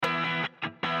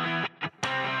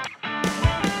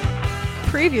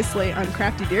Previously on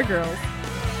Crafty Beer Girls.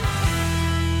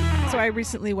 So I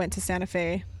recently went to Santa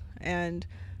Fe, and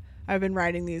I've been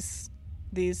writing these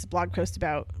blog posts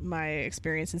about my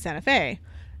experience in Santa Fe.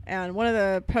 And one of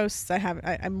the posts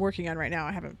I'm working on right now,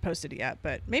 I haven't posted it yet,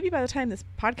 but maybe by the time this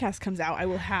podcast comes out, I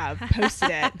will have posted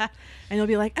it. And you'll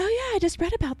be like, oh yeah, I just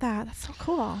read about that. That's so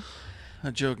cool.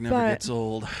 A joke never gets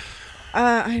old.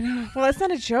 I know. Well, it's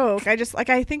not a joke. I just,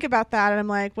 I think about that, and I'm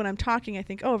like, when I'm talking, I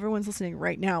think, oh, everyone's listening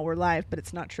right now. We're live, but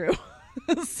it's not true.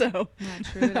 So not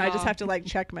true at I all. just have to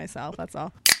check myself. That's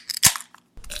all.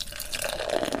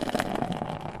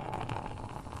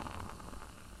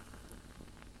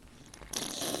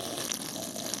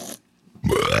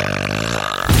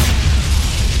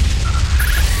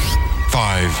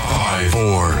 Five,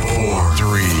 four,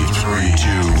 three,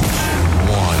 two,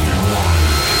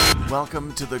 one.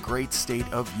 Welcome to the great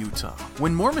state of Utah.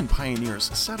 When Mormon pioneers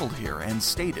settled here and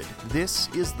stated, "This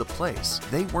is the place,"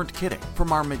 they weren't kidding.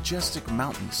 From our majestic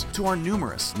mountains, to our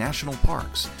numerous national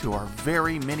parks, to our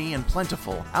very many and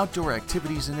plentiful outdoor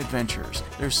activities and adventures,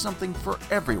 there's something for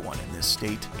everyone in this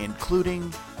state,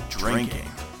 including drinking.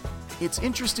 It's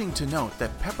interesting to note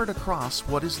that peppered across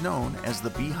what is known as the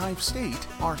Beehive State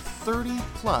are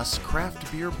 30-plus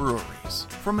craft beer breweries.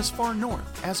 From as far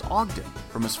north as Ogden,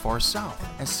 from as far south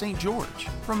as St. George,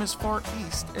 from as far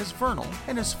east as Vernal,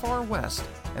 and as far west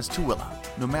as Tooele.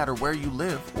 No matter where you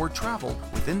live or travel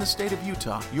within the state of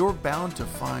Utah, you're bound to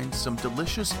find some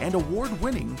delicious and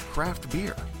award-winning craft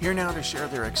beer. Here now to share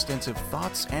their extensive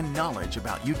thoughts and knowledge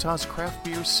about Utah's craft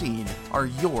beer scene are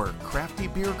your crafty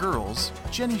beer girls,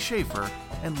 Jenni Shafer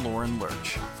and Lauren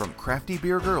Lerch from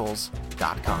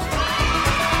craftybeergirls.com.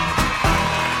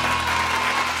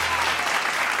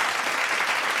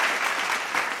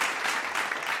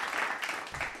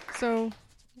 So,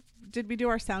 did we do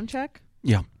our sound check?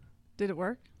 Yeah. Did it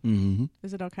work? Mm-hmm.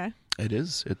 Is it okay? It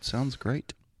is. It sounds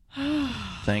great.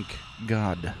 Thank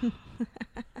God.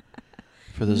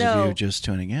 For those of you just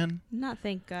tuning in. Not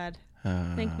thank God.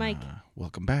 Thank Mike.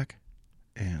 Welcome back.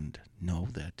 And know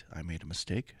that I made a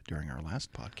mistake during our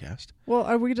last podcast. Well,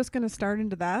 are we just going to start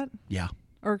into that? Yeah.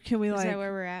 Or can we Is that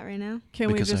where we're at right now?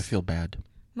 Because I feel bad.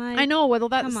 Mike, I know. Well,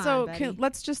 that's come on, so. buddy.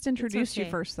 Let's just introduce you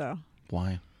okay. first, though.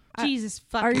 Why? Jesus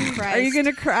fucking Christ. Are you going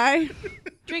to cry?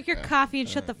 Drink your coffee and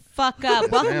shut the fuck up.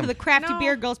 Welcome to the Crafty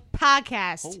Beer Girls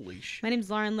podcast. Holy shit. My name's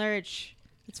Lauren Lurch.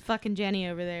 It's fucking Jenny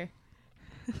over there.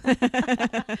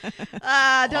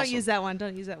 Don't use that one.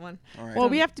 Don't use that one. All right. Well,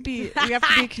 we have to be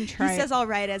contrite. He says all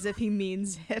right as if he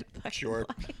means it. Sure.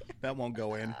 That won't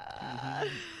go in.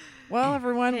 Well,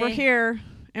 everyone, we're Okay. here,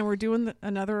 and we're doing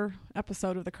another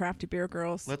episode of the Crafty Beer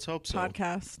Girls Let's hope so.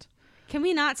 podcast. Can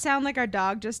we not sound like our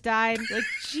dog just died? Like,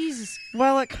 Jesus.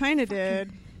 Well, it kind of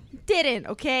did. Didn't,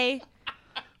 okay?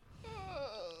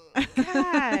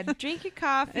 God. Drink your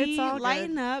coffee. It's all good.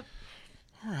 Lighten up.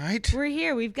 All right. We're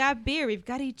here. We've got beer. We've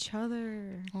got each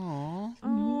other. Aw.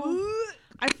 Oh,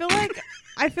 I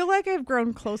feel like I've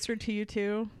grown closer to you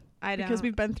two. I don't. Because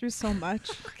we've been through so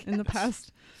much in the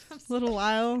past little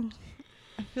while.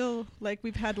 I feel like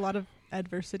we've had a lot of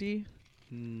adversity.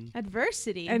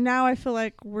 Adversity. And now I feel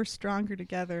like we're stronger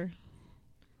together.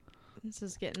 This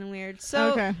is getting weird.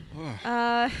 So, okay.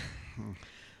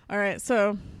 All right.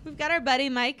 So we've got our buddy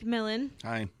Mike Millen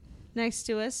Hi. next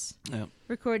to us, Yep.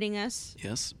 recording us,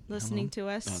 Yes. listening to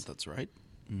us. That's right.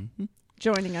 Mm-hmm.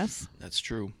 joining us. That's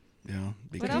true. Yeah.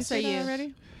 What else are you?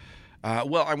 Already?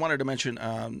 Well, I wanted to mention,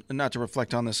 not to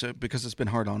reflect on this because it's been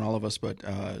hard on all of us, but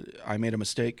I made a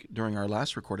mistake during our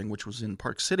last recording, which was in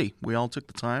Park City. We all took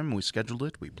the time, we scheduled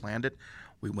it, we planned it.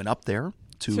 We went up there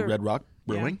to Red Rock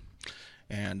Brewing,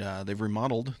 and they've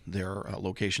remodeled their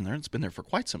location there. It's been there for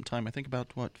quite some time. I think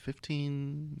about,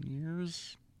 15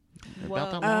 years?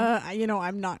 About that long?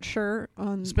 I'm not sure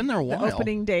on It's been there a while. the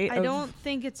opening date. I don't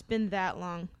think it's been that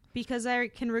long because I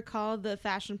can recall the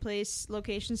Fashion Place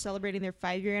location celebrating their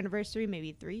 5-year anniversary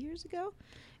maybe 3 years ago.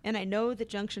 And I know the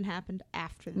Junction happened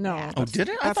after No. that. Oh, did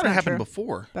it? I That's thought it not happened true.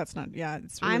 before. That's not. Yeah,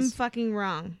 I'm fucking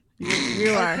wrong.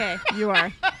 You are. Okay. You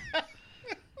are.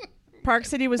 Park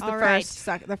City was the All right.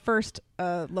 first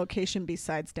location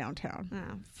besides downtown,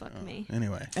 Oh, fuck me.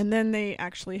 Anyway. and then they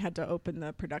actually had to open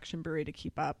the production brewery to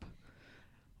keep up.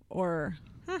 Or,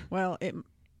 well,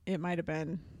 it might have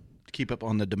been. Keep up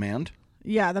on the demand?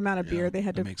 Yeah, the amount of Yeah, beer they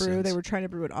had to that brew. makes sense. They were trying to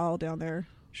brew it all down there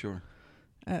Sure.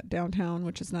 at downtown,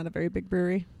 which is not a very big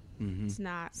brewery. Mm-hmm. It's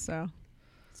not. So,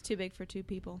 It's too big for two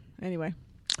people. anyway.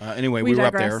 Anyway, We we were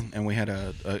up digress. there, and we had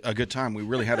a good time. We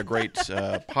really had a great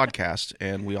podcast,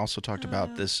 and we also talked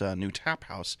about this new tap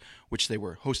house, which they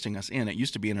were hosting us in. It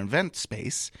used to be an event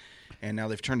space, and now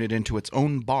they've turned it into its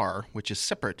own bar, which is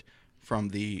separate from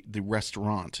the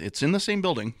restaurant. It's in the same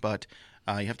building, but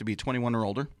You have to be 21 or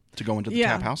older to go into the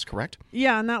Yeah. tap house, correct?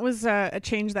 Yeah, and that was a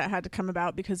change that had to come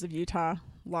about because of Utah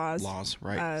laws.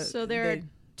 Right. So there are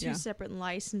two yeah. separate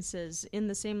licenses in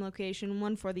the same location,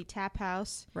 one for the tap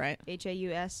house, Right.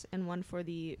 HAUS, and one for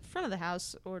the front of the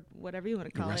house, or whatever you want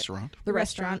to The call it. restaurant. The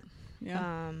restaurant.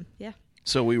 Yeah. Yeah.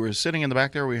 So we were sitting in the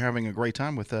back there. We were having a great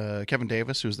time with Kevin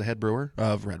Davis, who's the head brewer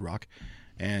of Red Rock,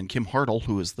 and Kim Hartle,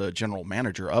 who is the general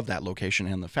manager of that location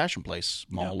and the Fashion Place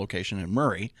Mall location in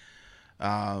Murray.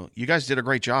 You guys did a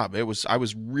great job. I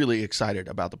was really excited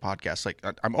about the podcast. Like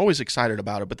I'm always excited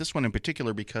about it, but this one in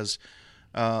particular because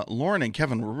Lauren and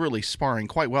Kevin were really sparring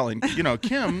quite well. And,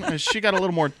 Kim, she got a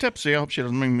little more tipsy. I hope she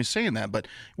doesn't mind me saying that. But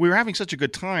we were having such a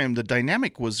good time. The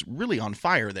dynamic was really on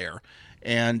fire there.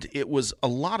 And it was a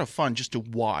lot of fun just to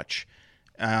watch.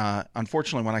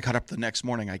 Unfortunately, when I got up the next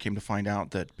morning, I came to find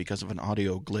out that because of an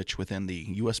audio glitch within the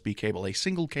USB cable, a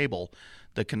single cable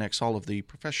that connects all of the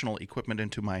professional equipment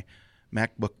into my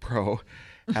MacBook Pro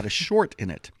had a short in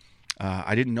it.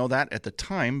 I didn't know that at the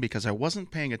time because I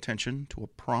wasn't paying attention to a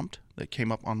prompt that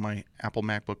came up on my Apple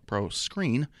MacBook Pro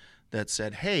screen that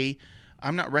said, "Hey,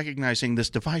 I'm not recognizing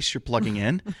this device you're plugging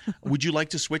in. Would you like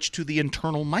to switch to the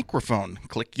internal microphone?"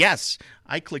 Click yes.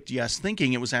 I clicked yes,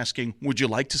 thinking it was asking, "Would you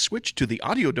like to switch to the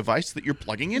audio device that you're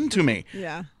plugging into me?"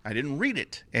 Yeah. I didn't read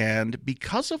it. And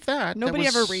because of that... Nobody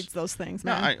ever reads those things,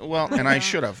 No, man. and I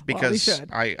should have because should.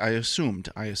 I assumed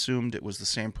it was the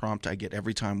same prompt I get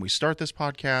every time we start this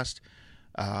podcast,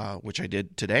 which I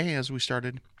did today as we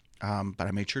started, but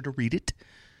I made sure to read it.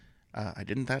 I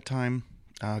didn't that time,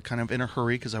 kind of in a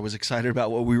hurry because I was excited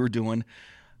about what we were doing,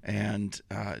 and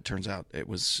it turns out it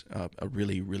was a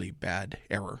really, really bad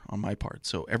error on my part.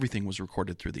 So everything was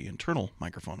recorded through the internal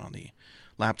microphone on the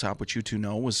laptop, which you two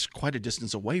know was quite a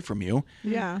distance away from you.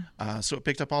 Yeah. So it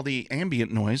picked up all the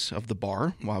ambient noise of the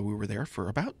bar while we were there for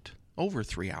about over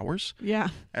 3 hours. Yeah.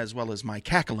 As well as my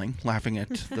cackling, laughing at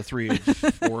the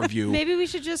four of you. Maybe we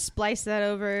should just splice that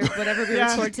over whatever we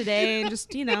Yeah. record today and just,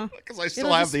 Because I still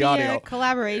it'll have just the be audio. a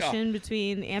collaboration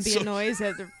between ambient noise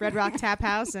at the Red Rock Tap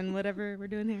House and whatever we're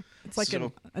doing here. It's like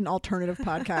So- an alternative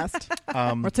podcast.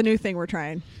 It's a new thing we're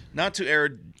trying. Not to air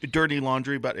dirty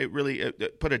laundry, but it really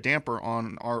it put a damper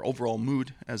on our overall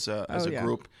mood as a yeah.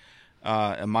 group.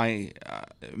 And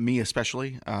me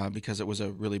especially, because it was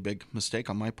a really big mistake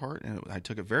on my part, and I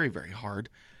took it very, very hard.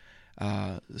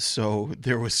 So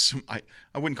there was some, I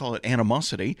wouldn't call it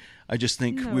animosity. I just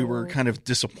think we were kind of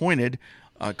disappointed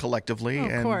collectively. Of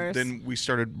and course. then we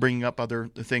started bringing up other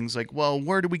things like, well,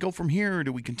 where do we go from here?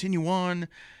 Do we continue on?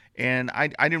 And I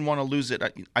didn't want to lose it.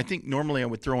 I think normally I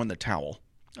would throw in the towel,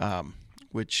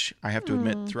 which I have to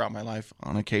admit throughout my life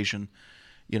on occasion,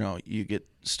 you get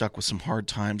stuck with some hard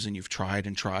times and you've tried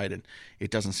and it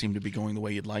doesn't seem to be going the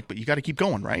way you'd like, but you got to keep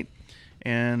going, right?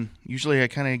 And usually I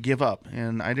kind of give up,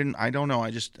 and I don't know. I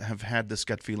just have had this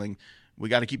gut feeling we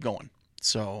got to keep going.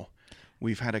 So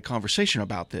we've had a conversation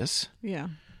about this. Yeah.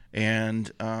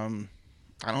 And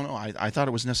I don't know. I thought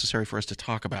it was necessary for us to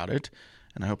talk about it,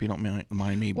 and I hope you don't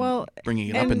mind me bringing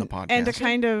it up in the podcast. And to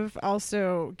kind of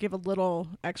also give a little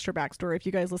extra backstory, if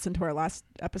you guys listened to our last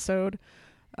episode,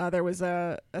 there was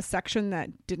a section that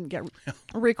didn't get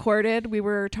recorded. We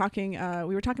were talking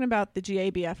about the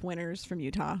GABF winners from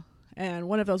Utah, and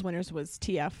one of those winners was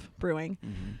TF Brewing.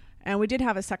 Mm-hmm. And we did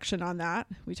have a section on that.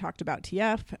 We talked about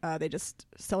TF. They just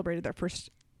celebrated their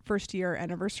first year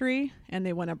anniversary, and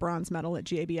they won a bronze medal at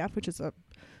GABF, which is a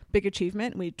big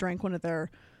achievement. We drank one of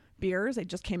their beers. They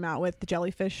just came out with the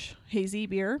Jellyfish Hazy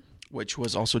beer, which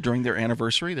was also during their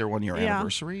anniversary, their 1 year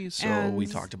anniversary. So and we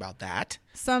talked about that.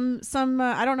 Some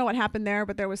I don't know what happened there,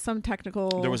 but there was some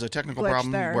technical. There was a technical glitch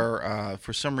problem there. where,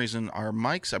 for some reason, our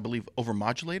mics, I believe,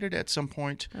 overmodulated at some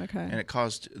point. Okay. And it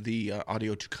caused the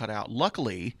audio to cut out.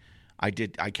 Luckily, I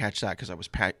catch that because I was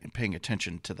paying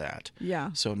attention to that.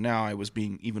 Yeah. So now I was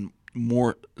being even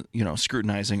more,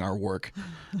 scrutinizing our work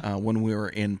when we were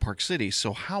in Park City.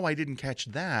 So how I didn't catch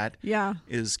that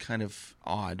is kind of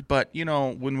odd. But,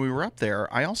 when we were up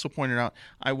there, I also pointed out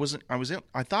I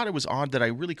thought it was odd that I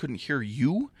really couldn't hear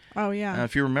you. Oh, yeah.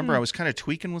 If you remember, I was kind of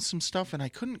tweaking with some stuff, and I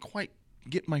couldn't quite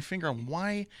get my finger on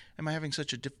why am I having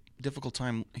such a difficult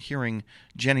time hearing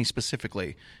Jenny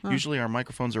specifically. Usually our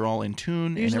microphones are all in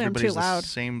tune, Usually and everybody's I'm too loud. the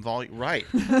same volume. Right.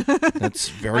 That's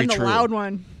very true. I'm the loud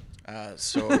one.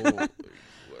 So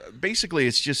basically,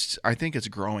 it's just, I think it's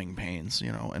growing pains,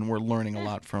 and we're learning a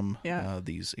lot from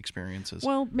these experiences.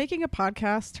 Well, making a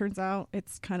podcast, turns out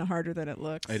it's kind of harder than it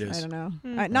looks. It is. I don't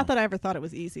know. Not that I ever thought it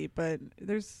was easy, but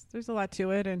there's a lot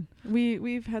to it, and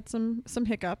we've had some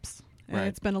hiccups, and Right.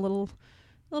 it's been a little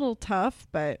little tough,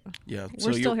 but Yeah,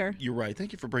 we're still here. You're right.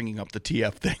 Thank you for bringing up the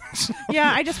TF things.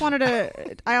 Yeah,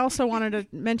 I also wanted to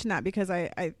mention that because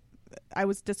I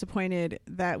was disappointed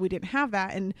that we didn't have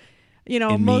that, and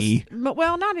In me?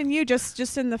 well, not in you,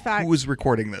 just in the fact Who was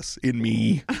recording this? In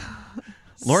me.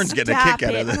 Lauren's getting a Stop kick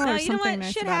out it. of this. No, you know Something what?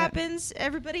 nice Shit about it. happens.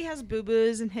 Everybody has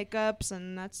boo-boos and hiccups,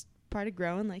 and that's part of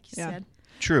growing, like you Yeah. said.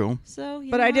 True. So,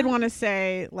 But I did want to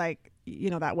say, like,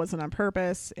 that wasn't on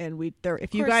purpose. And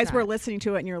if you course guys were not. listening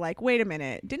to it and you're like, wait a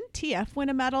minute, didn't TF win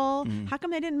a medal? How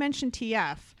come they didn't mention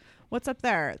TF? What's up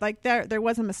there? Like, there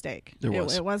was a mistake. There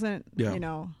was. It wasn't, Yeah.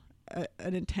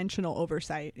 an intentional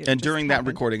oversight. It And just during that happened.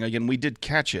 recording, again, we did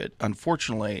catch it.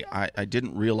 Unfortunately, I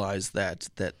didn't realize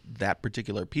that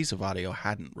particular piece of audio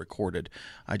hadn't recorded.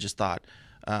 I just thought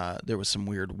there was some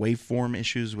weird waveform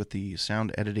issues with the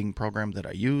sound editing program that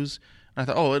I use. And I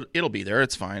thought, oh, it'll be there.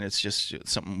 It's fine. It's just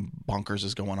something bonkers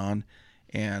is going on.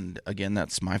 And again,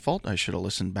 that's my fault. I should have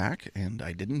listened back, and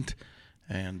I didn't.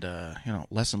 And,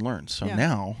 lesson learned. So Yeah.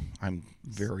 now I'm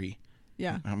very...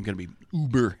 Yeah. I'm going to be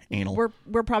uber anal.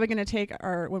 We're probably going to take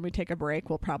when we take a break,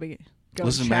 we'll probably go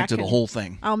Listen back check to the and- whole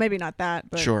thing. Oh, maybe not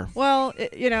that, but Sure. Well,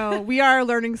 we are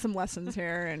learning some lessons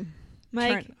here, and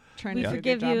Mike, trying we to do a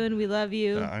forgive good you job. and we love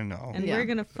you. I know. And Yeah. we're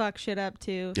going to fuck shit up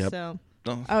too. Yep. So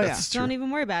Oh, yeah. that's true. don't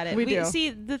even worry about it. We do. See,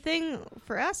 the thing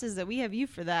for us is that we have you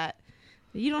for that.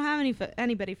 You don't have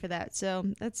anybody for that. So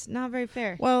that's not very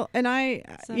fair. Well, and not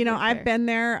very I've fair. been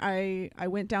there. I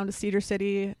went down to Cedar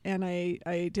City and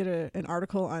I did an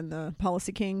article on the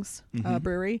Policy Kings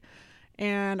brewery,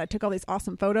 and I took all these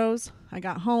awesome photos. I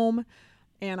got home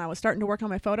and I was starting to work on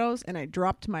my photos, and I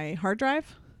dropped my hard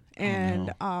drive,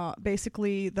 and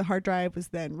basically the hard drive was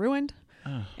then ruined.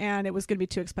 And it was going to be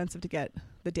too expensive to get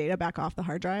the data back off the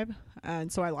hard drive,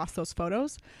 and so I lost those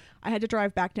photos. I had to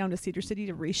drive back down to Cedar City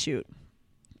to reshoot.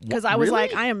 Because I was Really?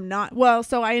 like, I am not. Well,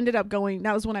 so I ended up going.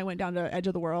 That was when I went down to Edge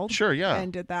of the World. Sure, yeah.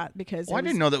 And did that because. Well, I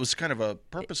didn't know that was kind of a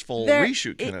purposeful There-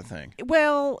 reshoot kind of thing.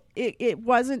 Well, it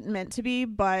wasn't meant to be,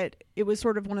 but it was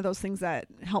sort of one of those things that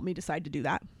helped me decide to do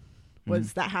that.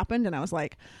 That happened, and I was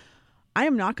like, I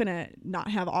am not going to not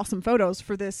have awesome photos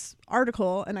for this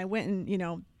article. And I went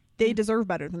and they deserve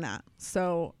better than that.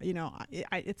 So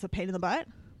it's a pain in the butt,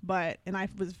 and I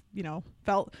was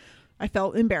I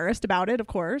felt embarrassed about it, of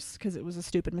course, because it was a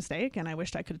stupid mistake, and I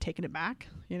wished I could have taken it back.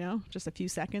 Just a few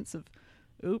seconds of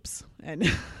oops,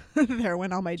 and there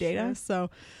went all my data. Sure. So,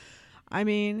 I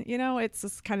mean, it's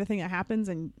this kind of thing that happens,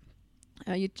 and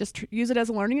you just use it as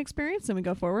a learning experience, and we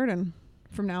go forward. And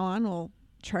from now on, we'll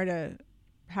try to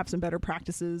have some better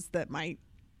practices that might,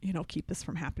 keep this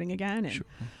from happening again. And Sure.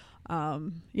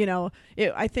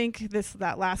 I think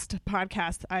that last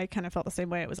podcast, I kind of felt the same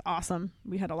way. It was awesome.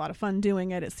 We had a lot of fun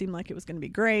doing it. It seemed like it was going to be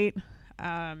great.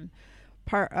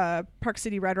 Park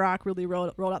City Red Rock really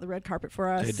rolled out the red carpet for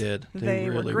us. They did. They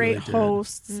really, were great really did.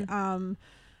 hosts.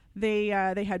 They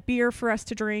had beer for us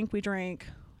to drink. We drank,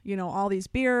 all these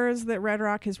beers that Red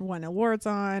Rock has won awards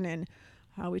on, and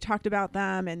we talked about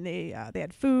them. And they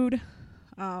had food.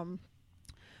 I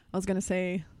was going to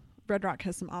say, Red Rock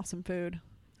has some awesome food.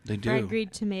 They do. Fried green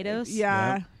tomatoes.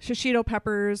 Yeah, shishito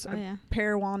peppers, Oh, yeah.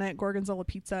 pear walnut, gorgonzola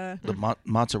pizza. The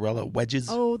mozzarella wedges.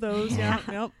 Oh, those, yeah,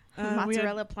 yep.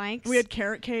 Mozzarella planks. We had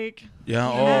carrot cake. Yeah.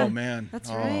 Yeah. Oh man. That's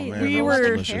Oh, right. Man. We that was were-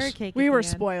 Carrot delicious. cake We at were the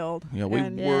end. spoiled. Yeah, we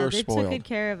and were they spoiled. took good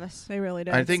care of us. They really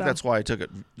did. I think so. that's why I took it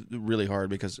really hard,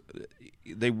 because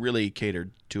they really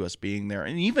catered to us being there.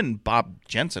 And even Bob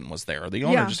Jensen was there. The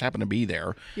owner Yeah. just happened to be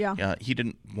there. Yeah. He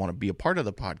didn't want to be a part of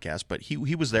the podcast, but he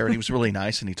was there, and he was really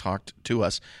nice, and he talked to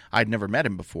us. I'd never met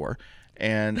him before,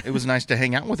 and it was nice to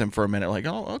hang out with him for a minute. Like,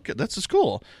 oh, okay, this is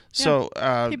cool. So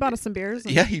he bought us some beers.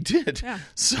 and- yeah, he did. Yeah.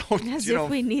 So As if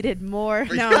we needed more.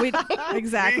 No,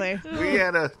 exactly.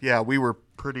 we were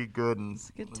pretty good and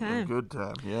a good time. Good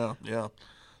time. Yeah.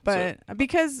 But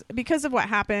because of what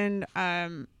happened,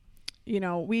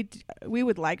 we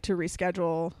would like to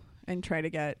reschedule and try to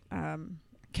get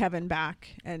Kevin back,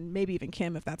 and maybe even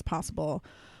Kim if that's possible.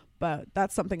 But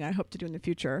that's something I hope to do in the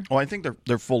future. Well, I think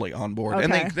they're fully on board,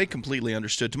 and Okay. they completely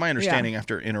understood. To my understanding,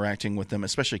 after interacting with them,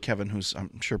 especially Kevin, who's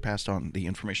I'm sure passed on the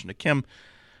information to Kim,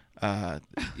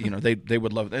 they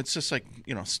would love it. It's just like,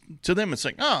 to them it's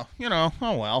like, oh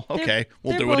well, okay,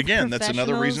 we'll they're do it both again. That's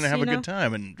another reason to have a professionals, good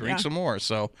time and drink Yeah. some more.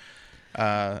 So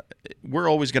we're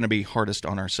always going to be hardest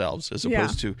on ourselves, as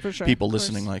opposed to for sure. people Of course.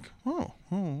 listening like, oh,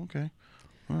 okay,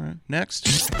 all right,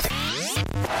 next.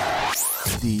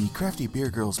 The Crafty Beer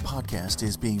Girls podcast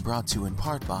is being brought to you in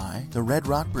part by the Red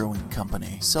Rock Brewing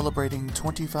Company, celebrating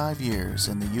 25 years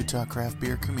in the Utah craft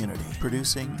beer community,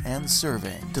 producing and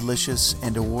serving delicious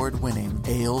and award-winning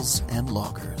ales and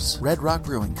lagers. Red Rock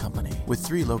Brewing Company, with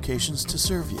 3 locations to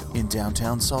serve you: in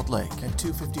downtown Salt Lake at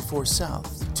 254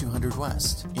 South, 200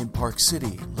 West, in Park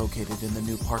City, located in the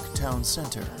new Park Town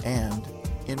Center, and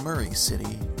in Murray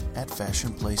City at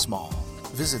Fashion Place Mall.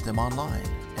 Visit them online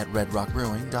at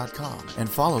redrockbrewing.com and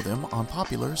follow them on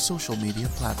popular social media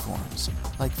platforms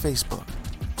like Facebook,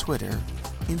 Twitter,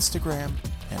 Instagram,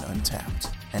 and Untapped.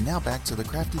 And now back to the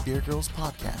Crafty Beer Girls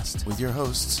podcast with your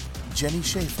hosts, Jenni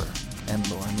Shafer and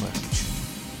Lauren Lerch.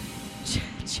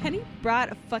 Jenny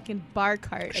brought a fucking bar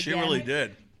cart. She again. really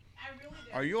did.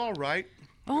 Are you all right?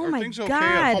 Oh Are my things God. okay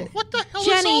at home? What the hell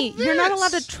Jenny, is all this? you're not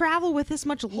allowed to travel with this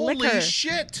much Holy liquor.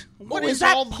 shit. What is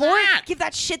that all port? that? Give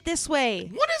that shit this way.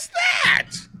 What is that?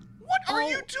 What are Oh,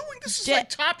 you doing? This is Jet- like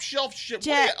top shelf shit.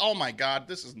 Jet- Oh my God,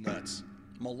 this is nuts.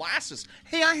 Molasses.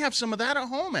 Hey, I have some of that at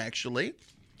home, actually.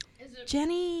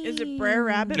 Jenny. Is it Brer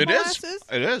Rabbit It molasses? is.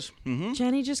 It is. Mm-hmm.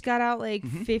 Jenny just got out like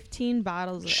 15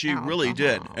 bottles of She alcohol. really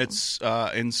did. It's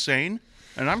insane,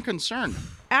 and I'm concerned.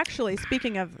 Actually,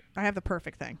 speaking of, I have the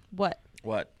perfect thing. What?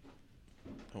 What?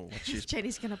 Oh, what she's...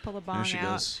 Jenny's going to pull a There bong she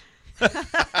out. goes.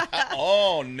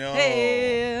 Oh, no.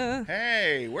 Hey.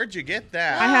 Hey, where'd you get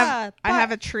that? I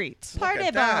have a treat. Look Party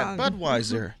at that. bong.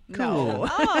 Budweiser. No.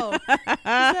 Oh, is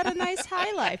that a nice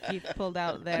high life you've pulled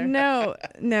out there?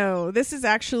 No. This is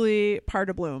actually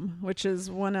Party Bloom, which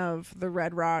is one of the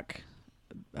Red Rock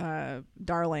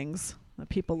darlings that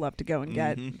people love to go and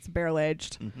get. It's barrel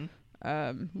aged,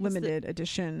 limited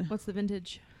edition. What's the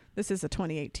vintage? This is a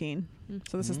 2018,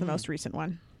 so this is the most recent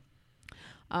one.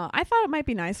 I thought it might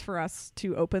be nice for us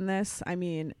to open this. I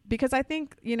mean, because I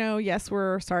think, yes,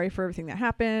 we're sorry for everything that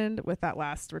happened with that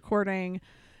last recording,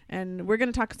 and we're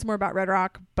going to talk some more about Red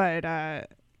Rock, but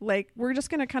we're just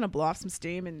going to kind of blow off some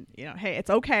steam and, hey, it's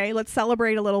okay. Let's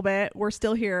celebrate a little bit. We're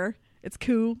still here. It's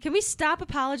cool. Can we stop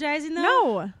apologizing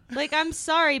though? No. I'm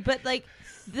sorry, but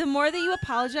the more that you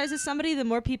apologize to somebody, the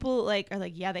more people are like,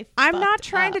 yeah, they. I'm not fucked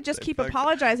trying up. to just keep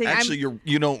apologizing. Actually,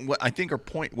 what I think her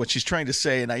point, what she's trying to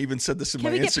say, and I even said this in Can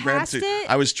my we get Instagram past too. it?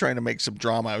 I was trying to make some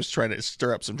drama. I was trying to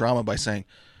stir up some drama by saying,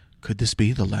 "Could this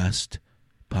be the last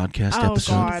podcast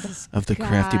episode God. of the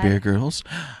Crafty Bear Girls?"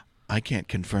 I can't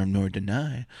confirm nor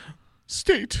deny.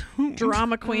 Stay tuned.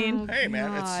 Drama queen. Hey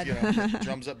man, God. it's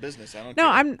drums up business. I don't. No,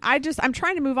 care. I'm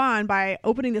trying to move on by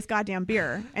opening this goddamn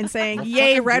beer and saying, Well,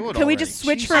 "Yay, fucking Red!" do it Can we already. just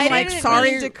switch Jesus. from I didn't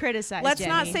sorry mean to criticize. Let's Jenny.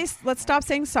 not say. Let's stop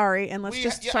saying sorry and let's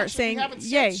just start actually, saying we haven't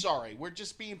 "Yay." said sorry. We're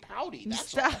just being pouty.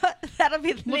 That's all. Stop. That'll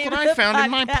be the Look name what of I the found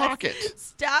in my podcast. pocket.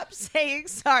 Stop saying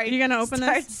sorry. You gonna open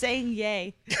Start this? saying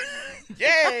yay.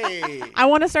 Yay! I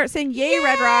want to start saying "Yay,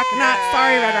 Red Rock," not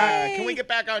 "Sorry, Red Rock." Can we get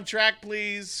back on track,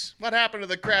 please? What happened to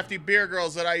the Crafty Beer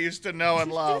Girls that I used to know and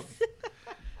love?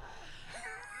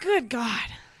 Good God.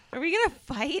 Are we gonna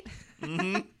fight?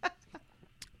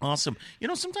 Awesome.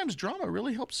 Sometimes drama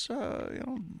really helps,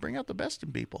 bring out the best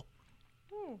in people.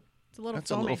 It's a little That's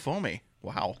foamy. a little foamy.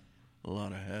 Wow. A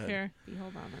lot of head. Here.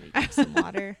 Hold on, let me get some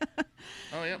water.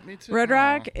 Oh, yeah, me too. Red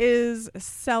Rock is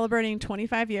celebrating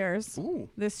 25 years Ooh.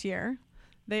 this year.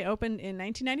 They opened in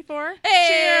 1994.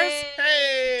 Hey!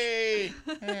 Hey!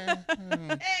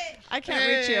 I can't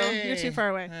reach you. You're too far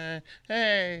away.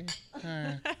 Hey!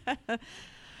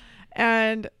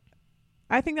 And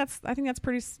I think that's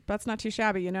not too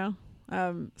shabby,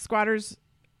 Squatters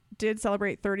did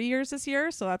celebrate 30 years this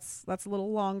year, so that's a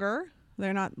little longer.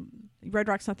 Red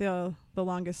Rock's not the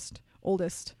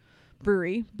oldest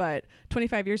brewery, but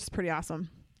 25 years is pretty awesome.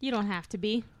 You don't have to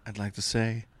be. I'd like to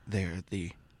say they're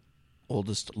the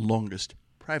oldest, longest,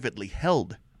 privately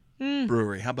held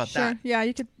brewery. How about Sure. that? Yeah,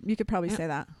 you could probably say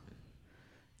that.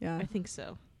 Yeah. I think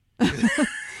so.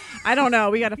 I don't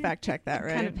know. We got to fact check that,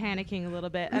 right? Kind of panicking a little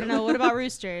bit. I don't know. What about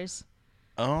Roosters?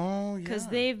 Oh, yeah. Because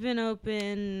they've been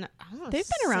open. They've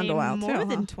been around a while, more too,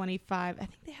 than huh? 25. I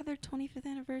think they had their 25th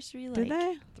anniversary. Did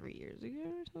they? 3 years ago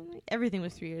or something? Everything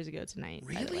was 3 years ago tonight.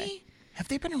 By the way. Really? Have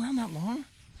they been around that long?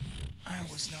 I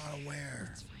was not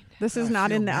aware. This is I not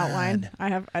feel in the outline.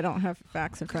 bad. I don't have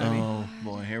facts in front of me. Oh,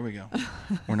 boy, here we go.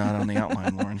 We're not on the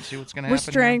outline, Lauren. See what's going to We're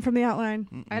happen straying from the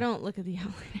outline. I don't look at the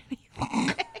outline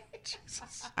anymore.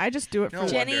 I just do it No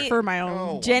Jenny- for my own.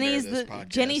 No Jenny's wonder this the podcast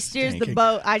Jenny is steers the tanking.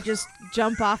 boat. I just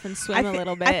jump off and swim a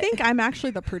little bit. I think I'm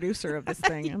actually the producer of this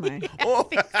thing. Am I? Oh,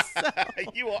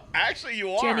 you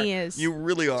are. Jenny is. You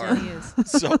really are. Jenny is.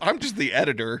 So I'm just the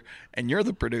editor, and you're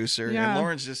the producer, Yeah. and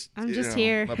Lauren's just. I'm just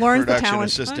here. a Lauren's the production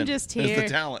talent. assistant. I'm just Is here. the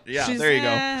talent. Yeah, She's- there you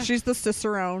go. She's the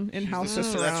Cicerone, in-house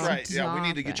Cicerone. That's right. Yeah, we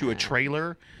need to get you a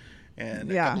trailer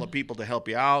and a Yeah. couple of people to help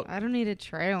you out. I don't need a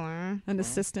trailer. An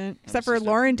assistant. an Except for assistant.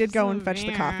 Lauren did go and fetch the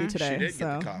Severe. coffee today. She did get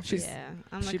so the coffee. she's Yeah,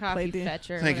 I'm the she coffee played the-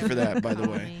 fetcher. Thank you for whatever that, by the you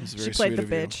call way. me. It's she very played sweet the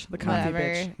of you. bitch, the coffee Whatever.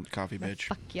 bitch. Coffee bitch.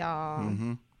 Fuck y'all.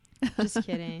 Mm-hmm. Just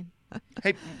kidding.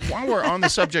 Hey, while we're on the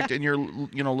subject, and you're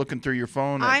looking through your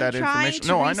phone at I'm that trying information. to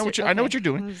No, I know what research- I know what okay.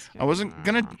 you're doing. I wasn't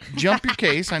gonna jump your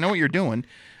case. I know what you're doing.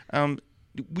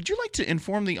 Would you like to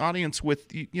inform the audience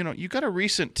with you got a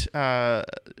recent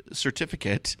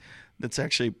certificate that's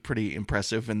actually pretty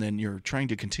impressive, and then you're trying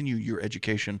to continue your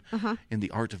education in the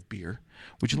art of beer.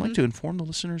 Would you like to inform the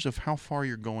listeners of how far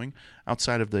you're going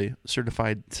outside of the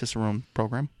certified Cicerone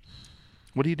program?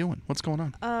 What are you doing? What's going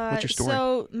on? What's your story?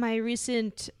 So my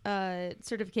recent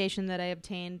certification that I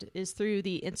obtained is through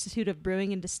the Institute of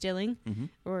Brewing and Distilling,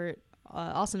 or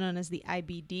also known as the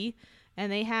IBD, and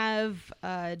they have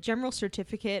a general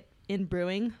certificate in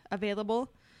brewing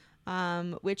available,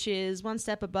 which is one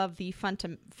step above the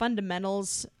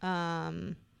fundamentals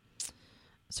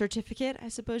certificate, I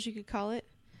suppose you could call it.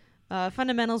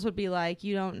 Fundamentals would be like,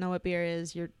 you don't know what beer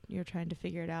is, you're trying to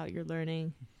figure it out, you're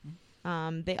learning.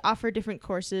 They offer different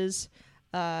courses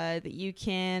that you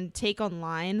can take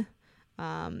online.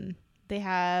 They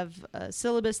have a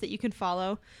syllabus that you can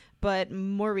follow, but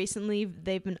more recently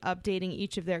they've been updating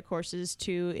each of their courses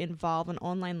to involve an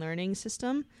online learning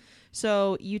system.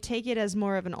 So you take it as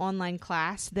more of an online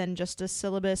class than just a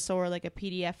syllabus or like a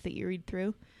PDF that you read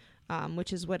through,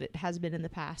 which is what it has been in the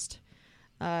past.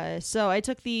 So I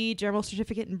took the general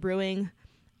certificate in brewing.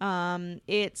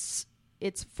 It's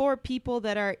for people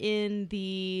that are in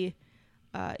the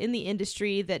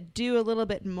industry that do a little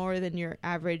bit more than your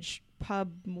average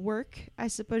pub work, I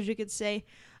suppose you could say.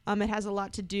 It has a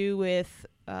lot to do with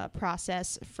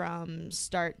process from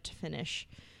start to finish,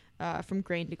 from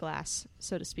grain to glass,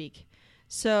 so to speak.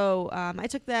 So I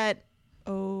took that,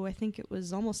 I think it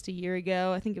was almost a year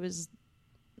ago. I think it was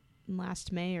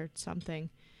last May or something.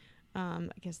 I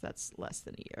guess that's less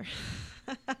than a year.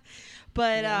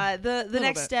 But the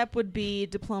next step would be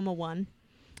Diploma 1.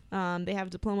 They have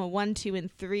Diploma 1, 2,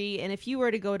 and 3. And if you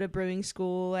were to go to brewing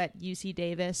school at UC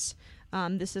Davis,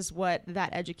 this is what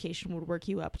that education would work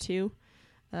you up to.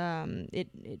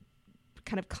 It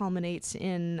kind of culminates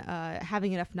in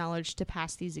having enough knowledge to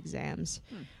pass these exams.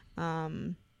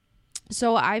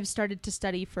 So I've started to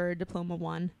study for Diploma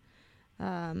 1.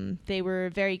 They were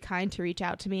very kind to reach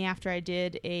out to me after I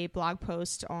did a blog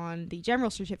post on the general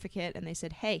certificate, and they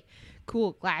said, hey,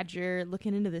 cool, glad you're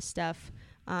looking into this stuff.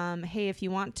 Hey, if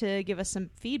you want to give us some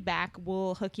feedback,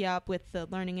 we'll hook you up with the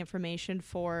learning information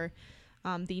for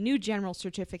the new general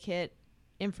certificate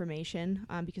information,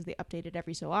 because they update it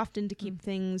every so often to keep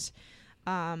things,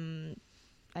 I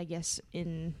guess,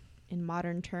 in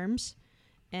modern terms.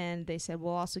 And they said,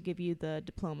 we'll also give you the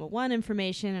Diploma 1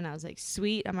 information. And I was like,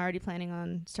 sweet, I'm already planning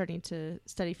on starting to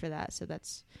study for that. So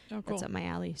that's up my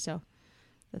alley. So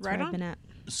that's Right where I've on. been at.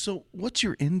 So what's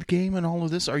your end game in all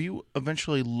of this? Are you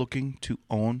eventually looking to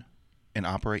own and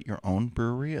operate your own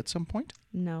brewery at some point?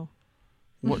 No.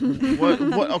 What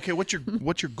okay, what's your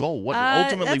goal? What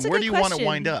ultimately, That's a where good do you want to question.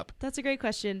 wind up? That's a great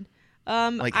question.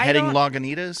 Like I heading don't-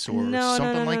 Lagunitas or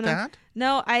something like that?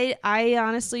 No, I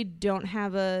honestly don't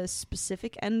have a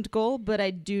specific end goal, but I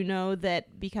do know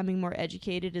that becoming more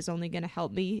educated is only going to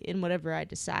help me in whatever I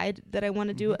decide that I want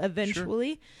to do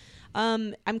eventually.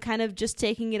 I'm kind of just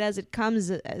taking it as it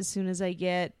comes. As soon as I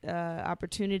get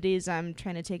opportunities, I'm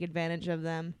trying to take advantage of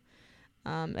them.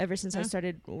 Ever since I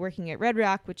started working at Red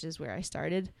Rock, which is where I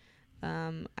started,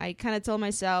 I kind of told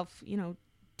myself,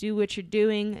 do what you're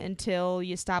doing until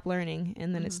you stop learning,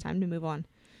 and then it's time to move on.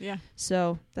 Yeah.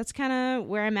 So that's kind of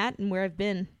where I'm at and where I've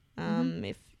been.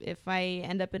 If I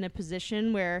end up in a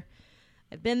position where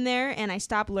I've been there and I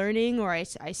stop learning, or I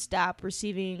stop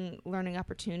receiving learning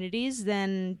opportunities,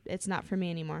 then it's not for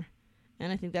me anymore.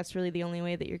 And I think that's really the only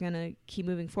way that you're going to keep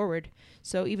moving forward.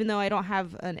 So even though I don't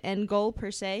have an end goal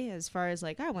per se, as far as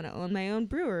like, I want to own my own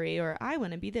brewery or I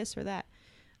want to be this or that,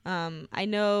 I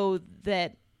know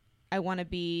that I want to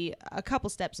be a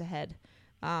couple steps ahead,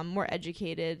 more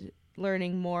educated,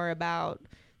 learning more about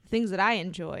things that I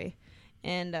enjoy.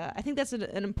 And I think that's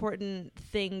an important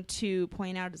thing to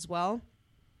point out as well,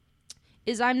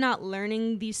 is I'm not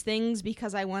learning these things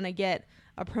because I want to get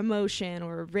a promotion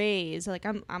or a raise. Like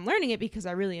I'm learning it because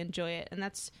I really enjoy it. And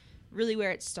that's really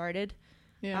where it started.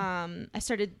 Yeah. I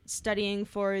started studying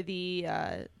for the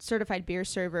certified beer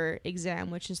server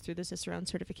exam, which is through the Cicerone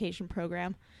certification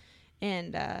program.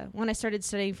 And when I started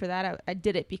studying for that, I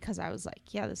did it because I was like,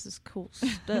 yeah, this is cool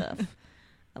stuff.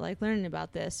 I like learning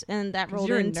about this. And that rolled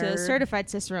you're a into nerd. certified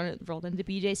Cicerone. It rolled into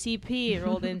BJCP. It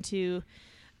rolled into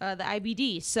the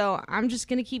IBD. So I'm just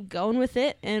going to keep going with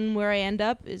it, and where I end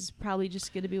up is probably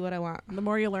just going to be what I want. The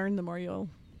more you learn, the more you'll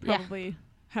probably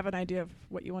have an idea of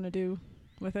what you want to do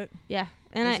with it. Yeah.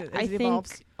 And I think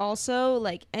evolves. also,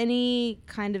 like, any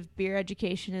kind of beer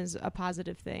education is a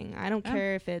positive thing. I don't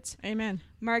care if it's Amen.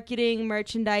 marketing,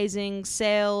 merchandising,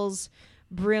 sales,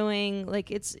 brewing, like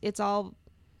it's all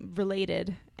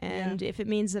related. And if it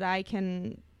means that I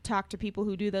can talk to people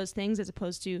who do those things as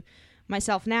opposed to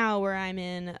myself now, where I'm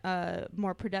in a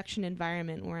more production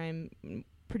environment where I'm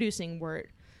producing wort,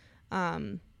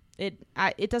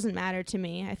 it doesn't matter to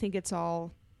me. I think it's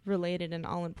all related and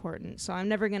all important. So I'm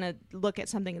never gonna look at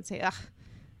something and say, ugh,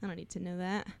 I don't need to know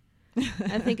that.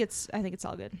 I think it's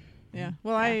all good. Yeah.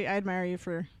 Well, I admire you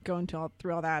for going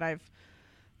through all that. I've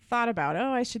thought about,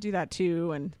 I should do that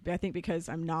too. And I think because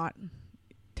I'm not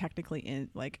technically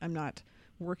I'm not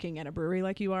working at a brewery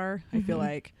like you are, I feel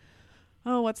like,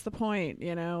 what's the point?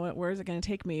 Where is it going to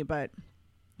take me? But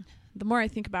the more I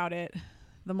think about it,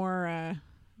 the more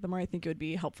I think it would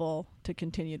be helpful to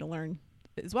continue to learn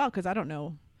as well. Cause I don't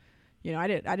know, I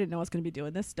didn't know I was going to be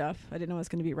doing this stuff. I didn't know I was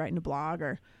going to be writing a blog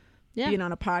or being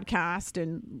on a podcast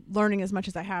and learning as much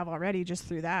as I have already just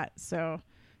through that. So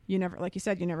like you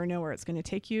said, you never know where it's going to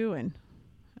take you. And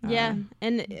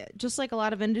and just like a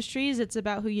lot of industries, it's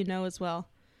about who you know as well.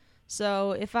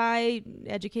 So if I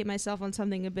educate myself on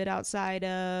something a bit outside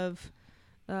of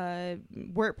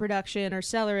wort production or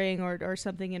cellaring or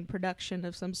something in production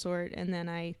of some sort, and then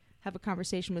I have a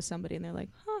conversation with somebody and they're like,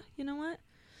 you know what?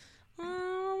 Why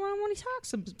don't we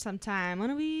talk sometime? Why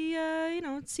don't we,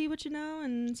 see what you know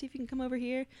and see if you can come over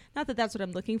here? Not that that's what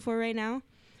I'm looking for right now,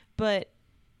 but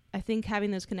I think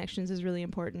having those connections is really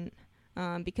important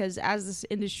because as this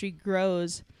industry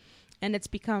grows, and it's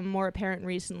become more apparent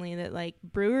recently that like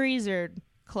breweries are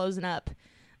closing up.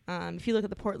 If you look at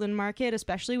the Portland market,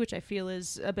 especially, which I feel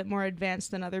is a bit more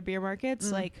advanced than other beer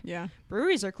markets,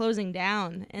 breweries are closing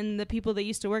down, and the people that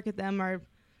used to work at them are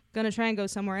going to try and go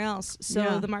somewhere else.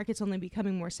 So the market's only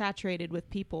becoming more saturated with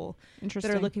people that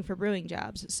are looking for brewing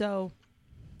jobs. So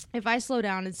if I slow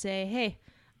down and say, hey,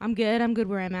 I'm good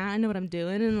where I'm at, I know what I'm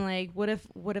doing, and like what if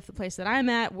the place that I'm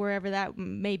at, wherever that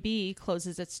may be,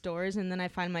 closes its doors, and then I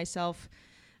find myself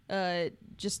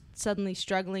just suddenly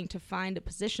struggling to find a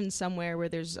position somewhere where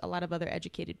there's a lot of other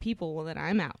educated people, well then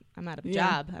I'm out of a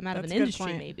job, I'm out of an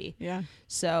industry maybe.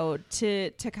 So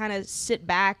to kind of sit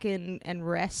back and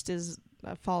rest is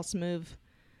a false move,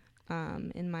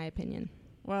 in my opinion.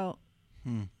 Well,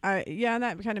 and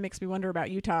that kind of makes me wonder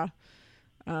about Utah.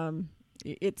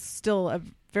 It's still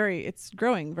it's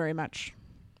growing very much.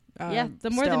 The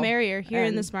more the merrier here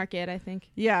in this market, I think.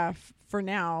 Yeah, for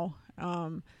now.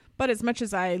 But as much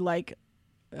as I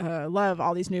love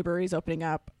all these new breweries opening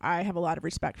up, I have a lot of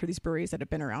respect for these breweries that have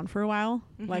been around for a while,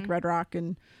 like Red Rock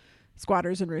and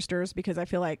Squatters and Roosters, because I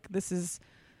feel like this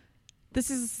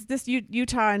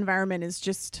Utah environment is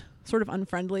just sort of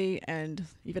unfriendly and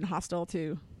even hostile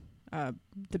to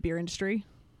the beer industry.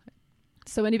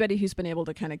 So anybody who's been able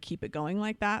to kind of keep it going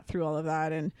like that through all of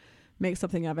that and make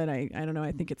something of it, I don't know.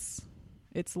 I think it's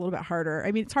a little bit harder.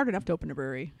 I mean, it's hard enough to open a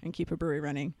brewery and keep a brewery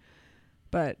running,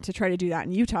 but to try to do that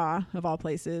in Utah, of all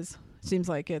places, seems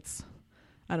like it's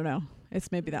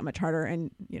maybe that much harder. And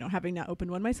having not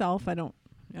opened one myself, I don't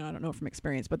know from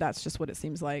experience, but that's just what it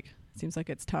seems like. It seems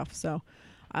like it's tough. So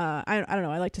I don't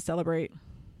know. I like to celebrate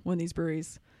when these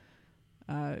breweries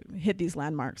hit these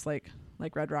landmarks, like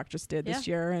Red Rock just did this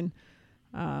year, and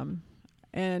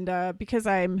because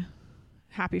I'm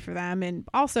happy for them, and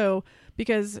also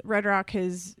because Red Rock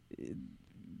has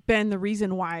been the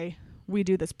reason why we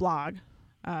do this blog.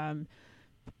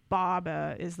 Bob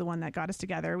is the one that got us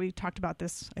together. We talked about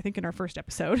this, I think, in our first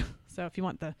episode. So if you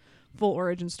want the full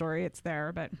origin story, it's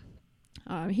there. But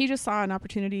he just saw an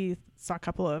opportunity, saw a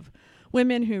couple of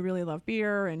women who really love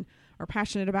beer and are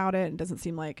passionate about it. And doesn't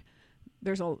seem like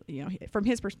there's from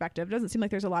his perspective, it doesn't seem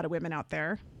like there's a lot of women out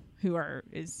there who are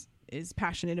is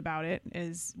passionate about it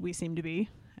as we seem to be.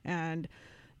 And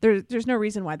there's no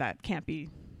reason why that can't be,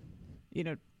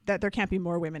 that there can't be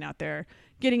more women out there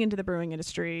getting into the brewing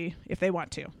industry if they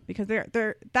want to, because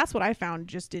that's what I found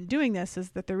just in doing this, is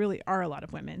that there really are a lot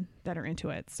of women that are into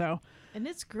it. So, and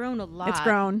it's grown a lot. It's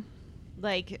grown.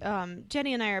 Like,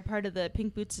 Jenny and I are part of the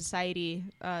Pink Boots Society,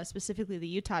 specifically the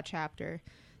Utah chapter.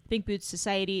 Pink Boots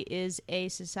Society is a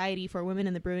society for women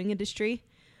in the brewing industry.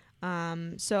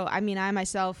 So, I mean, I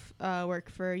myself work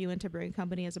for Uinta Brewing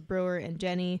Company as a brewer, and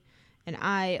Jenny and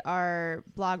I are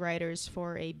blog writers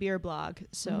for a beer blog.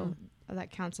 So that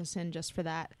counts us in just for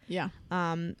that. Yeah.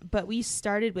 But we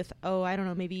started with, I don't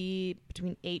know, maybe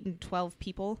between 8 and 12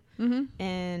 people. Mm-hmm.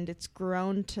 And it's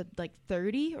grown to like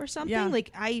 30 or something. Yeah.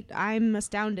 Like I'm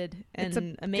astounded It's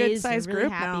and a amazed good-sized and really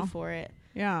group happy now. for it.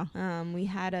 Yeah. We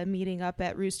had a meeting up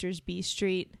at Roosters B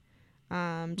Street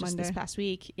just this Monday. past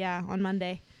week. Yeah, on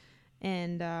Monday.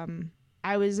 And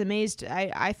I was amazed.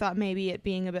 I thought maybe it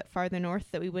being a bit farther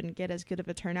north that we wouldn't get as good of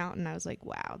a turnout, and I was like,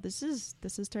 wow, this is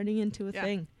turning into a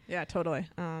thing. Yeah, totally.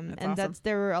 And awesome.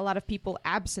 there were a lot of people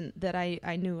absent that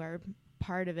I knew are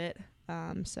part of it.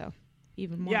 So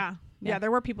even more. Yeah,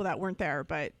 there were people that weren't there,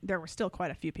 but there were still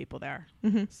quite a few people there.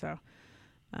 Mm-hmm. So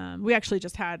we actually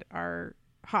just had our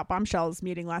Hot Bombshells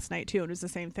meeting last night too, and it was the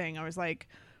same thing. I was like,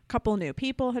 a couple new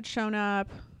people had shown up.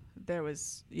 There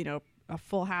was, a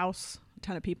full house, a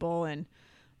ton of people, and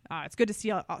it's good to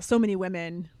see so many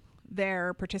women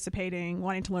there participating,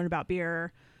 wanting to learn about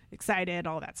beer, excited,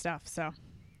 all that stuff. So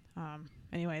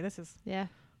anyway,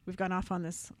 we've gone off on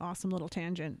this awesome little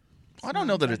tangent. I don't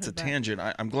know that it's a tangent.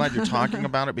 I'm glad you're talking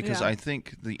about it because Yeah. I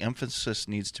think the emphasis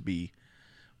needs to be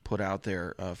put out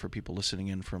there for people listening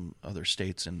in from other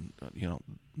states and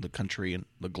the country and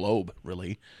the globe,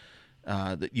 really,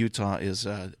 that Utah is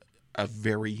a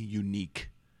very unique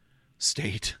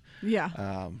state.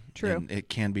 Yeah, true. And it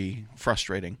can be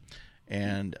frustrating,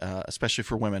 and especially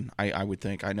for women. I would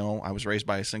think. I know I was raised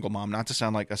by a single mom. Not to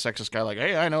sound like a sexist guy, like,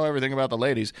 hey, I know everything about the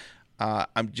ladies.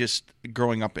 I'm just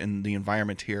growing up in the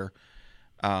environment here.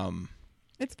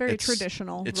 It's very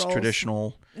traditional. It's roles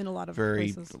traditional in a lot of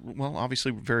very places. well,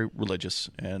 obviously very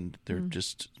religious, and they're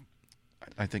just.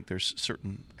 I think there's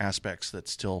certain aspects that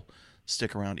still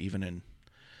stick around even in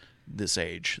this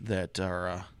age that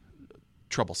are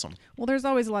troublesome. Well, there's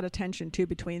always a lot of tension too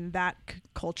between that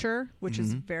culture, which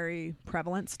is very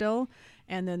prevalent still,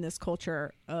 and then this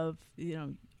culture of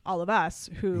all of us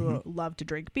who love to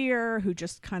drink beer, who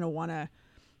just kind of want to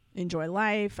enjoy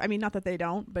life. I mean, not that they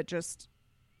don't, but just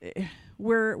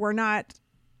we're not.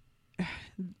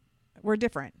 We're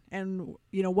different, and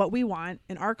what we want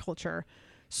in our culture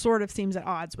sort of seems at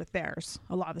odds with theirs.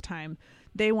 A lot of the time,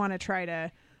 they want to try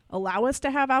to allow us to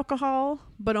have alcohol,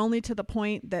 but only to the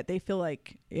point that they feel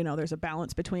like there's a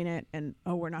balance between it, and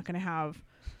we're not going to have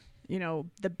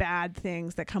the bad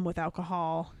things that come with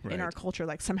alcohol in our culture.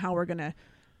 Like somehow we're going to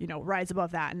rise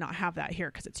above that and not have that here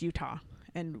because it's Utah,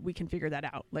 and we can figure that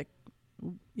out. Like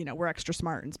we're extra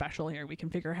smart and special here. We can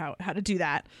figure out how to do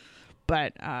that.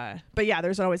 But yeah,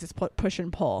 there's always this push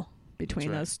and pull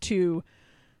between those two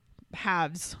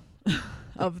halves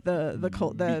of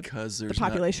the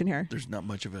population here. There's not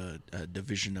much of a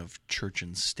division of church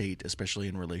and state, especially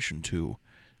in relation to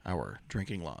our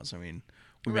drinking laws. I mean,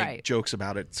 we make jokes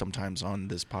about it sometimes on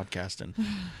this podcast, and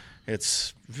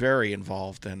it's very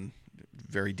involved and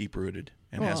very deep rooted,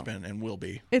 and has been and will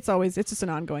be. It's just an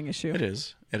ongoing issue. It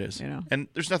is. And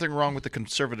there's nothing wrong with the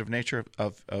conservative nature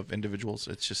of individuals.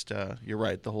 It's just you're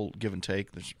right. The whole give and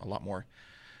take. There's a lot more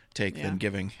take than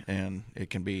giving, and it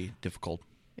can be difficult.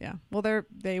 Yeah. Well,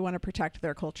 they want to protect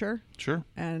their culture. Sure.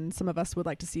 And some of us would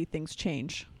like to see things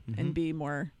change and be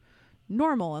more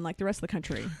normal and like the rest of the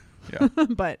country. Yeah.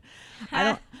 But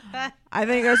I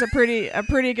think there's a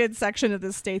pretty good section of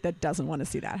this state that doesn't want to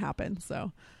see that happen.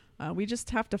 So we just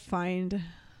have to find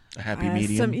a happy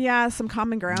medium. Some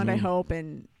common ground, I hope,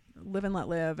 and live and let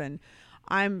live. And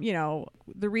I'm,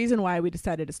 the reason why we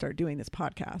decided to start doing this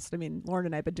podcast. I mean, Lauren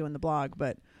and I have been doing the blog,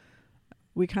 but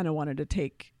we kind of wanted to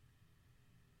take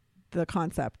the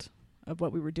concept of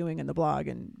what we were doing in the blog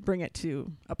and bring it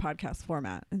to a podcast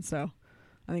format. And so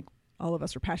I think all of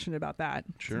us are passionate about that.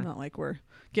 Sure. It's not like we're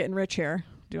getting rich here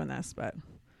doing this, but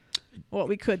what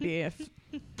we could be if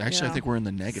actually I think we're in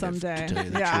the negative someday. To tell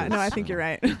you the Yeah, truth, no, I think you're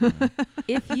right.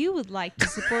 If you would like to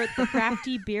support the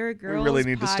Crafty Beer Girls we really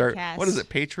need podcast, to start. What is it?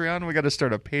 Patreon? We got to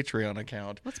start a Patreon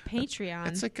account. What's Patreon?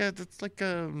 It's like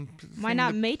a. Why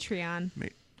not Matreon?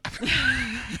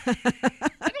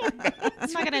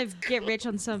 I'm not gonna get rich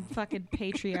on some fucking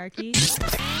patriarchy.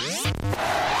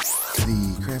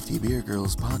 The Crafty Beer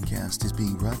Girls podcast is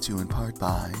being brought to you in part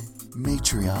by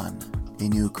Matreon, a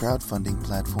new crowdfunding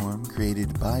platform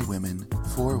created by women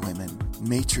for women.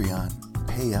 Matreon,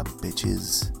 pay up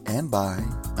bitches. And by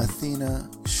Athena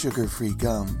sugar-free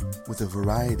gum with a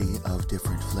variety of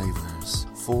different flavors.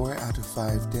 4 out of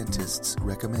 5 dentists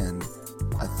recommend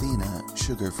Athena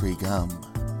sugar-free gum.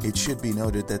 It should be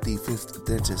noted that the 5th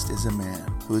dentist is a man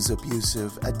who is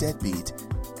abusive, a deadbeat,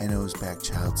 and owes back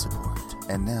child support.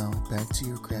 And now, back to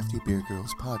your Crafty Beer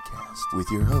Girls podcast with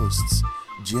your hosts,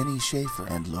 Jenni Shafer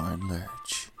and Lauren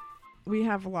Lerch. We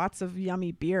have lots of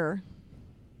yummy beer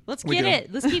Let's We get do.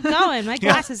 it. Let's keep going. My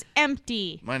glass is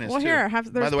empty. Mine is Well, too. here, By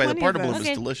there's the way, the plenty of part bloom this. is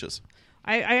Okay. delicious.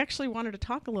 I actually wanted to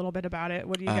talk a little bit about it.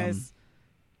 What are you guys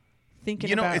thinking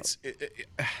You know, about?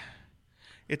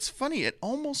 it's funny. It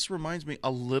almost reminds me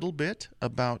a little bit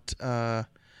about.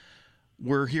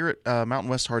 We're here at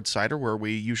Mountain West Hard Cider, where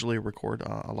we usually record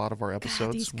a lot of our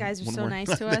episodes. these guys are when so we're-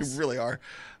 nice to us. They really are.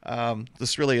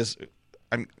 This really is.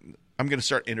 I'm going to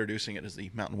start introducing it as the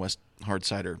Mountain West Hard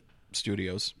Cider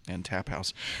Studios and Tap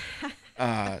House.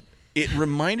 It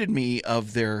reminded me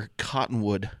of their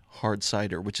Cottonwood Hard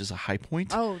Cider, which is a high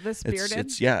point. Oh, this bearded?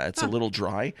 It's a little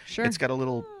dry. Sure. It's got a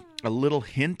little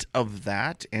hint of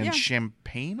that and Yeah.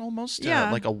 champagne almost, Yeah.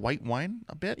 like a white wine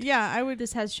a bit. Yeah, I would.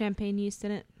 This has champagne yeast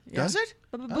in it. Does it?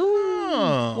 Ba-ba-boom.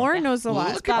 Oh. Lauren knows a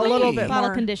lot, Look at a little me. bit Bottle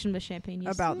more conditioned with champagne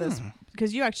yeast. about this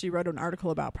because you actually wrote an article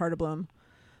about Partibloom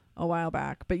a while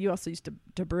back, but you also used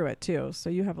to brew it too, so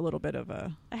you have a little bit of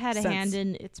a. I had a sense. hand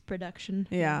in its production.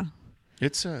 Yeah,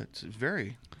 It's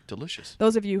very delicious.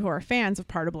 those of you who are fans of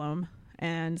Partibloom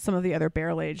and some of the other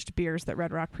barrel-aged beers that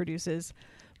Red Rock produces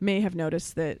may have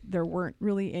noticed that there weren't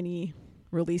really any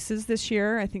releases this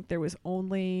year. I think there was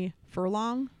only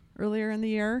Furlong earlier in the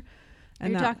year. Are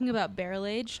you that- talking about barrel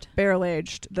aged?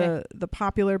 barrel-aged, the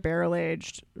popular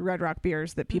barrel-aged Red Rock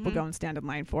beers that people Mhm. go and stand in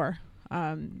line for.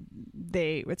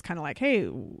 It's kind of like, hey,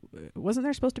 wasn't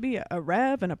there supposed to be a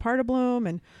Rev and a Partibloom?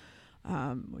 And,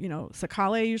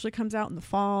 Sakale usually comes out in the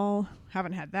fall.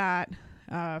 Haven't had that.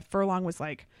 Furlong was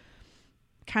like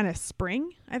kind of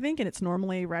spring, I think, and it's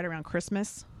normally right around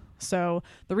Christmas. So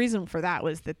the reason for that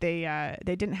was that they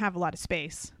didn't have a lot of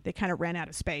space. They kind of ran out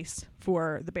of space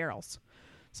for the barrels.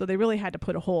 So they really had to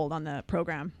put a hold on the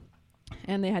program,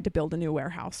 and they had to build a new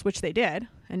warehouse, which they did.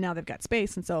 And now they've got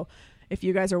space. And so if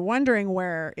you guys are wondering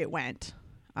where it went,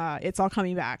 it's all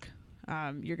coming back.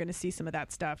 You're going to see some of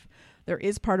that stuff. There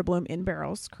is Partibloom in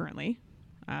barrels currently.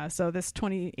 So this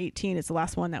 2018 is the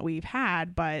last one that we've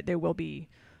had, but there will be,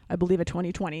 I believe, a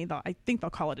 2020. I think they'll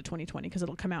call it a 2020 because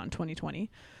it'll come out in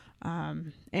 2020.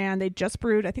 And they just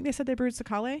brewed, I think they said they brewed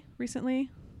Sakale recently.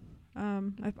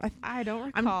 I don't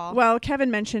recall. Well,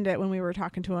 Kevin mentioned it when we were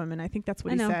talking to him, and I think that's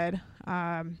what I he know. said.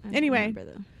 I don't Anyway, remember,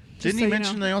 though. Didn't so he you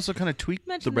mention know. they also kind of tweaked the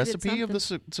Mentioned they did recipe of the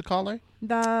Sakale?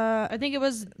 I think it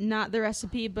was not the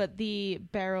recipe, but the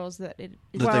barrels that it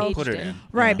is That they aged put it in. in.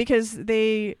 Right, Yeah. because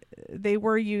they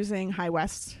were using High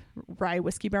West rye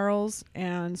whiskey barrels,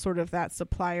 and sort of that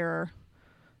supplier.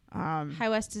 High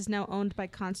West is now owned by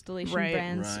Constellation Right.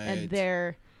 Brands, Right. and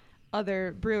their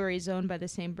other breweries owned by the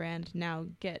same brand now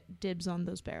get dibs on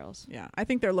those barrels. Yeah, I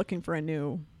think they're looking for a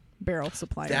new barrel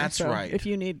supplier. That's So right. If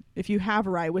you have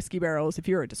rye whiskey barrels, if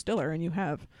you're a distiller and you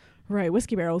have rye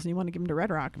whiskey barrels and you want to give them to Red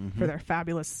Rock for their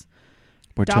fabulous.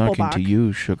 We're Doppelbock. talking to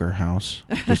you, Sugar House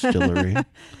Distillery.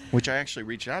 Which I actually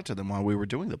reached out to them while we were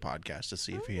doing the podcast to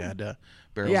see if he had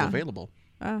barrels Yeah. available.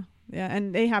 Yeah,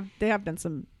 and they have done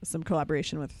some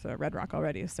collaboration with Red Rock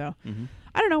already. So Mm-hmm.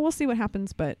 I don't know. We'll see what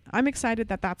happens, but I'm excited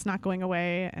that that's not going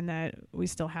away and that we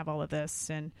still have all of this.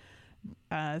 And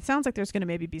it sounds like there's going to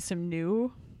maybe be some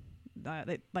new.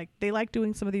 They like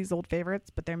doing some of these old favorites,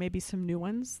 but there may be some new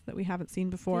ones that we haven't seen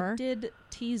before. They did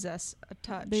tease us a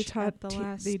touch They at the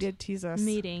last they did tease us.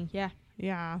 meeting. Yeah,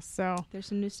 Yeah. So there's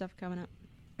some new stuff coming up.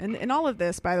 and all of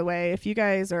this, by the way, if you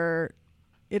guys are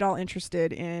at all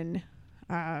interested in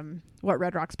what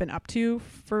Red Rock's been up to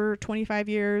for 25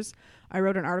 years, I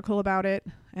wrote an article about it,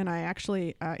 and I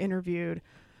actually interviewed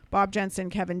Bob Jensen,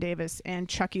 Kevin Davis, and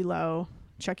Chucky Lowe.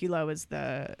 Chucky Lowe is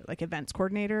the events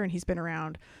coordinator, and he's been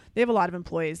around. They have a lot of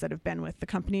employees that have been with the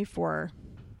company for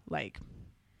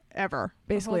ever,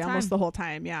 basically almost the whole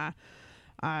time. Yeah.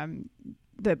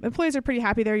 The employees are pretty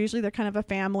happy there. Usually they're kind of a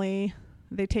family.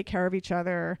 They take care of each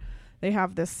other. They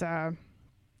have this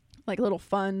little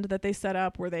fund that they set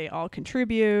up where they all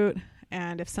contribute.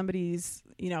 And if somebody's,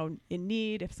 in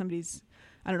need, if somebody's,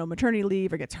 maternity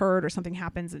leave or gets hurt or something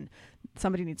happens and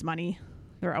somebody needs money,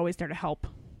 they're always there to help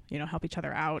each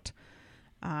other out.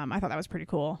 I thought that was pretty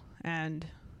cool. And,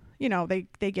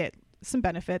 they get some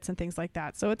benefits and things like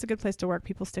that. So it's a good place to work.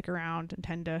 People stick around and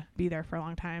tend to be there for a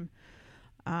long time.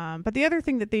 But the other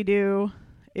thing that they do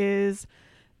is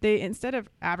instead of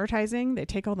advertising, they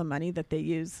take all the money that they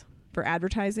use for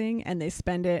advertising and they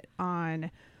spend it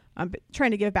on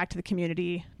trying to give back to the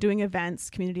community, doing events,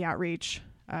 community outreach,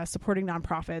 supporting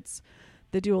nonprofits.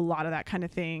 They do a lot of that kind of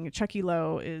thing. Chucky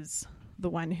Lowe is the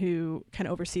one who kind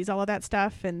of oversees all of that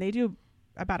stuff, and they do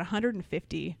about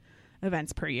 150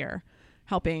 events per year,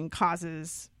 helping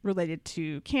causes related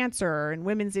to cancer and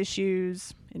women's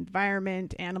issues,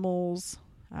 environment, animals,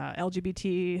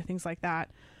 LGBT, things like that.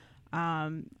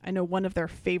 I know one of their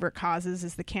favorite causes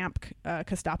is the Camp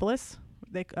Costopolis,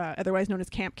 they otherwise known as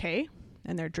Camp K,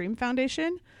 and their Dream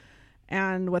Foundation.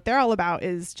 And what they're all about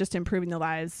is just improving the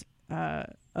lives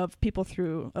of people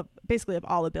through basically of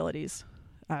all abilities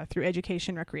through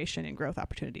education, recreation, and growth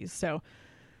opportunities. So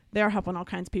they're helping all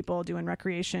kinds of people doing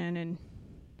recreation and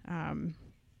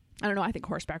I don't know, I think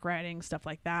horseback riding, stuff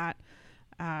like that.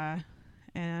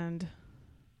 And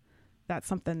that's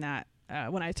something that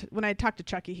when I talked to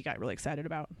Chucky, he got really excited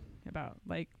about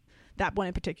like that one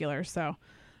in particular. So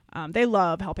they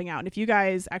love helping out. And if you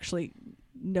guys actually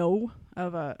know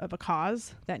of a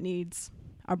cause that needs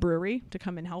a brewery to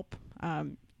come and help,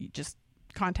 you just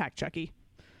contact Chucky.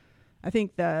 I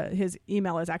think his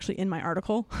email is actually in my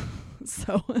article.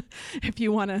 So if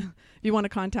you want to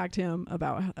contact him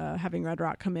about having Red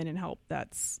Rock come in and help,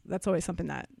 that's always something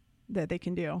that they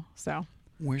can do. So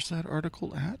where's that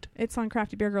article at? it's on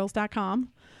craftybeergirls.com.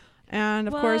 And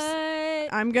of course,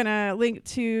 I'm going to link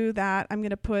to that. I'm going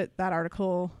to put that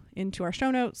article into our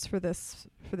show notes for this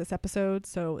episode.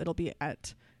 So it'll be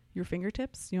at your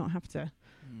fingertips. You don't have to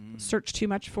search too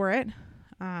much for it.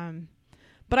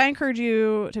 But I encourage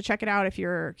you to check it out if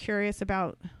you're curious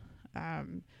about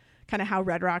kind of how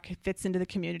Red Rock fits into the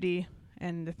community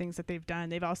and the things that they've done.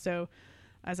 They've also,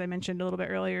 as I mentioned a little bit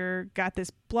earlier, got this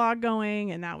blog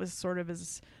going, and that was sort of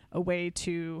as a way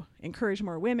to encourage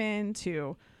more women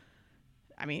to,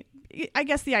 I mean, I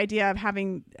guess the idea of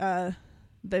having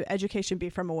the education be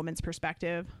from a woman's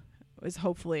perspective is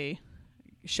hopefully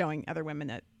showing other women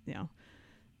that, you know,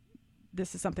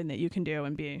 this is something that you can do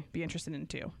and be interested in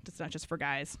too. It's not just for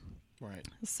guys. Right.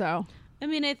 So, I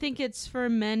mean, I think it's for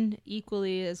men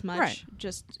equally as much. Right.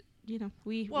 Just, you know,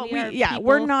 we well, are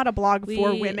we're people. not a blog We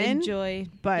for women. enjoy,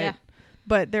 but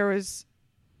that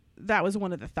was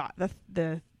one of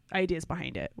the ideas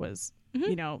behind it was,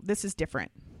 you know, this is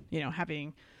different, you know,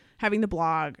 having the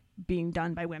blog being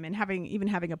done by women, having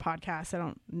a podcast. I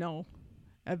don't know.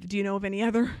 Do you know of any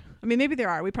other? I mean, maybe there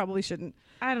are. We probably shouldn't.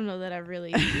 I don't know that I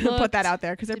really put that out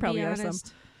there because there probably are some.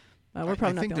 honest. We're probably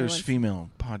I not think the only there's ones. female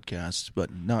podcasts,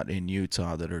 but not in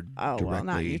Utah that are directly. Well,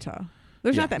 not Utah.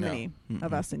 There's Yeah, not that no. many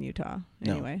of us in Utah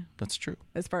No, anyway, that's true.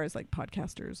 as far as like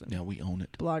podcasters and Yeah, we own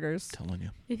it. bloggers. Telling you.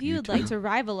 If you would Utah. like to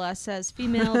rival us as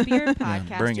female beer bring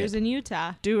podcasters it. in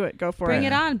Utah, Do it. Go for bring it.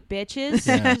 it on, bitches.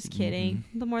 Yeah. Just kidding.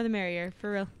 The more the merrier,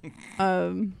 for real.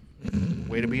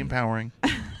 Way to be empowering.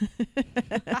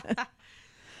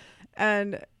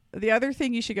 And the other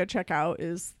thing you should go check out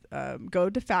is go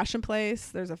to Fashion Place.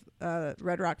 There's a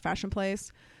Red Rock Fashion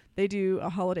Place. They do a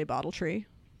holiday bottle tree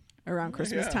around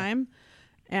Christmas time.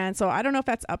 And so I don't know if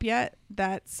that's up yet.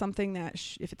 That's something that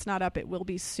if it's not up, it will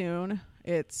be soon.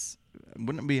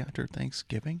 Wouldn't it be after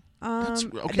Thanksgiving?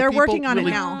 They're working on it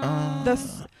now.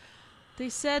 They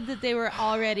said that they were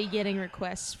already getting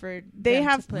requests for They them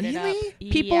have to put it up.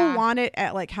 People Yeah. want it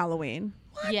at like Halloween.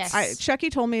 Yes. Chucky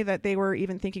told me that they were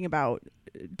even thinking about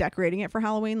decorating it for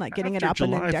Halloween, like getting it up After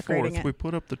and then July decorating 4th, it. we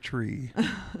put up the tree.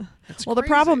 Well, the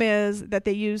problem is that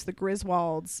they use the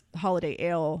Griswold's Holiday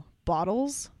Ale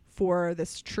bottles for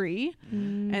this tree.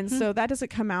 Mm-hmm. And so that doesn't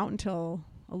come out until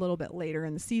a little bit later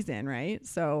in the season, right?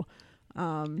 So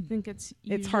I think it's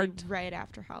hard right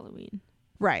after Halloween.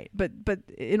 right, but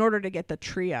in order to get the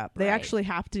tree up, they Right. actually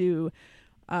have to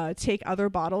take other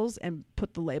bottles and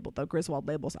put the Griswold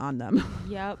labels on them.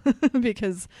 Yep.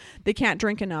 Because they can't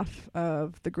drink enough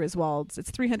of the Griswolds.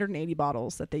 It's 380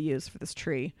 bottles that they use for this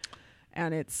tree,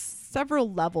 and it's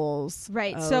several levels.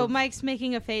 Right. So Mike's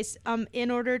making a face. In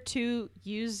order to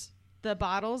use the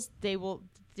bottles, they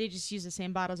just use the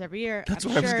same bottles every year. That's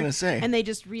I'm what I was sure, gonna say. And they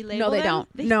just relabel No, they them?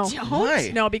 don't. They No. don't?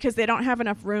 Why? No, because they don't have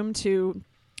enough room to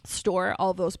store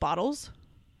all those bottles.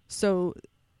 So,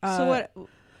 So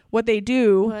what they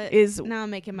do what is now I'm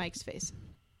making Mike's face.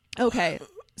 okay.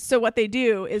 So what they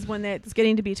do is when it's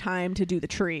getting to be time to do the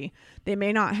tree, they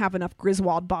may not have enough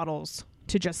Griswold bottles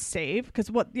to just save because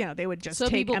they would just So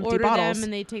take people empty order bottles. them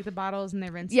and they take the bottles and they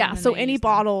rinse them. Yeah, and so they any use them.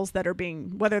 bottles that are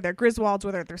whether they're Griswolds,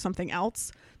 whether they're something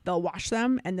else, they'll wash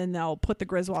them and then they'll put the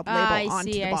Griswold label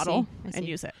onto the bottle and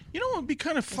use it. You know what would be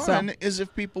kind of fun is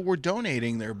if people were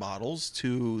donating their bottles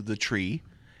to the tree.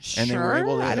 And they were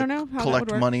able to I don't know how that collect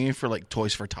would work. money for like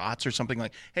Toys for Tots or something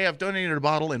like, hey, I've donated a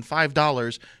bottle and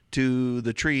 $5 to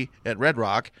the tree at Red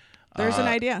Rock. There's an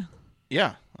idea.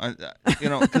 Yeah.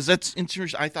 Because that's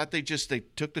interesting. I thought they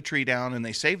took the tree down and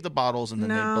they saved the bottles and then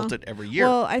they built it every year.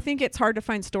 Well, I think it's hard to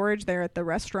find storage there at the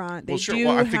restaurant. They do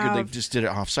Well, I figured they have- just did it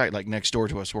off site, like next door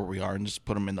to us where we are, and just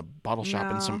put them in the bottle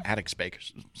shop in some attic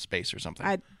space or something.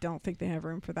 I don't think they have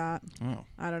room for that. Oh.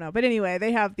 I don't know. But anyway,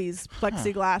 they have these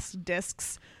plexiglass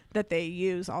discs that they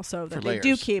use also that For they do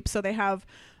layers. keep. So they have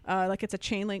like it's a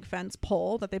chain link fence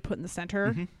pole that they put in the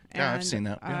center. Mhm. Yeah, I've seen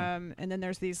that, yeah. And then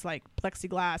there's these like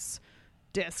plexiglass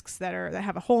discs that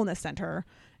have a hole in the center,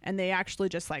 and they actually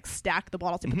just like stack the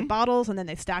bottles. They put the bottles, and then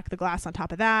they stack the glass on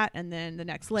top of that, and then the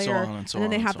next layer, on and so then on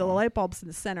they and have so the on. light bulbs in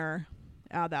the center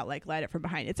that like light it from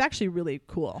behind. It's actually really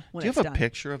cool when Do you it's have a done.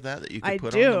 picture of that you could I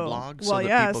put do. on the blog so Well, that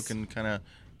yes. people can kind of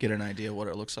get an idea of what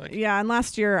it looks like? Yeah, and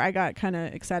last year I got kind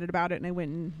of excited about it, and I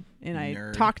went and I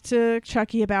Nerd. talked to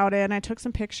Chucky about it, and I took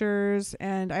some pictures,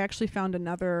 and I actually found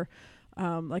another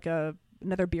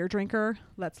another beer drinker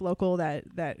that's local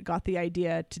that got the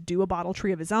idea to do a bottle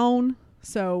tree of his own.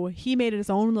 So he made his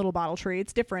own little bottle tree.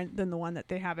 It's different than the one that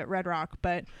they have at Red Rock,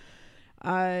 but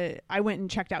I went and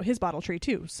checked out his bottle tree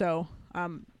too. So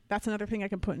that's another thing I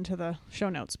can put into the show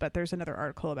notes. But there's another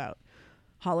article about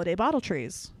holiday bottle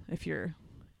trees if you're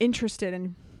interested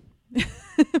in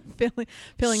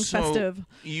feeling So festive.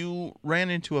 You ran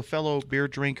into a fellow beer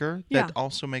drinker Yeah. that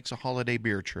also makes a holiday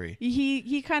beer tree.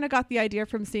 He kind of got the idea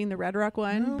from seeing the Red Rock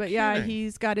one, No but yeah, kidding.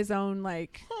 he's got his own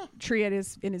like tree in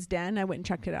his den. I went and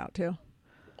checked it out too.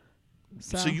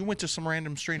 So you went to some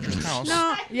random stranger's house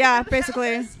No, yeah,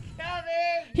 basically.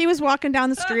 He was walking down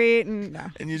the street and no.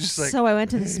 and you just like, So I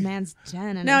went to this man's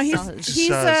den and No, I he's saw his he's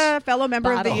a fellow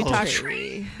member of the bottle Utah.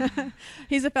 tree.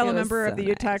 He's a fellow It was member so of the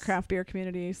Utah nice. craft beer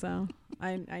community, so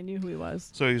I knew who he was.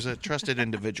 so he's a trusted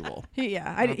individual. He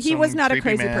Not he was some not a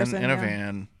creepy crazy man person. in a yeah.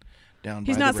 van down.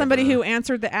 He's by not the somebody river. who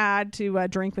answered the ad to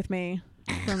drink with me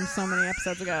from so many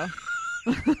episodes ago.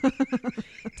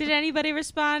 Did anybody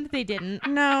respond? They didn't.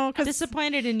 No, because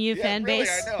Disappointed in you, Yeah, fan really,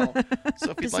 base. I know. So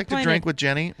if you'd like to Disappointed. drink with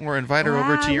Jenny or invite her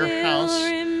over to your I house,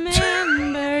 will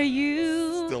remember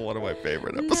you. still one of my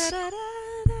favorite episodes.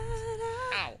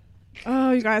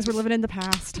 oh, you guys, we're living in the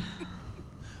past.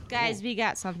 Guys, we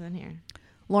got something here.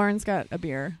 Lauren's got a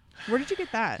beer. Where did you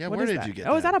get that? Yeah, What where is did that? you get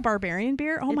Oh, is that? that a barbarian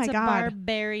beer? Oh my It's a god,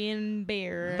 barbarian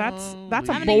beer. that's Holy a I'm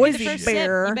gonna give you the Boise first sip.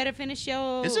 beer. You better finish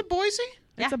your. Is it Boise?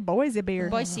 Yeah. It's a Boise beer.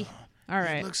 Boise? All It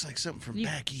right. looks like something from You,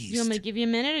 back east. you want me to give you a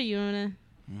minute, or you want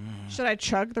to? Should I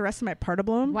chug the rest of my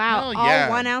Partibloom? Wow, Hell yeah. all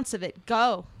 1 ounce of it.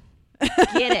 Go.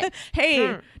 Get it. Hey,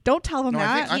 Mm. don't tell them No,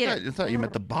 that. I thought you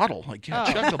meant the bottle. Like, yeah,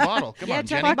 Oh. chug the bottle. Come Yeah, on,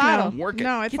 chug Jenny. the bottle. Work it.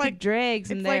 No, it's Get like the dregs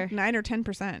in it's there. like 9 or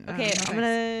 10%. Okay, I'm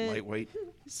gonna. Lightweight.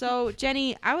 So,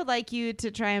 Jenny, I would like you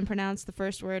to try and pronounce the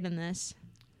first word in this.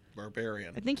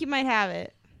 Barbarian. I think you might have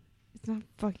it. It's not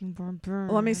fucking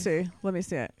barbarian. Let me see. Let me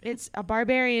see it. It's a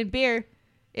barbarian beer.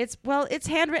 It's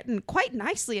handwritten quite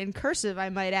nicely in cursive, I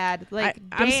might add. Like,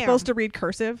 I'm damn. supposed to read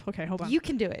cursive. Okay, hold on. You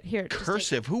can do it. Here, just take it.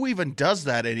 Cursive. Who even does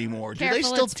that anymore? Do they Careful,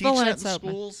 still it's teach full and that it's in open.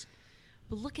 schools?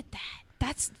 But look at that.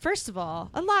 That's, first of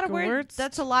all, a lot of words. Gewurz.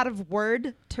 That's a lot of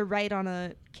word to write on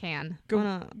a can. On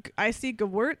a- I see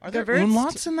Gewurt. Are there Gewürzt,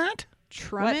 umlauts in that?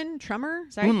 Trummer.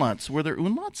 Sorry? Umlauts. Were there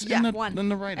umlauts Yeah, in the one. in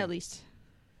the writing? At least.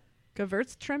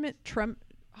 Gewürzt You're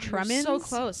Trummins. so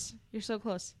close. You're so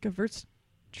close. Gewürzt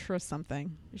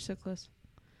something. You're so close.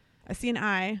 I see an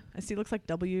I. I see it looks like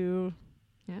W.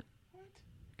 Yeah.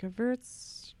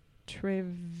 Gewürz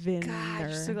Treviner.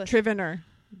 you're so close. Treviner.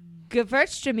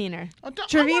 Gewürztraminer. Oh, I wanted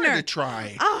Treviner. to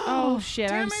try. Oh, shit.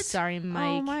 damn I'm it. sorry, Mike.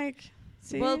 Oh, Mike.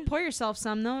 See? Well, pour yourself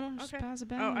some. No, don't just Okay. pass it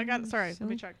back. Oh, I got it. Sorry. So Let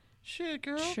me check. Shit,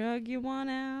 girl. Chug you 1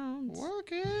 ounce. Work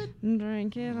it.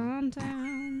 Drink it on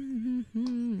down.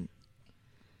 Mhm.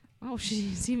 Oh,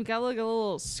 she's even got like a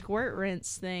little squirt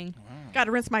rinse thing. Got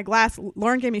to rinse my glass.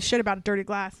 Lauren gave me shit about a dirty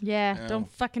glass. Yeah, Oh.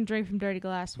 don't fucking drink from dirty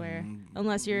glassware.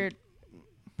 Unless you're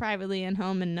privately in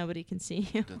home and nobody can see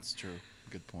you. That's true.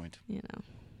 Good point. You know.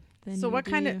 Then So you what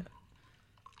do kind you. of?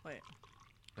 Wait.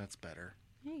 That's better.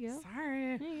 There you go.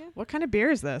 Sorry. There you go. What kind of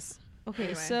beer is this? Okay,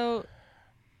 Anyway. so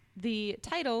the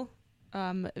title,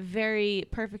 very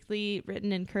perfectly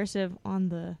written in cursive on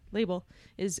the label,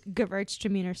 is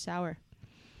Gewürztraminer Sour.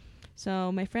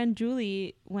 So my friend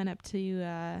Julie went up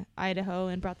to Idaho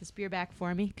and brought this beer back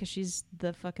for me because she's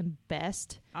the fucking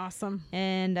best. Awesome.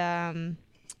 And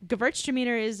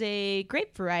Gewürztraminer is a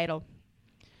grape varietal.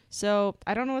 So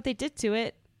I don't know what they did to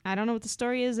it. I don't know what the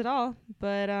story is at all.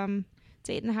 But it's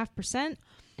 8.5%.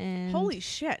 And Holy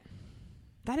shit.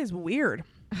 That is weird.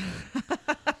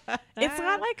 It's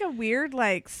got like a weird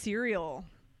like cereal.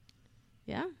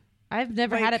 yeah, I've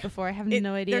never had Like, it before. I have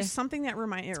no idea. There's something that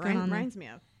going on there? reminds me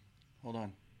of. Hold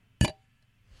on.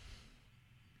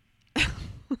 I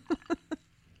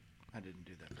didn't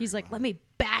do that. He's like, let me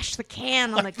bash the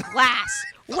can on the glass.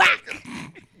 Whack.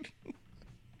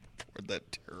 Poured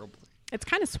that terribly. It's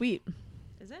kind of sweet.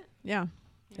 Is it? Yeah.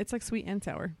 It's like sweet and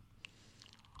sour.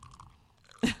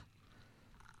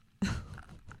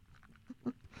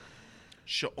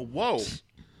 Whoa.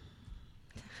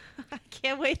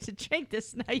 can't wait to drink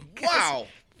this now. You guys Wow.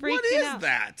 freaking What is out.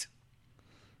 that?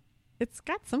 It's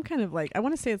got some kind of like, I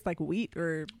want to say it's like wheat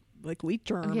or like wheat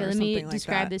germ Okay, or let something me like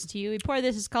describe that. this to you. We pour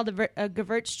this. It's called a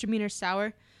Gewürztraminer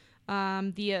sour.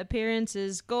 The appearance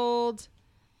is gold,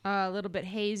 a little bit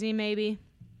hazy, maybe,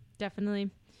 definitely.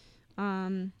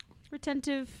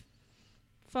 Retentive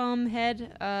foam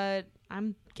head.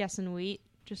 I'm guessing wheat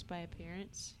just by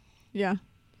appearance. Yeah.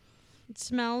 It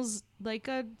smells like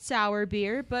a sour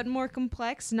beer, but more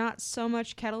complex. Not so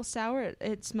much kettle sour.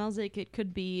 It smells like it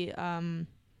could be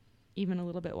even a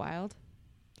little bit wild.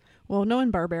 Well,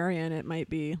 knowing Barbarian, it might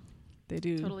be. They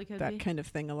do Totally could that be. kind of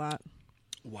thing a lot.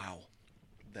 Wow.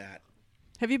 That.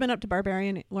 Have you been up to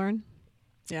Barbarian, Lauren?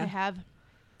 Yeah. I have.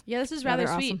 Yeah, this is Yeah, rather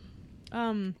they're sweet.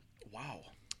 awesome. Wow.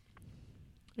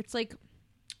 It's like,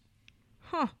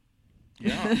 huh.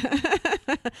 Yeah.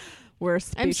 We're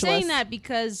speechless. I'm saying that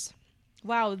because,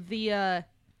 wow, the, that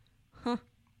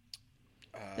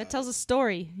tells a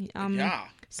story. Yeah.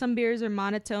 Some beers are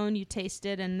monotone. You taste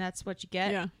it, and that's what you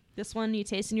get. Yeah. This one you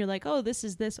taste, and you're like, oh, this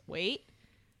is this. Wait.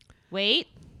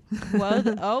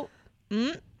 Whoa.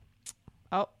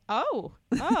 Oh.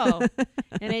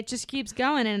 And it just keeps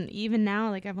going. And even now,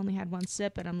 like, I've only had one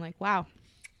sip, and I'm like, wow.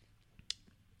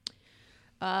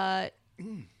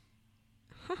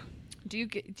 Do you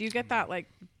get that like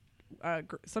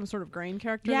some sort of grain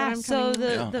character? Yeah, that I'm so coming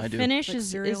Yeah, the I do. finish Like is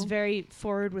cereal? very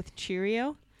forward with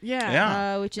Cheerio, Yeah.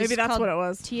 Yeah. which is Maybe that's called what it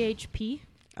was. THP,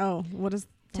 Oh, what is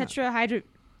that?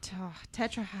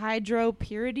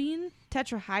 tetrahydropyridine.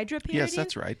 Tetrahydropyridine. Yes,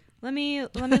 that's right. Let me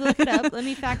look it up. Let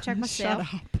me fact check myself.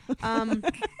 Shut up.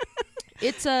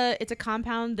 It's a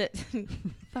compound that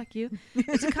fuck you.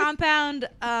 It's a compound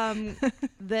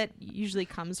that usually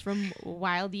comes from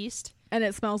wild yeast. And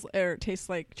it smells or tastes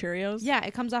like Cheerios? Yeah,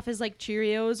 it comes off as like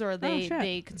Cheerios, or shit.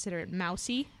 they consider it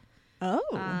mousy. Oh.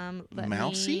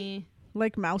 Mousy?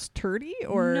 Like mouse turdy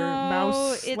or No,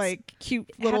 mouse it's- like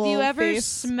cute little Have you ever face?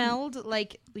 smelled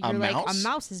like you're like a mouse?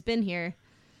 mouse has been here?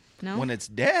 No, When it's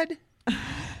dead.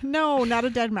 No, not a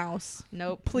dead mouse.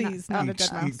 nope. Please, not a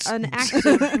dead mouse. An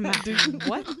active mouse.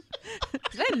 What?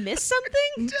 Did I miss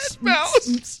something? Dead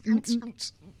mouse.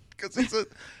 Because it's a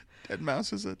dead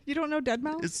mouse is a You don't know dead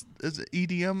mouse? is an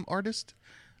EDM artist,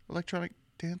 electronic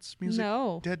dance music.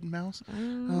 No. Dead mouse.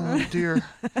 Oh dear.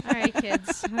 All right,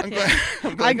 kids. I'm Okay.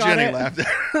 glad I got Jenny it. laughed.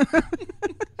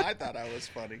 I thought I was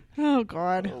funny. Oh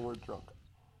God. Or we're drunk.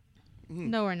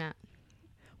 No, we're not.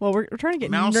 Well, we're trying to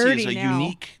get Mousy nerdy is a now.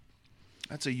 unique.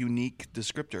 That's a unique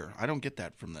descriptor. I don't get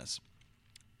that from this.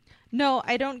 No,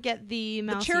 I don't get the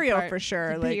mouse. Cheerio part. for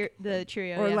sure, The, like- the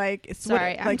Cheerio. Or yeah. like it's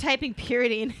Sorry, what, I'm like typing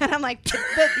pyridine, and I'm like,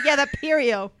 the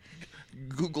Perio.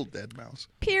 Google dead mouse.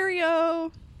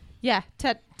 Perio. Yeah,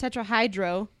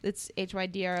 tetrahydro. It's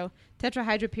HYDRO.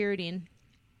 Tetrahydropyridine.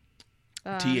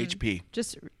 THP.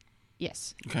 Just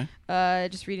yes. Okay.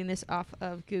 Just reading this off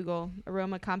of Google.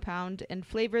 Aroma, compound, and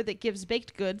flavor that gives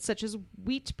baked goods such as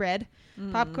wheat bread,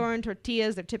 popcorn,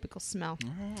 tortillas their typical smell.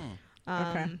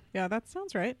 Okay. Yeah, that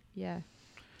sounds right. Yeah.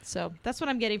 So that's what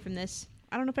I'm getting from this.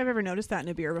 I don't know if I've ever noticed that in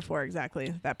a beer before.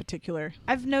 Exactly that particular.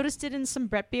 I've noticed it in some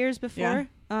Brett beers before.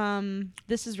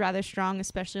 This is rather strong,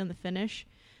 especially on the finish.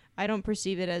 I don't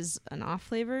perceive it as an off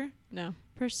flavor No.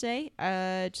 per se.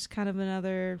 Just kind of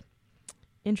another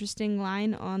interesting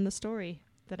line on the story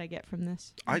that I get from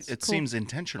this. It's It cool. seems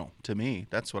intentional to me.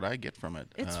 That's what I get from it.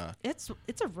 It's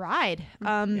a ride.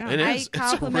 Yeah. It is. I It's a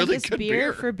compliment really this good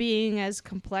beer beer. for being as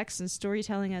complex and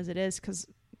storytelling as it is, because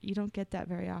you don't get that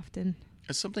very often.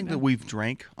 It's something that we've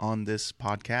drank on this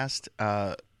podcast.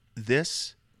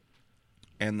 This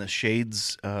and the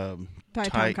Shades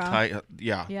Tonka.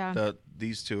 Yeah.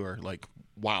 These two are like,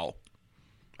 wow.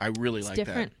 I really It's like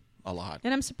different. that a lot.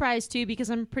 And I'm surprised too, because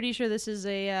I'm pretty sure this is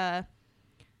a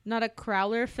not a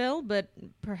crowler fill, but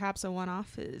perhaps a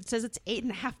one-off. It says it's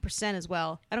 8.5% as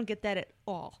well. I don't get that at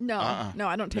all. No. No,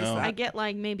 I don't taste No. that. I get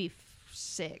like maybe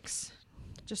 6,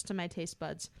 just to my taste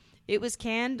buds. It was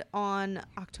canned on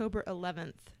October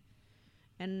 11th,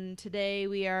 and today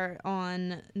we are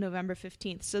on November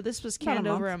 15th. So this was About a canned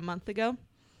over month. a month ago.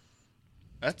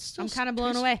 That's still I'm kind of blown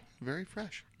tastes away. Very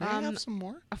fresh. May I have some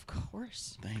more? Of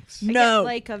course. Thanks. I get No.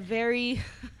 like a very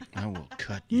I will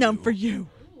cut you. None for you.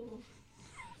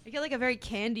 I get like a very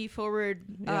candy forward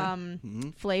Yeah.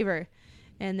 flavor,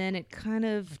 and then it kind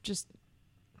of just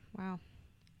wow.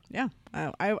 Yeah.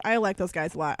 I like those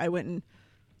guys a lot. I went and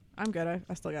I'm good.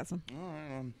 I still got some. All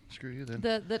right, screw you then.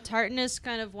 The tartness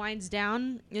kind of winds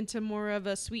down into more of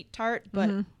a sweet tart,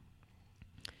 but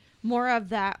more of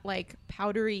that like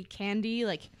powdery candy,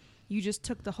 like you just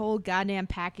took the whole goddamn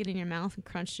packet in your mouth and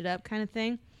crunched it up kind of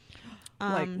thing.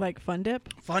 Like Fun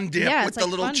Dip. Fun Dip Yeah, with it's the like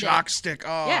little Fun Dip. chalk stick.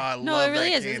 Oh, Yeah, I no, love it really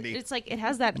that is. candy. It's like it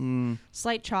has that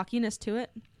slight chalkiness to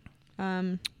it.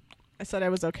 I said I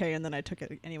was okay, and then I took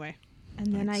it anyway.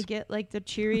 And then I get like the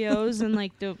Cheerios and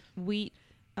like the wheat.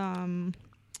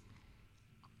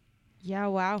 Yeah,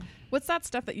 wow. What's that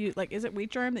stuff that you like? Is it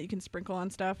wheat germ that you can sprinkle on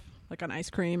stuff, like on ice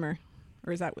cream, or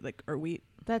is that like or wheat?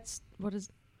 That's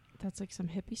like some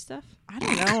hippie stuff. I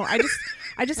don't know.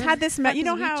 I just had this. You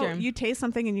know how you taste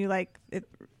something and you like it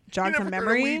jogs a Never heard of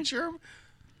memory. wheat germ?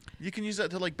 You can use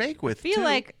that to like bake with. I feel too.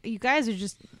 like you guys are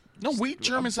just no wheat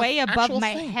germ is way an above actual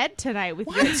my thing. head tonight with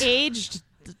your aged.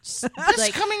 This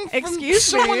like, coming from excuse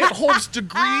someone me. that holds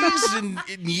degrees in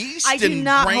yeast. I do and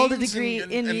not hold a grains degree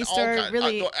and in yeast all or kind-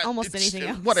 really almost it's- anything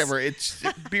else. Whatever. It's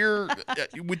beer.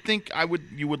 You would think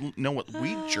you would know what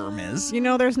wheat germ is. You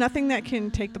know, there's nothing that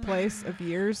can take the place of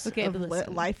years Okay, of but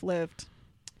listen. life lived.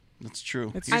 That's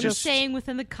true. It's You I'm just- saying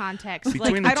within the context.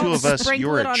 Between like, the I two don't of us, sprinkle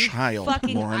you're it a on child,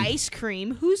 fucking Lauren. ice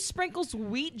cream. Who sprinkles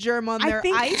wheat germ on I their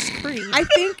think- ice cream? I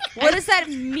think. What does that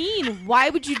mean? Why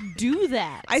would you do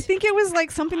that? I think it was like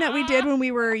something that we did when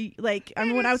we were like, I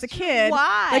mean, when I was a kid.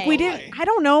 Why? Like we didn't. I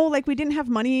don't know. Like we didn't have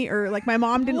money, or like my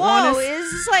mom didn't want Whoa, us.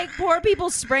 is this like poor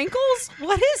people's sprinkles?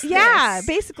 What is Yeah, this?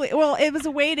 basically. Well, it was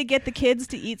a way to get the kids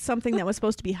to eat something that was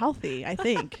supposed to be healthy. I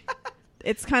think.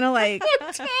 It's kind of like.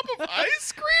 On top of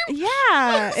ice cream?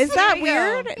 Yeah, is that Here we go.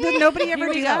 weird? Did nobody ever Here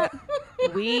we do go.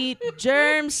 that? Wheat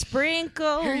germ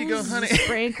sprinkles. Here you go, honey.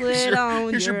 Sprinkle it on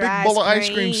Here's your your big ice bowl of ice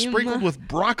cream cream. sprinkled with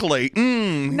broccoli.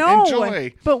 No,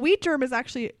 Enjoy. but wheat germ is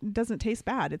actually doesn't taste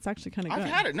bad. It's actually kind of good. I've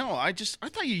had it. No, I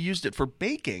thought you used it for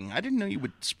baking. I didn't know you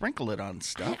would sprinkle it on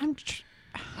stuff. I'm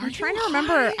Are trying you to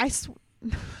remember. high?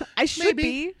 I should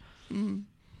Maybe. be.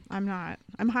 I'm not.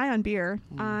 I'm high on beer.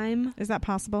 I'm Is that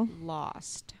possible?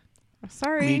 lost.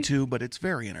 Sorry. Me too, but it's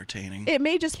very entertaining. It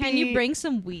may just Can be. you bring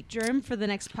some wheat germ for the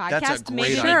next podcast? That's a great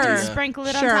Maybe we idea. can sprinkle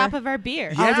it Sure. on top of our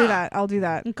beer. I'll do Yeah. that. I'll do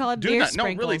that. And call it Do beer that. No,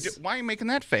 really. sprinkles. Why are you making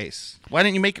that face? Why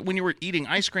didn't you make it when you were eating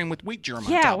ice cream with wheat germ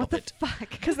on Yeah, top what of the it? fuck?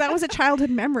 Because that was a childhood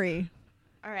memory.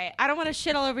 All right, I don't want to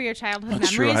shit all over your childhood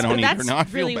That's true, memories, I don't but either. that's Now I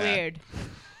feel really bad. weird.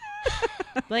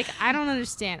 Like, I don't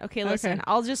understand. Okay, listen, Okay.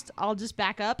 I'll just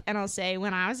back up and I'll say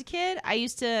when I was a kid, I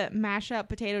used to mash up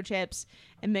potato chips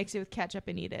and mix it with ketchup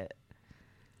and eat it.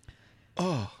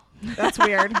 Oh, That's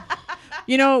weird.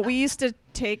 You know, we used to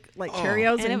take like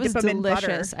Cheerios And and, it was dip them in butter.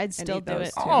 delicious. I'd and still eat do those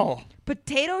it. too. oh.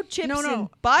 Potato chips No, and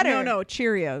butter. No,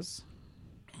 Cheerios.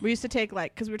 We used to take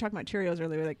like because we were talking about Cheerios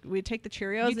earlier. Like we'd take the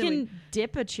Cheerios You and can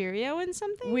dip a Cheerio in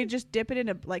something? we'd just dip it in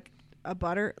a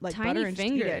butter like Tiny butter and just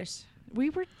eat it. fingers. We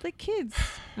were like kids.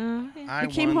 Oh, okay. I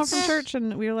We came home once, from church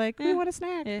and we were like, we Eh. want a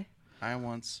snack. Eh. I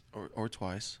once or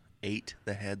twice ate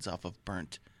the heads off of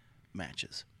burnt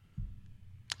matches.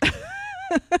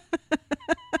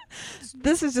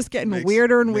 This is just getting Makes-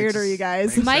 weirder and makes- weirder, you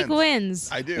guys. makes- Mike sense. wins.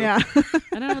 I do. Yeah.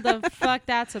 I don't know what the fuck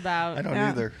that's about. I don't Yeah.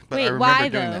 either. But Wait, I remember why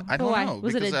doing though? that. I But don't why? know.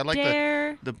 Was it because a I like dare?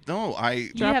 I Do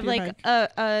you Drop have your like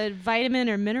a vitamin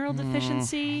or mineral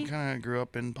deficiency? kind of grew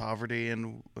up in poverty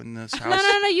and in this No, house.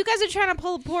 no. You guys are trying to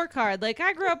pull a poor card. Like,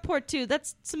 I grew up poor too.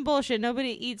 That's some bullshit.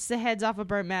 Nobody eats the heads off of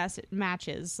burnt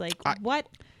matches. Like, what?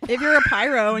 If you're a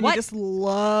pyro and What? you just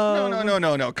love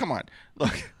No. Come on.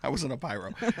 Look, I wasn't a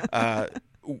pyro.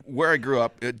 Where I grew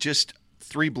up, just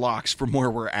 3 blocks from where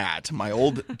we're at, my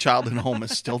old childhood home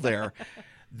is still there.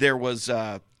 There was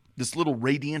this little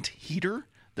radiant heater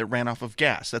that ran off of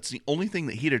gas. That's the only thing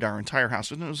that heated our entire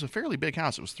house. And it was a fairly big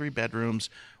house. It was 3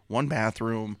 bedrooms, 1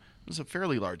 bathroom. It was a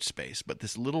fairly large space. But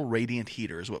this little radiant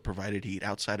heater is what provided heat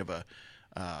outside of a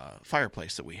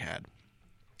fireplace that we had.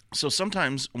 So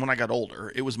sometimes when I got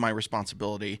older, it was my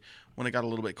responsibility when it got a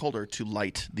little bit colder to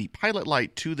light the pilot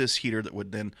light to this heater that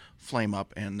would then flame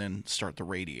up and then start the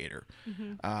radiator.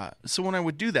 So when I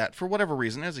would do that, for whatever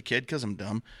reason, as a kid, because I'm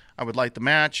dumb, I would light the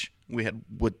match. We had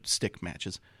wood stick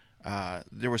matches.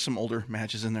 There were some older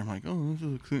matches in there. I'm like,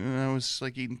 I was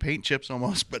like eating paint chips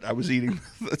almost, but I was eating.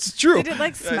 That's true. Did it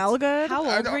like smell good? How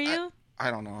I old don't- were you?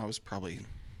 I don't know. I was probably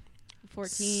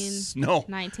 14, no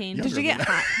 19. Younger Did you get than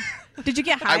high? Did you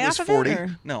get high I was off 40. of it?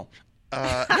 Or? No.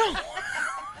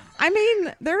 I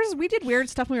mean, we did weird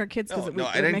stuff when we were kids. No,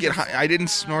 I didn't get high. I didn't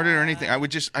snort it or anything. I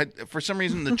would just, for some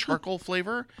reason, the charcoal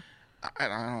flavor, I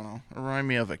don't know, remind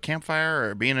me of a campfire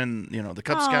or being in, the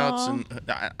Cub Scouts, and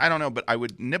I don't know, but I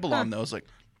would nibble on those like,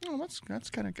 oh, that's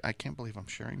kind of. I can't believe I'm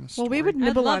sharing this. Well, we story. would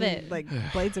nibble love on it. like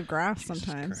blades of grass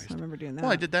sometimes. Christ. I remember doing that.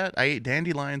 Well, I did that. I ate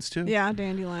dandelions too. Yeah,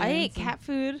 dandelions. I ate and- cat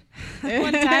food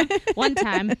one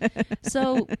time.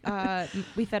 So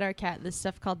we fed our cat this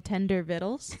stuff called tender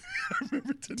vittles.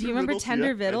 Do you remember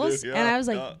tender vittles? And I was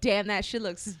like, damn, that shit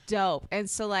looks dope. And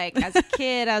so like as a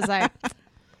kid, I was like,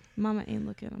 Mama ain't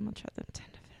looking. I'm gonna try them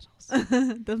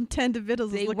tender Them tender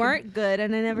vittles. They weren't good,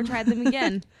 and I never tried them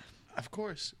again. Of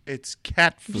course, it's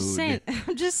cat food.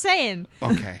 I'm just saying.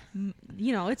 Okay.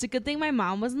 You know, it's a good thing my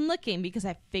mom wasn't looking because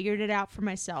I figured it out for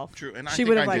myself. True, and She I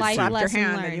would think have I like did slapped too. your Lesson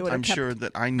hand, learned. and you would have I'm kept sure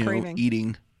that I knew craving.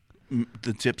 eating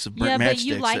the tips of Yeah, burnt but matchsticks.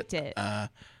 you liked that, it.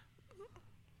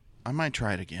 I might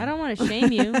try it again. I don't want to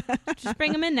shame you. Just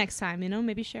bring them in next time,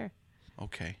 maybe share.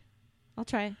 Okay. I'll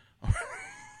try.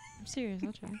 I'm serious,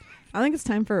 I'll try. I think it's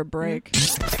time for a break.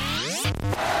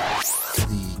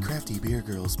 The Crafty Beer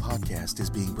Girls podcast is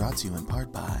being brought to you in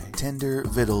part by Tender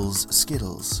Vittles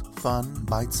Skittles, fun,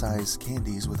 bite-sized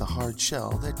candies with a hard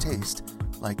shell that taste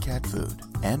like cat food,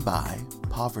 and by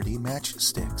Poverty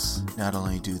Matchsticks. Not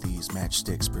only do these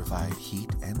matchsticks provide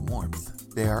heat and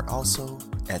warmth, they are also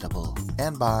edible.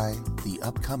 And by the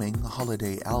upcoming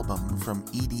holiday album from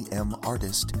EDM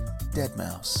artist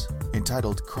Deadmau5.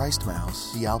 Entitled Christ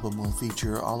Mouse, the album will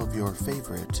feature all of your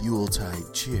favorite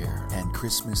Yuletide cheer and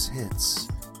Christmas hits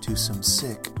to some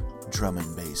sick drum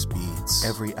and bass beats.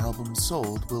 Every album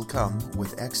sold will come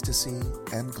with ecstasy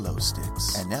and glow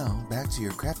sticks. And now, back to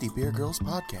your Crafty Beer Girls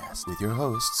podcast with your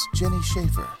hosts, Jenni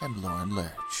Shafer and Lauren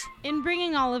Lerch. In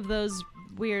bringing all of those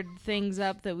weird things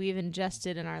up that we've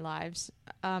ingested in our lives,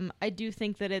 I do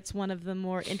think that it's one of the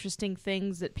more interesting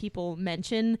things that people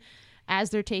mention as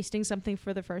they're tasting something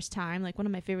for the first time. Like, one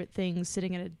of my favorite things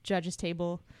sitting at a judge's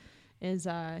table is,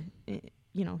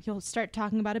 you'll start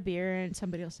talking about a beer and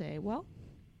somebody will say, well,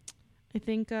 I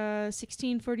think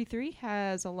 1643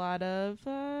 has a lot of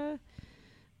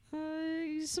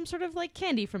some sort of like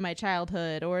candy from my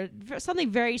childhood, or something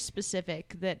very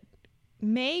specific that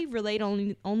may relate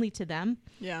only to them,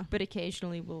 Yeah. but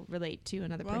occasionally will relate to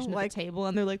another person like- at the table,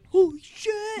 and they're like, "Holy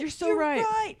shit, You're so right."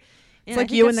 And like I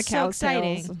think you and that's the cow so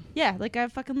exciting. tails. Yeah, like I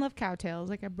fucking love cow tails.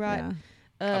 Like I brought Yeah.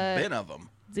 A bit of them.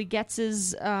 the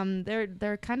Getz's.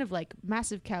 They're kind of like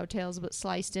massive cow tails, but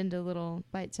sliced into little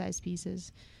bite-sized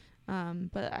pieces.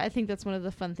 But I think that's one of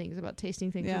the fun things about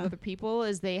tasting things with Yeah. other people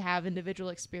is they have individual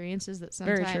experiences that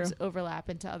Very sometimes true. overlap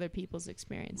into other people's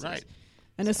experiences. Right.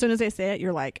 And as soon as they say it,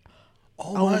 you're like,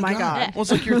 Oh my god. Well,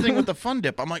 it's like your thing with the fun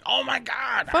dip. I'm like, oh my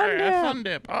god, Fun dip. fun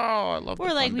dip. Oh, I love Or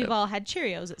the like fun we've dip. all had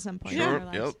Cheerios at some point Sure, in our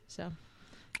lives. yep. So,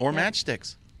 Or yeah.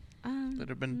 matchsticks that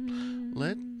have been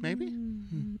lit, maybe?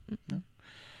 No?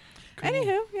 Cool.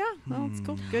 anywho, yeah. Well, it's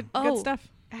cool. Good Oh. stuff.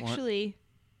 actually,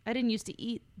 I didn't used to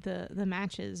eat the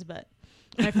matches, but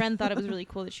my friend thought it was really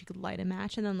cool that she could light a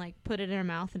match and then like put it in her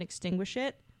mouth and extinguish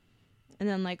it, and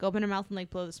then like open her mouth and like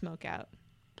blow the smoke out.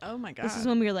 Oh my god. This is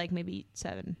when we were like maybe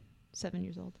seven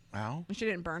years old. Wow. She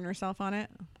didn't burn herself on it.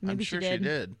 Maybe I'm sure she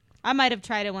did. I might have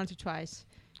tried it once or twice,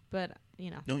 but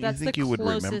Don't that's you think the you would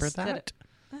remember closest that?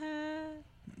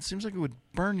 It seems like it would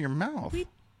burn your mouth. We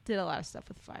did a lot of stuff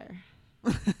with fire.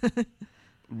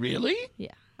 Really? Yeah,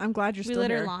 I'm glad you're we still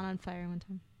lit here. her lawn on fire one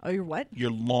time. Oh, you're what?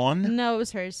 Your lawn? No, it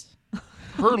was hers.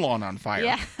 Her lawn on fire?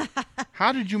 Yeah.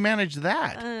 How did you manage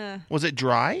that? Was it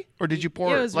dry? Or did you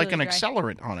pour it was like really an dry.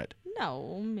 accelerant on it?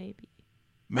 No, maybe.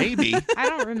 Maybe. I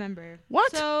don't remember.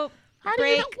 What? So How do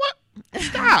you know? break. What?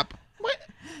 Stop. What?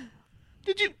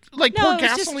 Did you like No, pour it was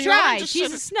just gasoline dry. on it? Just set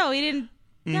Jesus, no, he didn't.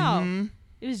 No,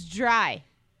 it was dry.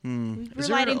 We were Mm-hmm. Is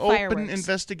there an lighting open fireworks.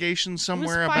 investigation It was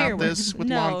somewhere about fireworks. this with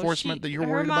No, law enforcement she- that you're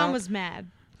her worried mom about? was mad,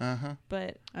 Uh-huh.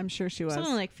 but I'm sure she it was. was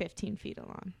only like 15 feet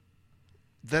long.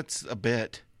 That's a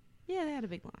bit. Yeah, they had a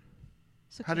big lawn.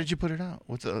 It's How okay. did you put it out?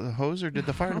 With the hose, or did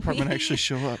the fire department actually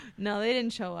show up? No, they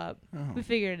didn't show up. Oh. We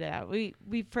figured it out. We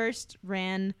first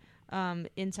ran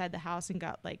inside the house and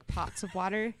got like pots of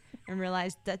water and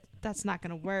realized that that's not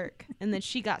going to work. And then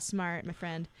she got smart, my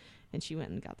friend, and she went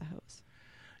and got the hose.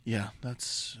 Yeah, that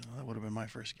would have been my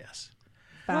first guess.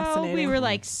 Fascinating. Well, we were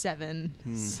like 7,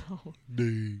 so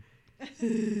at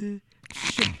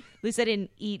least I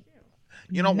didn't eat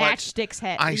You know what? matchsticks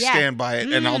head. I Yeah. stand by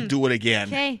it, and I'll do it again.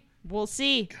 Okay, we'll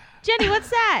see. Jenny,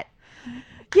 what's that?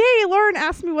 Yay, Lauren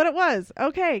asked me what it was.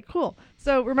 Okay, cool.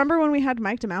 So remember when we had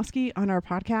Mike Domowski on our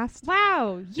podcast?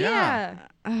 Wow, yeah.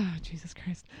 Oh, Jesus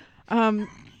Christ.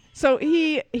 So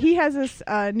he has this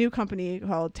new company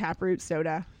called Taproot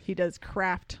Soda. He does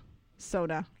craft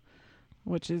soda,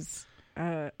 which is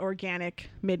organic,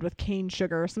 made with cane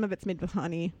sugar. Some of it's made with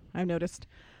honey, I've noticed.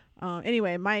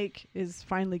 Anyway, Mike is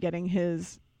finally getting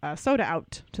his soda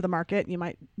out to the market. You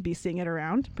might be seeing it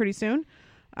around pretty soon.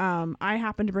 I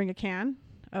happened to bring a can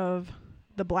of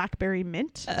the blackberry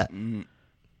mint.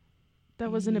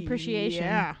 That was an appreciation.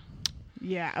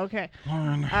 Yeah. Okay.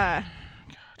 Lauren,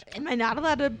 Am I not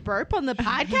allowed to burp on the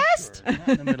podcast? not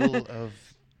in the middle of,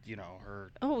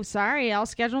 her. Oh, sorry. I'll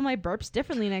schedule my burps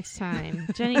differently next time.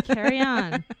 Jenny, carry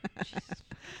on.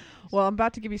 Well, I'm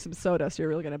about to give you some soda, so you're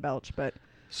really going to belch. But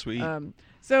Sweet.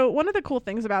 So one of the cool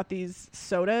things about these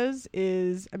sodas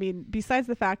is, I mean, besides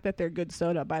the fact that they're good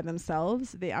soda by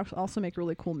themselves, they also make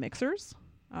really cool mixers.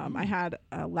 I had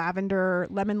a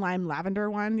lemon lime lavender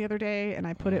one the other day, and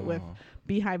I put it with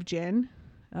Beehive Gin,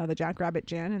 the Jackrabbit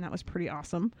Gin, and that was pretty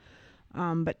awesome.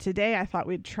 But today I thought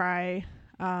we'd try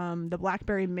the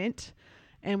blackberry mint,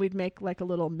 and we'd make like a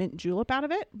little mint julep out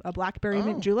of it, a blackberry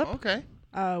mint julep. Okay.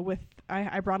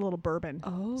 I brought a little bourbon.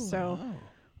 Oh. So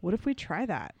what if we try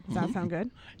that? Does that sound good?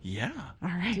 Yeah. All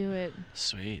right. Do it.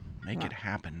 Sweet. Make it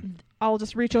happen. I'll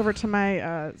just reach over to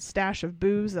my stash of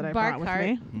booze that I Bar brought cart.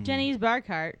 with me. Jenny's bar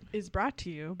cart. Is brought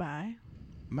to you by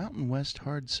Mountain West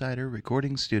Hard Cider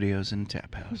Recording Studios and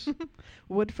Tap House.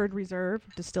 Woodford Reserve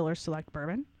Distiller Select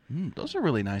Bourbon. Those are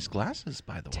really nice glasses,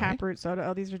 by the way. Taproot soda.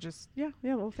 Oh, these are just, yeah,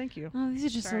 well, thank you. Oh, these are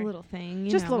just Sorry. a little thing.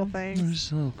 Just know. little things.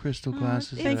 There's little crystal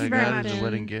glasses thank that you I very got as much. a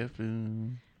wedding gift.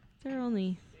 They're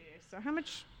only So how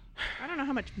much, I don't know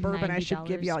how much bourbon I should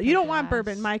give $90 y'all. per You don't want glass.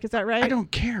 bourbon, Mike, is that right? I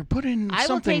don't care. Put in I will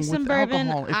something take some with bourbon.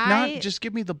 alcohol. If I- not, just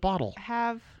give me the bottle.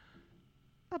 have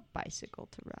a bicycle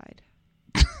to ride.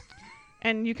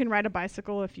 And you can ride a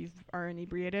bicycle if you are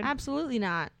inebriated. Absolutely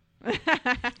not.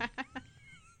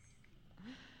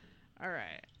 All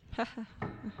right.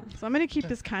 So I'm going to keep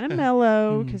this kind of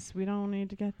mellow because we don't need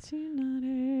to get too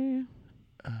nutty.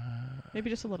 Maybe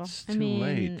just a little. It's I too mean,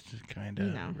 late, kind of,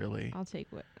 you know, really. I'll take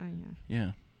what.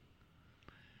 Yeah.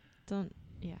 Don't.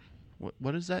 Yeah.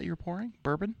 What is that you're pouring?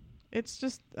 Bourbon? It's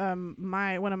just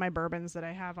one of my bourbons that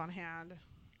I have on hand.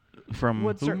 From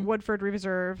whom? Woodford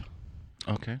Reserve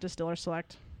Okay. Distiller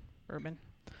Select Bourbon.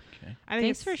 Okay. I think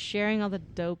Thanks it's for sharing all the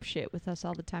dope shit with us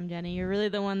all the time, Jenny. You're really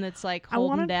the one that's like I holding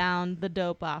wanted- down the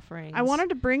dope offerings. I wanted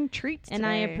to bring treats and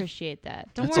I today. appreciate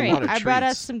that. Don't That's a worry, lot of I brought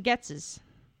us treats. some Getzes.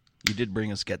 You did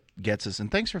bring us Getzes,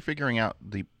 and thanks for figuring out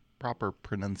the proper I'm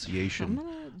pronunciation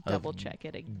gonna double check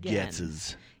it again.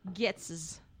 Getzes.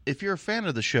 Getzes. If you're a fan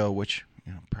of the show, which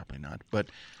probably not, but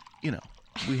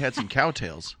we had some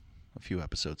cowtails a few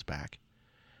episodes back,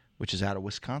 which is out of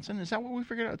Wisconsin. Is that what we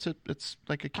figured out? It's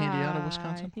like a candy out of I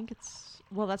Wisconsin, think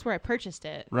that's where I purchased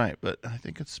it. right? But I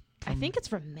think it's. I think it's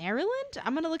from Maryland.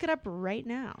 I'm gonna look it up right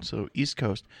now. So East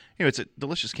Coast. Anyway, it's a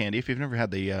delicious candy. If you've never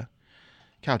had the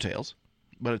cowtails,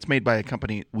 but it's made by a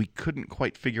company we couldn't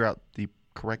quite figure out the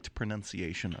correct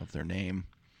pronunciation of their name,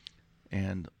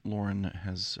 and Lauren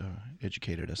has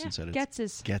educated us and said it's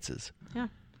Getzes. Getzes. Yeah.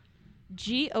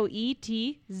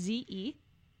 Goetze.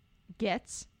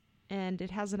 Getz. And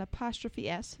it has an apostrophe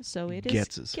S, so it is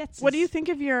Getzes. Getzes. What do you think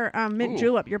of your mint Ooh.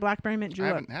 julep, your blackberry mint I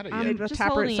julep? haven't had it I'm yet. the just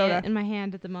Taproot holding soda. it in my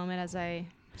hand at the moment as I.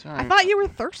 Sorry. I thought you were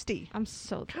thirsty. I'm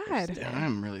so God. thirsty.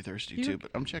 I'm really thirsty too,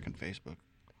 but I'm checking Facebook.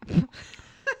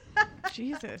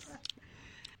 Jesus.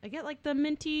 I get like the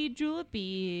minty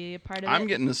julep-y part of it. I'm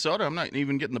getting the soda. I'm not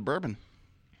even getting the bourbon.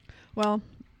 Well,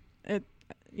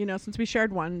 since we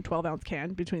shared one 12-ounce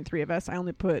can between three of us, I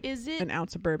only put Is it an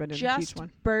ounce of bourbon in each just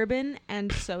one. bourbon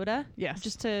and soda? Yes.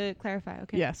 Just to clarify,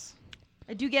 okay. Yes.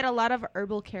 I do get a lot of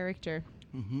herbal character.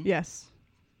 Mm-hmm. Yes.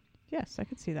 Yes, I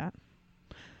could see that.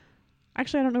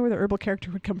 Actually, I don't know where the herbal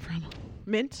character would come from.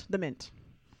 Mint? The mint.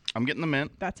 I'm getting the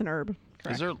mint. That's an herb.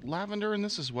 Correct. Is there lavender in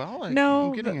this as well? No,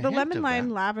 I'm getting the a hint lemon of lime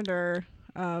that. lavender.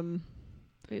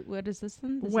 Wait, what is this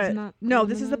then? This What? is not No, lemon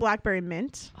this is the lime? blackberry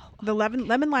mint. The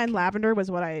lemon lime lavender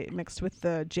was what I mixed with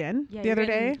the gin Yeah, the you're other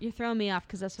getting- day. You're throwing me off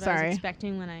because that's what I Sorry. was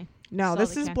expecting when I. No, saw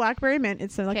this the is can. blackberry mint.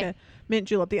 It's like Okay. a mint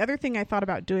julep. The other thing I thought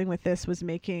about doing with this was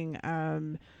making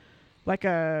like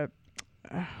a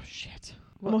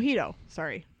mojito.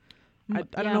 Sorry. I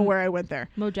don't know where I went there.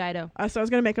 Mojito. So I was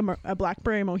going to make a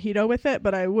blackberry mojito with it,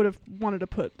 but I would have wanted to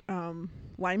put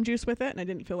lime juice with it, and I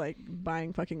didn't feel like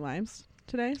buying fucking limes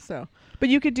today. So, but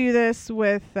you could do this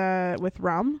with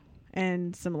rum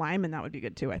and some lime, and that would be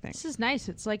good too, I think. This is nice.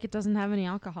 It's like it doesn't have any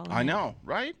alcohol in I it. know,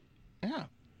 right? Yeah.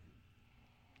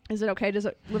 Is it okay? Does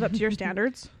it live up to your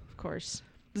standards? Of course.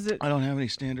 Does it I don't have any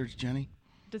standards, Jenny.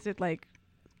 like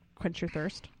quench your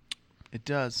thirst? It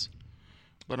does,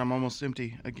 but I'm almost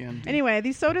empty again. Anyway,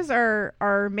 these sodas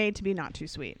are made to be not too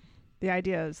sweet. The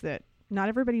idea is that not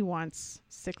everybody wants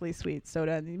sickly sweet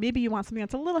soda. Maybe you want something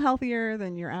that's a little healthier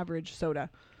than your average soda.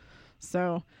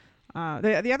 So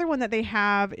the other one that they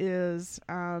have is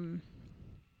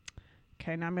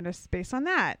okay. Now I'm going to space on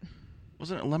that.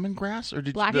 Wasn't it lemongrass or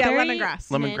did Blackberry, Yeah, lemongrass.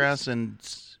 lemongrass and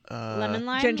lemon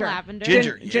lime, ginger. lavender,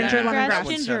 ginger, Ginger, yeah, lemongrass. that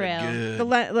one Ginger sounded ale.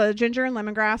 good. The ginger and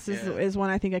lemongrass Yeah. is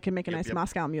one I think I can make a Yep, nice yep.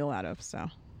 Moscow Mule out of. So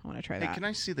I want to try Hey, that. can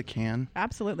I see the can?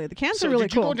 Absolutely, the cans So are really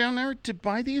did you cool. go down there to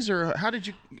buy these, or how did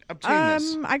you obtain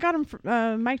this? I got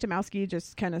them. Mike Domowski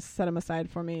just kind of set them aside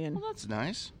for me, and Well, that's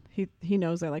nice. He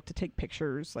knows I like to take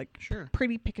pictures, like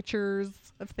pretty pictures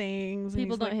of things.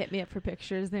 People don't hit me up for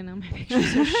pictures. They know my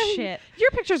pictures are shit.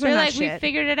 Your pictures are They're not like, shit. we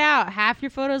figured it out. Half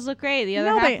your photos look great. The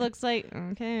other half looks like,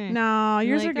 okay. No,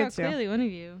 yours are good too. Clearly one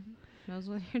of you knows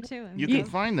what you're doing. You can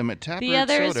find them at the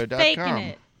other is faking taprootsoda.com.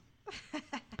 it.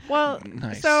 Well,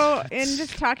 Nice. so in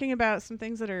just talking about some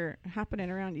things that are happening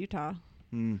around Utah,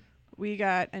 we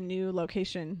got a new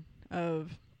location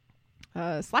of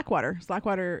Slackwater.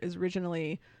 Slackwater is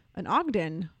originally an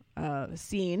Ogden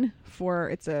scene for,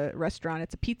 it's a restaurant,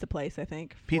 it's a pizza place, I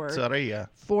think. Pizzeria.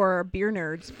 For beer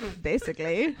nerds,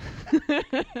 basically.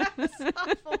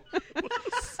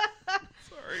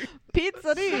 Sorry.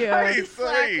 Pizzeria.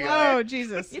 Pizzeria. Oh,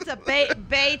 Jesus. It's a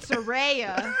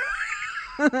Bateria.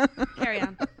 Carry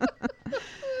on.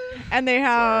 And they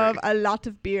have a lot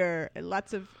of beer,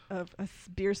 lots of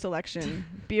beer selection.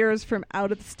 Beers from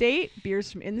out of the state,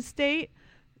 beers from in the state.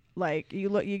 Like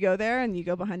you go there and you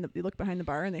look behind the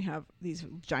bar and they have these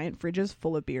giant fridges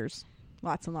full of beers,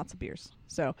 lots and lots of beers.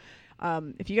 So,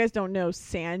 if you guys don't know,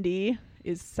 Sandy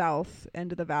is south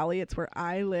end of the valley. It's where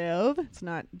I live. It's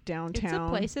not downtown. It's a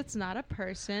place. It's not a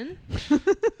person.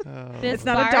 This This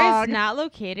not a bar dog. is not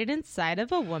located inside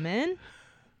of a woman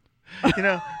You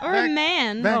know, or a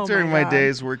man. Back Oh during my my God.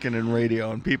 days working in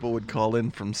radio, and people would call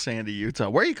in from Sandy, Utah.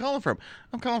 Where are you calling from?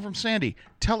 I'm calling from Sandy.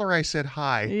 Tell her I said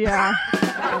hi. Yeah.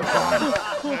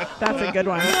 That's a good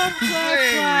one. Zing.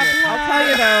 I'll tell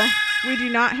you though, we do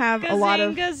not have a lot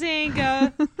of.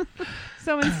 Zinga.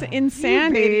 So in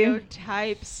Sandy. Radio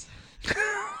types. Okay,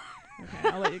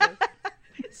 I'll let you guys.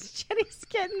 Jenny's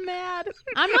getting mad.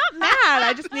 I'm not mad.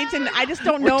 I just need to. I just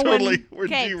don't know when. We're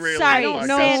Okay, derailing sorry. the podcast.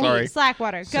 Sandy, Sorry.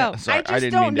 Slackwater, go. Sorry, I just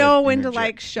didn't don't mean to know when to interject.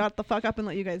 like shut the fuck up and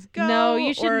let you guys go. No,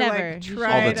 you should or, never. Like, You should-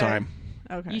 try All the to- time.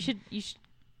 Okay. You should.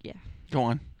 Yeah. Go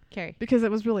on. Carry. Because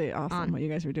it was really awesome On. what you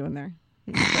guys were doing there.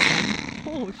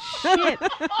 Oh shit.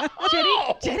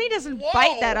 Jenny doesn't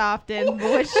bite that often.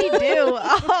 What'd she do?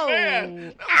 Oh.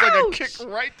 Man, that was like a kick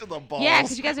right to the balls. Yeah,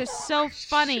 because you guys are so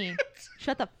funny.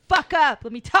 Shut the fuck up.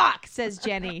 Let me talk, says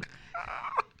Jenny.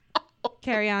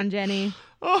 Carry on, Jenny.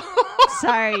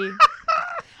 Sorry.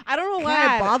 I don't know why I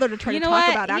God. bothered to try You to know talk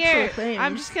what? about Here, actual things.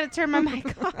 I'm just going to turn my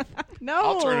mic off. No.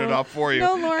 I'll turn it off for you.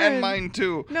 No, Lauren. And mine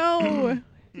too. No.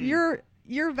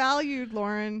 You're valued,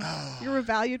 Lauren. You're a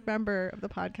valued member of the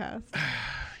podcast.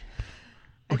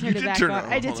 I turned it back turn it off.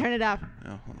 off. I did Hold turn it off. Oh,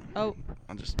 hold on. Oh,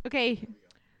 I'll just. okay.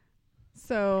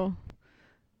 So,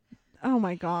 oh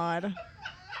my God.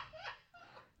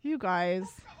 You guys.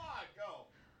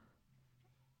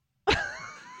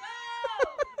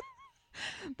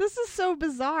 This is so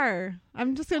bizarre.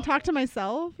 I'm just going to talk to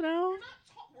myself now.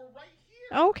 We're right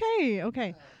here.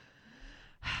 Okay.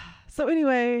 So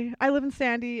anyway, I live in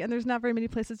Sandy, and there's not very many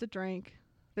places to drink.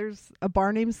 There's a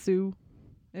bar named Sue,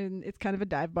 and it's kind of a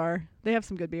dive bar. They have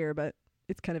some good beer, but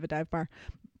it's kind of a dive bar.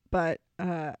 But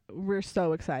we're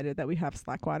so excited that we have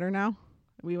Slackwater now.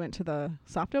 We went to the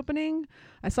soft opening.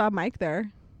 I saw Mike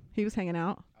there. He was hanging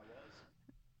out. I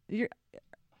was.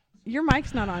 Your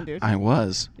mic's not on, dude. I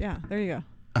was. Yeah, there you go.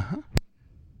 Uh-huh.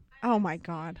 Oh my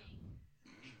God.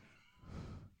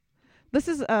 This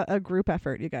is a group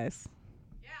effort, you guys.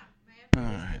 All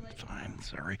right, fine.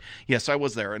 Sorry. Yes, I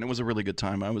was there, and it was a really good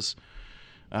time. I was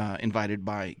invited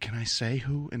by. Can I say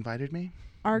who invited me?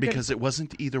 Because it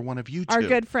wasn't either one of you two. Our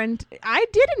good friend. I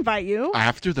did invite you.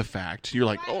 After the fact, you're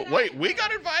like, "Oh, wait, we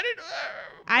got invited."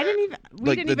 I didn't even. We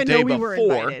Like didn't the even day know we were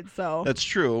before. invited. So That's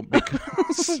true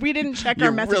because we didn't check you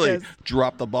our messages. really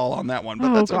dropped the ball on that one,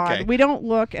 but Oh that's God, okay. we don't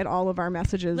look at all of our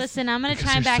messages. Listen, I'm going to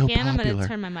Because chime they're back so in. I'm going popular. to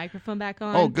turn my microphone back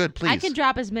on. Oh, good, please. I can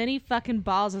drop as many fucking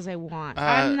balls as I want.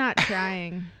 I'm not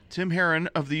trying. Tim Herron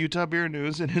of the Utah Beer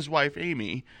News and his wife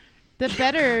Amy. The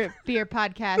Better Beer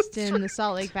Podcast in the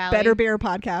Salt Lake Valley. Better Beer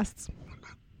Podcasts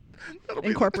That'll be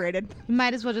Incorporated. You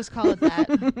might as well just call it that.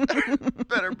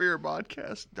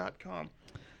 betterbeerpodcast.com.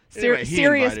 Anyway, he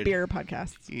Serious invited- Beer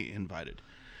Podcasts. He invited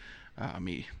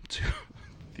me to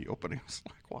the opening of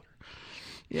Slackwater.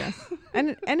 Yes,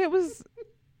 and it was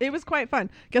quite fun.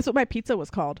 Guess what my pizza was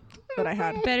called that I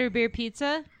had? Better Beer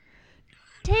Pizza.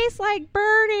 Tastes like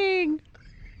burning.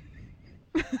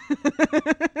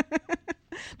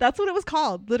 That's what it was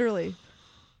called, literally.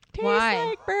 Tastes Why?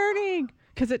 like burning.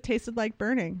 Because it tasted like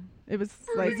burning. It was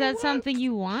like, Is that something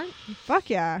you want? fuck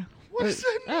yeah. What does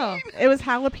that Oh. mean? It was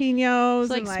jalapenos It's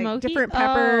like and like smoky? different Oh.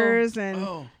 peppers and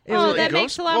Oh, it Oh, was, that it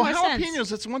makes a lot well, more sense. jalapenos,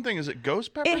 that's one thing. Is it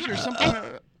ghost peppers or something?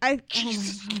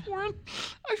 Jesus, Warren,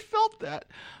 I felt that.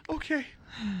 Okay,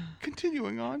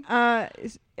 continuing on.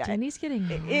 Jenny's getting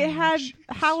it had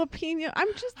jalapeno. I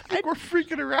think we're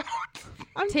freaking her out.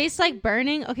 tastes like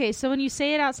burning. Okay, so when you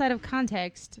say it outside of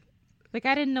context, Like,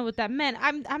 I didn't know what that meant.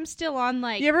 I'm still on,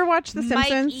 like, You ever watch The Mike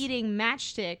Simpsons? eating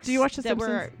matchsticks. Do you watch The that Simpsons?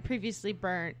 were previously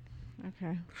burnt.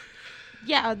 Okay.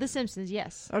 Yeah, The Simpsons,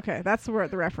 yes. Okay, that's where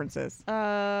the reference is.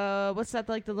 What's that,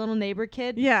 like the little neighbor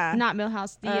kid? Yeah. Not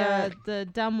Millhouse, the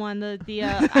dumb one, the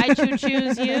I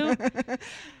choose you.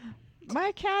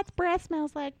 My cat's breath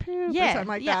smells like poop. Yeah, or something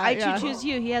like yeah, that. I choose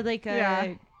you. He had like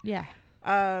a Yeah.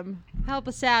 Help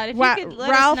us out if you could let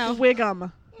Ralph us know.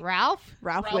 Wiggum. Ralph?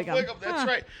 Ralph Wiggum. That's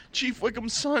right. Chief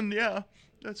Wiggum's son. Yeah,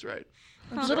 that's right.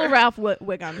 Little Ralph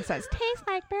Wiggum says, "Tastes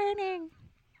like burning."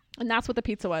 And that's what the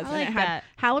pizza was. I and like it had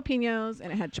jalapenos,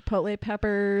 and it had chipotle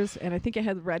peppers, and I think it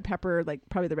had red pepper, like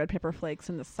probably the red pepper flakes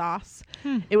in the sauce.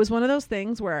 It was one of those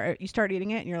things where you start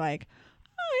eating it and you're like,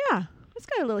 oh yeah, it's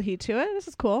got a little heat to it. This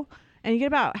is cool. And you get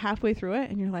about halfway through it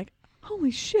and you're like,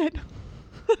 holy shit.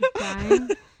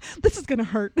 This is going to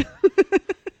hurt.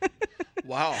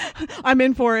 Wow. I'm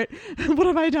in for it. What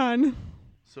have I done?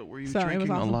 So were you drinking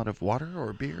a lot of water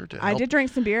or beer to help I did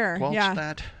drink some beer. quench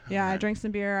that? Yeah, I drank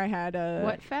some beer. I had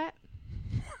What fat?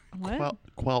 What?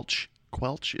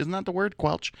 Quench. Isn't that the word?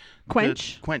 Quench.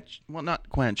 Quench. Well, not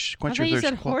quench. Quench I thought your you thirst.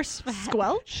 said horse fat.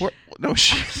 Squelch? No, You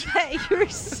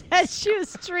said she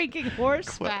was drinking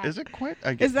horse fat. is it quench?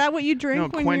 Is that what you drink No,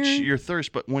 when quench you're... your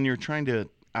thirst, but when you're trying to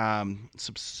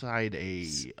subside a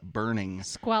burning.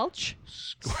 Squelch?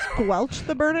 Squelch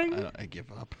the burning? I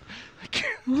give up.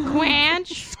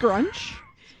 Quench? Scrunch?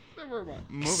 Never mind.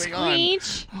 Moving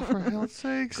Screech? on. Oh, for hell's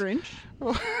sakes. Grinch?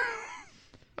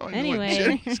 Anyway.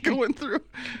 Jenny's going through.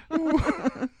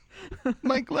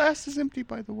 My glass is empty,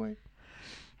 by the way.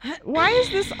 Why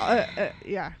is this...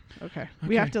 yeah, okay.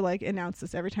 We have to like announce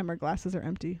this every time our glasses are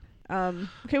empty.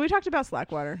 Okay, we talked about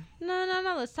Slackwater.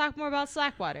 No. Let's talk more about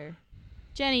Slackwater.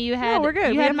 Jenny, you had... No, we're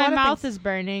good. You We had have a my lot of mouth things. is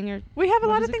burning. Or We have a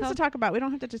what lot is of it things to called? talk about. We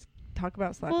don't have to just talk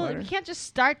about Slackwater. Well, you can't just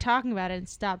start talking about it and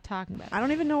stop talking about it. I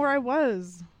don't even know where I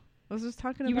was. I was just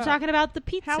talking You about... were talking about the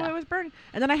pizza. how it was burning.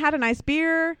 And then I had a nice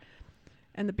beer,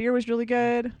 and the beer was really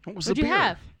good. What was What'd the you beer?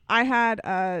 have? I had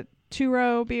a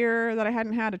 2-row beer that I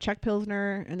hadn't had, a Czech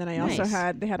Pilsner, and then I also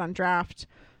Nice. they had on draft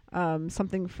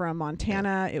something from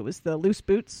Montana. It was the Loose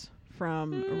Boots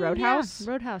from Roadhouse.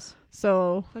 Yeah, Roadhouse.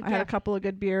 So Fuck I had yeah. a couple of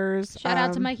good beers. Shout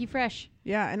out to Mikey Fresh.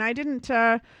 Yeah, and I didn't.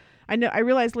 I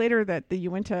realized later that the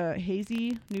Uinta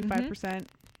Hazy new 5%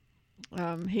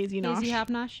 Hazy Nosh Hazy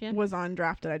Hopnosh, yeah. was on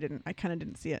draft. That I kind of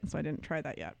didn't see it, so I didn't try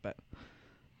that yet. But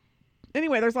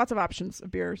anyway, there's lots of options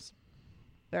of beers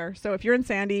there. So if you're in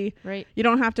Sandy, Right. you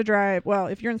don't have to drive. Well,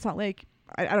 if you're in Salt Lake,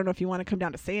 I don't know if you want to come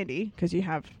down to Sandy because you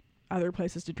have other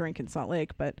places to drink in Salt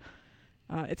Lake. But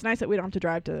it's nice that we don't have to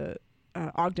drive to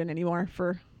Ogden anymore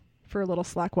for a little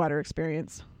Slackwater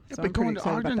experience. Yeah, So but I'm pretty going to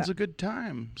excited about Ogden's that. a good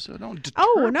time, so don't deter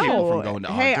Oh, no. people from going to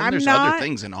Ogden. Hey, I'm There's not- other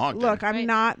things in Ogden. Look, I'm Right.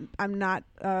 not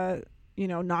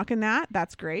knocking that.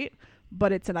 That's great,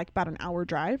 but it's like about an hour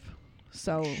drive.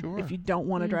 So Sure. if you don't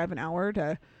want to drive an hour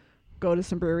to go to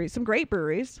some breweries, some great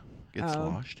breweries, Get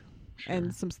sloshed. Sure.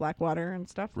 and some Slackwater and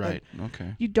stuff. but Right.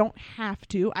 Okay. you don't have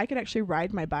to. I could actually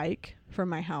ride my bike from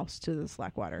my house to the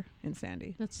Slackwater in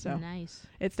Sandy. That's so nice.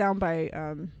 it's down by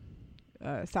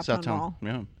Southtown Mall.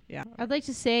 Yeah. Yeah. I'd like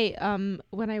to say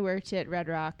when I worked at Red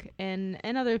Rock and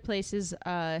other places,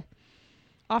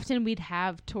 often we'd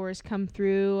have tours come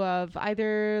through of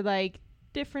either like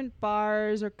different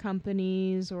bars or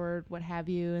companies or what have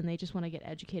you, and they just want to get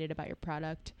educated about your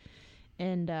product.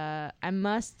 And I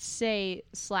must say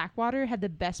Slackwater had the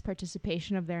best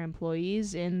participation of their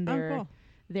employees in Cool.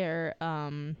 their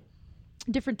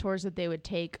different tours that they would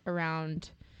take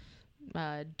around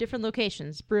different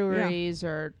locations, breweries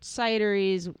or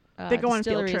cideries. They go on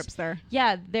field distilleries. trips there.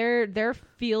 Yeah, their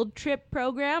field trip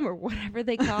program or whatever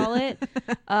they call it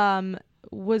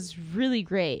was really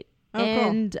great. Oh, cool.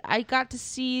 And I got to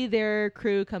see their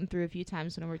crew come through a few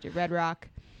times when I worked at Red Rock.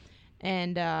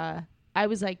 And I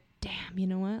was like, damn, you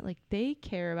know what? Like, they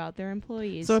care about their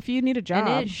employees. So if you need a job,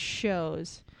 and it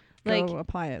shows. go Like,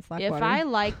 apply it. if Slackwater. I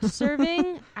liked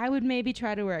serving, I would maybe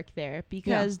try to work there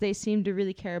because they seem to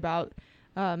really care about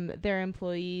their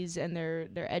employees and their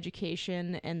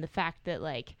education, and the fact that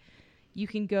like you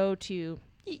can go to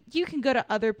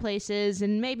other places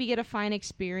and maybe get a fine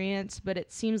experience, but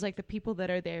it seems like the people that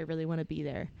are there really want to be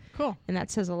there, Cool. and that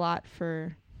says a lot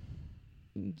for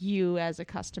you as a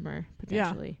customer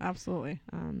potentially. Yeah, absolutely.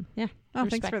 Yeah. Oh,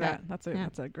 thanks respect for that. That's Yeah.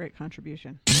 a great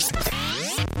contribution.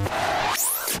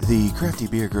 The Crafty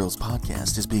Beer Girls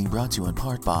podcast is being brought to you in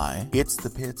part by It's the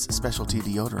Pit's specialty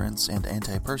deodorants and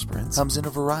antiperspirants. Comes in a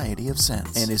variety of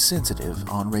scents and is sensitive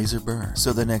on razor burn.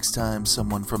 So the next time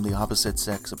someone from the opposite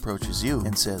sex approaches you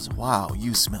and says, "Wow,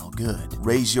 you smell good,"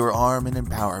 raise your arm in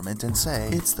empowerment and say,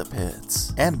 "It's the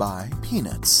Pit's." And by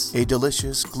Peanuts, a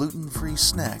delicious gluten-free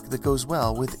snack that goes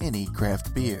well with any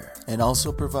craft beer and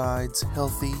also provides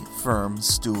healthy, firm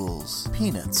stools.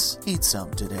 Peanuts, eat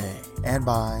some today. And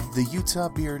by the Utah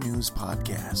Beer News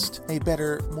Podcast, a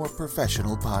better, more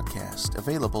professional podcast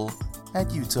available at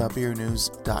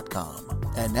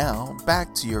utahbeernews.com. And now,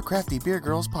 back to your Crafty Beer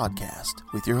Girls podcast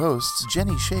with your hosts,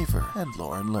 Jenni Shafer and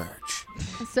Lauren Lerch.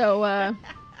 So,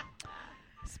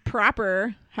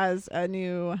 Proper has a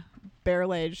new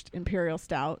barrel-aged imperial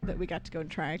stout that we got to go and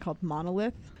try called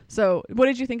Monolith. So, what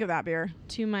did you think of that beer?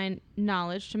 To my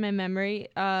knowledge, to my memory,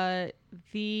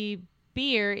 the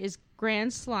beer is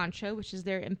Grand Cilantro, which is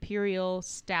their imperial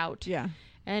stout. Yeah.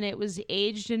 And it was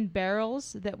aged in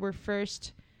barrels that were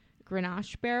first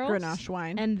Grenache barrels. Grenache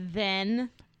wine. And then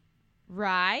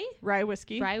rye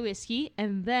whiskey,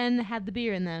 and then had the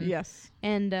beer in them. Yes.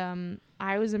 And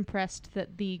I was impressed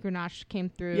that the Grenache came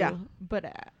through, yeah, but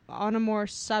on a more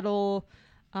subtle,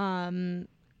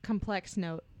 complex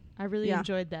note. I really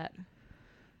enjoyed that.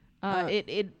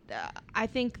 I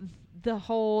think the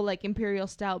whole like imperial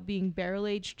stout being barrel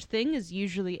aged thing is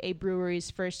usually a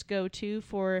brewery's first go to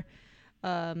for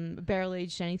barrel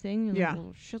aged anything. Yeah.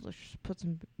 Well, shit, let's just put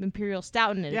some imperial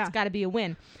stout in it. Yeah. It's got to be a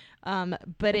win.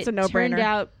 But it's it a no-brainer. Turned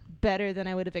out better than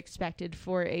I would have expected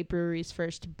for a brewery's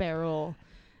first barrel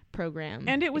program.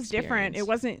 And it was experience. different. It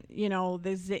wasn't,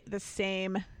 the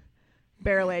same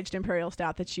barrel aged imperial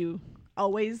stout that you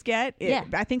always get.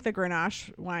 I think the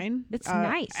Grenache wine, it's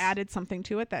nice, added something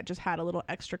to it that just had a little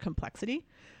extra complexity,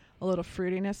 a little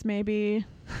fruitiness maybe.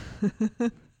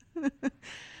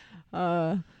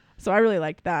 So I really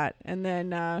liked that. And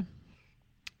then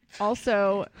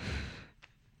also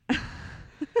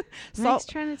Mike's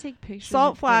trying to take pictures.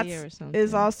 Salt of Flats or something.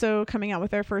 is also coming out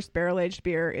with their first barrel-aged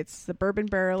beer. It's the bourbon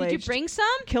barrel-aged. Did you bring some?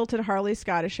 Kilted Harley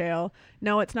Scottish Ale.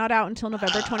 No, it's not out until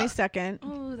November 22nd.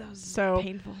 Oh, that was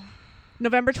painful.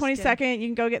 November 22nd, you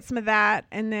can go get some of that.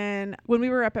 And then when we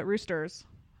were up at Roosters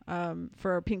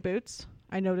for Pink Boots,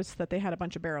 I noticed that they had a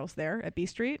bunch of barrels there at B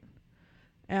Street.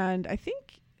 And I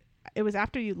think it was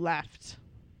after you left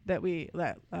that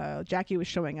Jackie was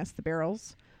showing us the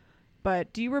barrels.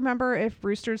 But do you remember if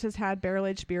Roosters has had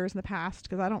barrel-aged beers in the past?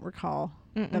 Because I don't recall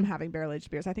them having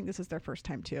barrel-aged beers. I think this is their first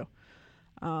time, too.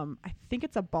 I think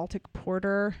it's a Baltic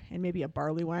Porter and maybe a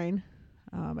barley wine.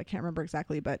 I can't remember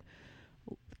exactly, but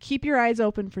keep your eyes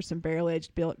open for some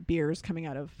barrel-aged beers coming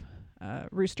out of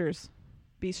Roosters,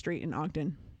 B Street in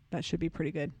Ogden. That should be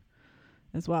pretty good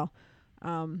as well.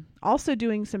 Also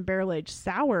doing some barrel-aged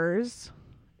sours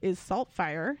is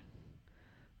Saltfire.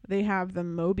 They have the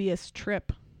Mobius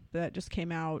Trip that just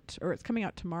came out, or it's coming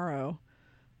out tomorrow.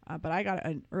 But I got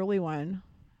an early one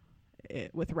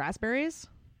with raspberries.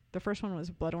 The first one was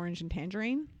blood orange and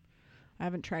tangerine. I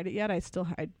haven't tried it yet. I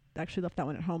actually left that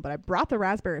one at home, but I brought the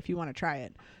raspberry if you want to try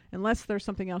it, unless there's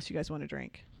something else you guys want to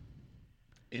drink.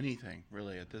 Anything,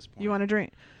 really, at this point. You want to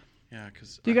drink? Yeah,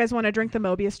 because... Do you guys want to drink the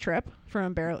Mobius Trip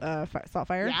from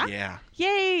Saltfire? Yeah.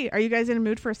 Yay! Are you guys in a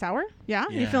mood for a sour? Yeah?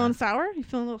 Yeah. You feeling sour? You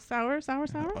feeling a little sour? I'm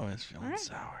always feeling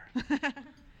sour.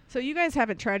 So you guys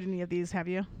haven't tried any of these, have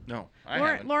you? No, I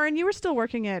haven't. Lauren, you were still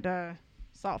working at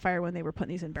Saltfire when they were putting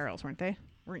these in barrels, weren't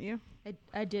you?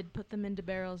 I did put them into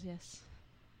barrels, yes.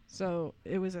 So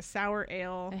it was a sour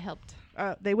ale. I helped.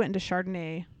 They went into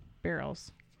Chardonnay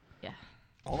barrels. Yeah.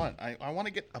 Hold on. I want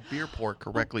to get a beer pour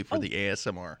correctly for the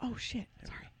ASMR. Oh, shit.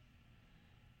 Sorry.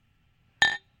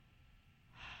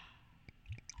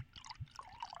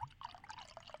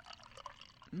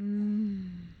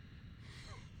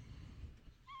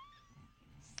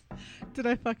 Did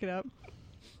I fuck it up?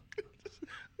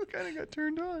 I kind of got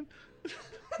turned on.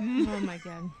 Oh, my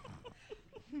God.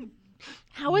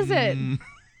 How is it?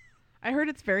 I heard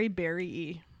it's very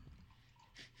berry-y.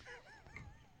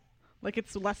 Like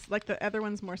it's less, like the other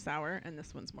one's more sour and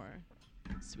this one's more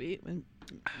sweet and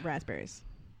raspberries.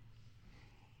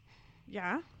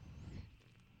 Yeah.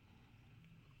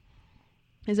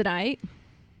 Is it aight?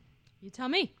 You tell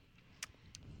me.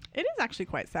 It is actually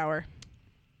quite sour,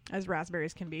 as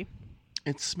raspberries can be.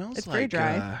 It smells It's like very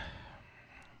dry.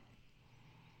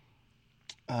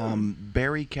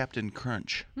 Berry Captain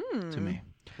Crunch to me.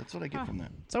 That's what I get from that.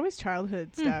 It's always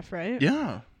childhood stuff, right?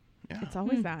 Yeah. It's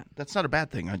always that. That's not a bad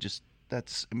thing.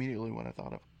 That's immediately what I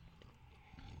thought of.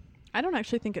 I don't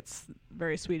actually think it's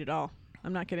very sweet at all.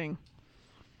 I'm not kidding.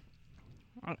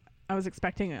 I was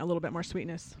expecting a little bit more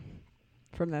sweetness.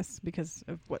 from this because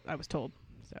of what I was told.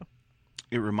 So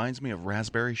It reminds me of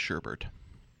raspberry sherbet.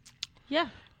 Yeah.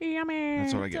 yummy.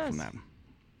 That's what I it get from does.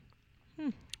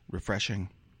 that. Refreshing.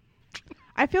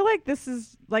 I feel like this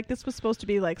was supposed to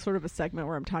be like sort of a segment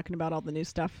where I'm talking about all the new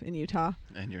stuff in Utah,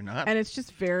 And you're not? and it's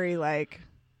just very like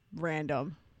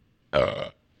random,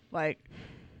 like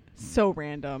so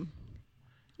random.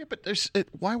 Yeah, but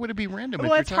why would it be random?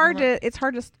 Well, if it's you're hard talking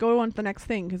about- to go on to the next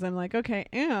thing because I'm like, okay,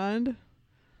 and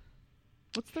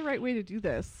what's the right way to do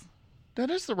this? That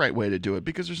is the right way to do it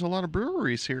because there's a lot of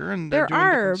breweries here and There they're doing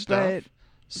are, different stuff. but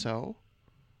So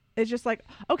it's just like,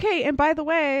 okay, and by the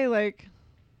way, like,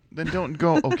 then don't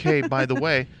go, okay, by the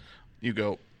way. You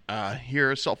go,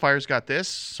 here, Salt Fire's got this,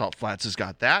 Salt Flats has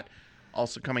got that.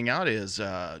 Also coming out is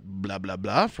blah, blah,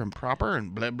 blah from Proper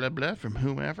and blah, blah, blah from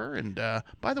whomever. And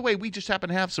by the way, we just happen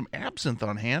to have some absinthe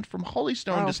on hand from Holy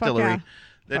Stone fuck Distillery yeah.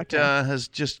 that Fuck yeah. has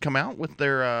just come out with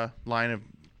their line of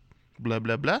blah,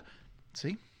 blah, blah.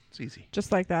 See? It's easy.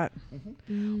 just like that.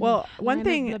 Well, one Line of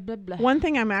thing, blah, blah, blah. one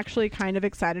thing I'm actually kind of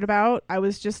excited about. I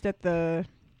was just at the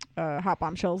Hot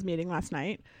Bombshells meeting last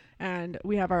night, and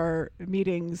we have our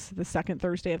meetings the second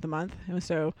Thursday of the month, and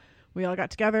so we all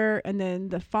got together, and then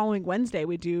the following Wednesday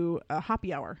we do a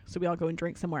hoppy hour, so we all go and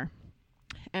drink somewhere.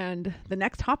 And the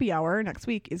next hoppy hour next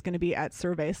week is going to be at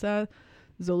Cerveza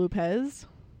Zolupez.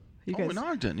 You In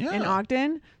Ogden, yeah. in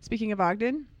Ogden. Speaking of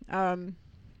Ogden,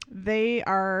 they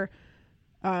are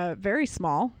very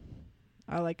small,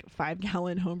 like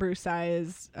 5-gallon homebrew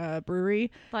size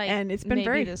brewery, Like, and it's been maybe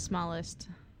very the smallest.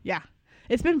 yeah,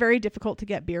 it's been very difficult to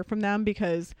get beer from them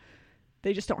because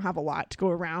they just don't have a lot to go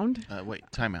around. Wait,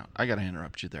 time out. I got to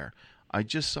interrupt you there. I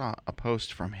just saw a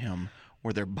post from him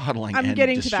where they're bottling I'm and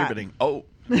getting to that. distributing. Oh,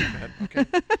 go ahead. Okay.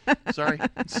 Sorry.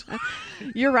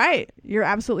 You're right. You're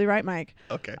absolutely right, Mike.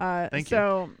 Okay. Thank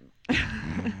so,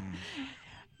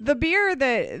 the beer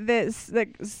that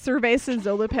Cerveza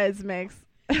Zolupez makes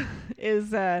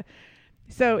is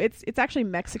so it's actually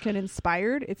Mexican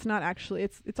inspired. It's not actually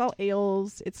it's all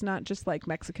ales. It's not just like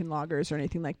Mexican lagers or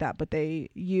anything like that, but they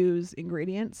use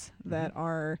ingredients that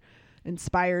are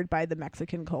inspired by the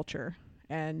Mexican culture.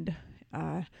 And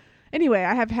anyway,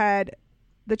 I have had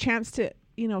the chance to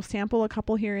sample a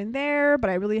couple here and there, but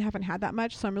I really haven't had that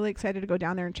much, so I'm really excited to go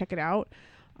down there and check it out.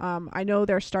 I know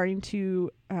they're starting to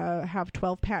have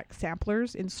 12-pack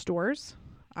samplers in stores.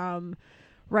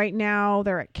 Right now,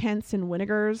 they're at Kent's and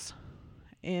Winnegar's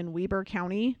in Weber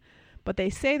County, but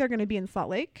they say they're going to be in Salt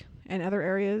Lake and other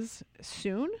areas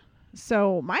soon.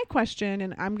 So my question,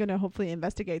 and I'm going to hopefully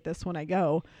investigate this when I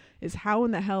go, is how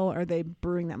in the hell are they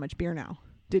brewing that much beer now?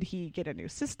 Did he get a new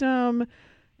system?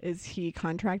 Is he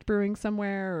contract brewing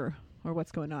somewhere, or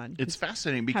what's going on? It's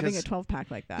fascinating because having a 12-pack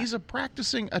like that. he's a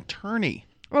practicing attorney.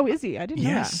 Oh, is he? I didn't know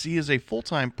that. Yes, he is a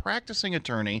full-time practicing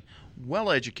attorney,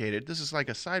 well-educated. This is like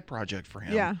a side project for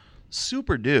him. Yeah.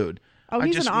 Super dude. Oh,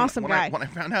 he's an awesome guy. When I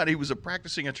found out he was a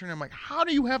practicing attorney, I'm like, how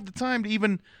do you have the time to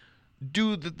even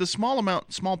do the small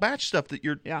batch stuff that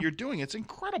you're doing? It's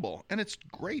incredible, and it's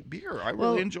great beer. I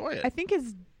really enjoy it. I think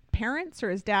his parents or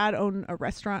his dad own a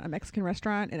restaurant, a Mexican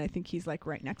restaurant, and I think he's like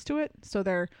right next to it. So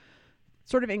they're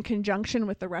sort of in conjunction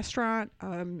with the restaurant.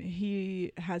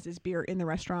 He has his beer in the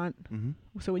restaurant.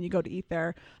 Mm-hmm. So when you go to eat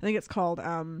there, I think it's called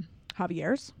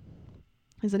Javier's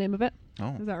is the name of it.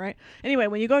 Oh. Is that right? Anyway,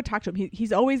 when you go talk to him,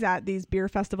 he's always at these beer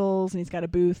festivals, and he's got a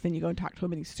booth, and you go and talk to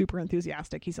him, and he's super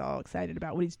enthusiastic. He's all excited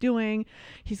about what he's doing.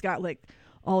 He's got like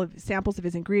all of samples of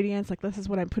his ingredients. Like, this is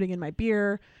what I'm putting in my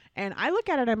beer. And I look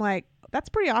at it, I'm like, that's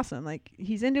pretty awesome. Like,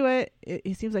 he's into it.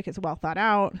 It seems like it's well thought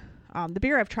out. The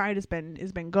beer I've tried has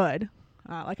been good.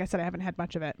 Like I said, I haven't had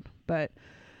much of it, but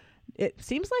it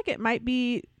seems like it might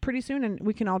be pretty soon, and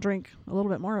we can all drink a little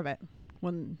bit more of it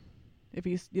if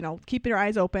you keep your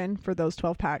eyes open for those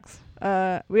 12 packs.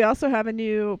 We also have a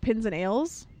new Pins and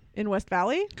Ales in West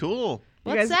Valley. Cool.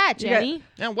 What's that, Jenny?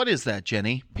 Yeah, what is that,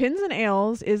 Jenny? Pins and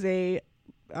Ales is a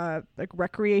like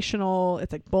recreational.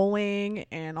 It's like bowling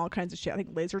and all kinds of shit. I think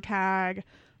laser tag,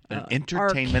 An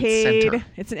entertainment arcade. center.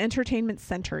 It's an entertainment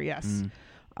center. Yes.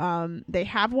 They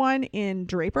have one in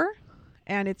Draper,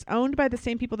 and it's owned by the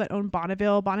same people that own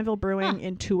Bonneville Brewing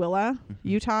in Tooele,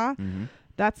 Utah. Mm-hmm.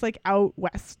 That's like out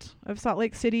west of Salt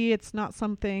Lake City. It's not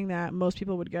something that most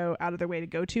people would go out of their way to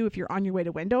go to if you're on your way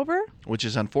to Wendover. Which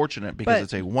is unfortunate because But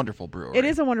it's a wonderful brewery. It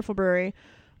is a wonderful brewery.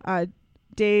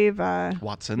 Dave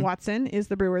Watson is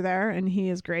the brewer there, and he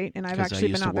is great. And I've actually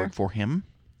been out there. I used to work for him.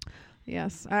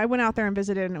 Yes, I went out there and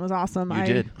visited, and it was awesome. You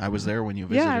did. I was there when you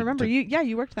visited. Yeah, I remember.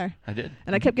 You worked there. I did.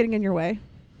 And I kept getting in your way.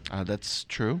 That's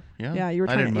true. Yeah. Yeah, you were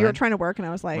I didn't trying mind. to work, and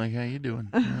I was like, how you doing?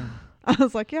 Yeah. I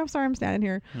was like, yeah, I'm sorry, I'm standing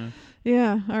here.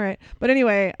 Yeah, all right. But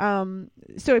anyway,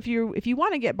 so if you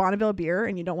want to get Bonneville beer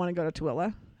and you don't want to go to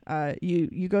Tooele,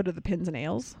 you go to the Pins and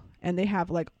Ales, and they have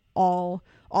like all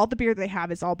the beer they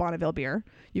have is all Bonneville beer.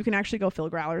 You can actually go fill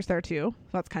growlers there too. So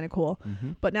that's kind of cool.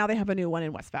 But now they have a new one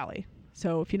in West Valley.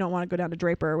 So if you don't want to go down to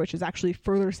Draper, which is actually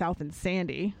further south in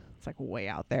Sandy, it's like way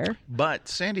out there. But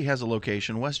Sandy has a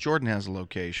location. West Jordan has a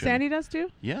location. Sandy does too?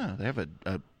 Yeah, they have a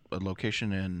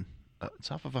location in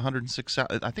it's off of 106 South.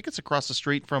 I think it's across the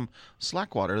street from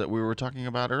Slackwater that we were talking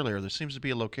about earlier. There seems to be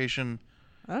a location.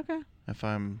 Okay. If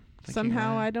I'm thinking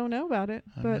somehow right, I don't know about it,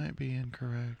 I but might be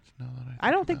incorrect. Now that I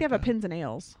don't think they have about a Pins and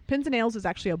Ales. Pins and Ales is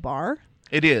actually a bar.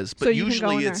 It is, but So you can go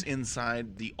usually in it's there.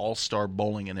 inside the All-Star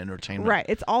Bowling and Entertainment. Right.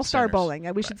 It's All-Star centers.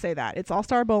 Bowling. We should say that. It's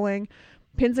All-Star Bowling.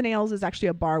 Pins and Ales is actually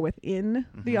a bar within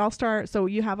the All-Star. So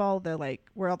you have all the like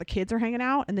where all the kids are hanging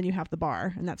out, and then you have the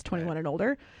bar, and that's 21 and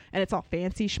older. And it's all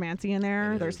fancy schmancy in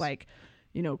there. There's like,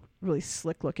 really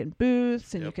slick looking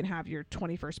booths, and you can have your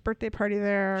 21st birthday party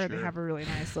there. And they have a really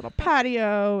nice little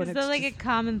patio. Is and that it's like just, a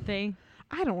common thing?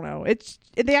 I don't know.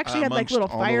 They actually had like Amongst little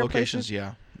all the fireplaces.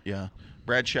 locations, yeah.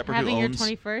 Brad Shepard, Having who your owns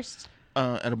 21st?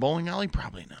 at a bowling alley,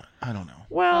 probably not. I don't know.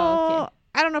 Well, Oh, okay.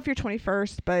 I don't know if you're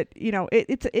 21st, but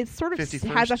it's sort of 51st,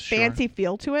 has a sure. fancy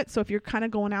feel to it. So if you're kind of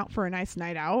going out for a nice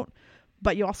night out,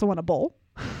 but you also want to bowl,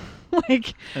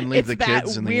 like And leave it's the that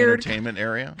kids in the weird entertainment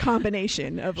area.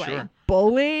 combination of like Sure.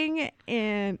 bowling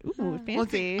and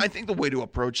fancy. Well, I think the way to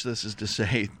approach this is to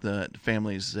say that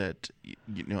families that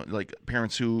like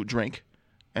parents who drink,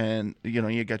 and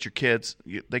you got your kids,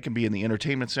 they can be in the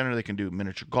entertainment center, they can do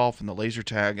miniature golf and the laser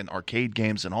tag and arcade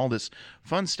games and all this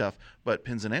fun stuff. But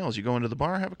Pins and Ales, you go into the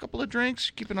bar, have a couple of drinks,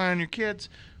 keep an eye on your kids,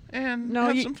 and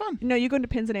have some fun. No, you go into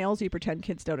Pins and Ales, you pretend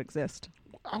kids don't exist.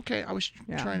 Okay, I was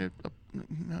Yeah. trying to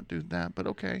not do that, but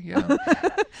okay, yeah.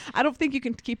 I don't think you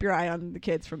can keep your eye on the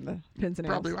kids from the Pins and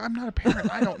Probably. Ales. I'm not a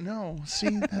parent. I don't know. See,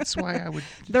 that's why I would.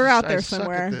 They're out I there suck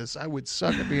somewhere. At this. I would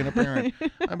suck at being a parent.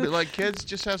 I'd be like, kids,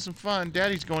 just have some fun.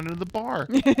 Daddy's going to the bar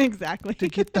Exactly. to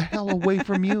get the hell away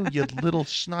from you, you little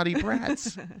snotty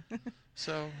brats.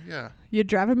 So, yeah. You're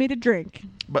driving me to drink.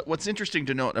 But what's interesting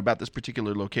to note about this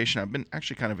particular location, I've been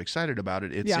actually kind of excited about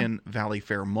it. It's in Valley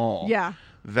Fair Mall. Yeah.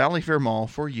 Valley Fair Mall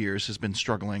for years has been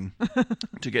struggling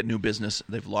to get new business.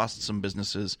 They've lost some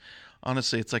businesses.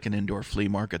 Honestly, it's like an indoor flea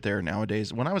market there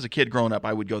nowadays. When I was a kid growing up,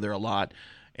 I would go there a lot,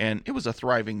 and it was a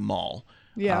thriving mall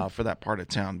for that part of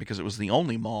town because it was the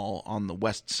only mall on the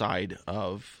west side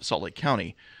of Salt Lake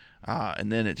County.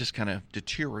 And then it just kind of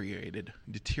deteriorated.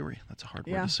 That's a hard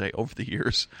word to say, over the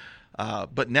years.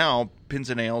 But now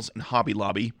Pins and Ales and Hobby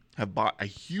Lobby have bought a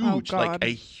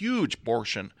huge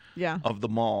portion of the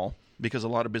mall because a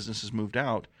lot of businesses moved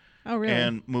out. Oh, really?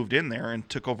 And moved in there and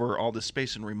took over all this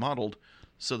space and remodeled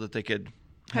so that they could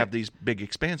have these big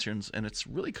expansions. And it's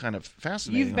really kind of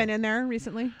fascinating. You've been in there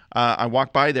recently? I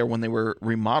walked by there when they were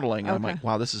remodeling, and I'm Okay. like,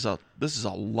 wow, this is a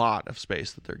lot of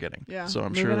space that they're getting. Yeah. So I'm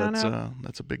Moving sure on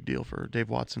that's a big deal for Dave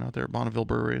Watson out there at Bonneville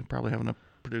Brewery, probably having to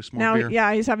produce more Now, beer.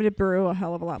 yeah, he's having to brew a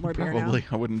hell of a lot more beer now. Probably.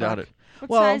 I wouldn't doubt it. What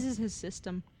Well- size is his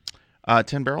system?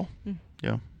 10 barrel.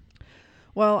 Yeah.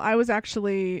 Well, I was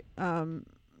actually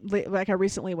like I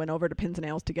recently went over to Pins and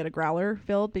Ales to get a growler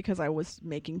filled because I was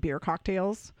making beer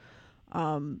cocktails.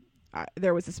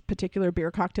 There was this particular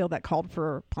beer cocktail that called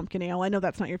for pumpkin ale. I know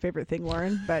that's not your favorite thing,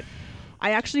 Lauren, but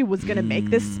I actually was going to make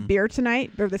this beer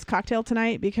tonight, or this cocktail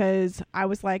tonight, because I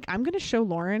was like, I'm going to show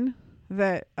Lauren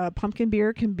that pumpkin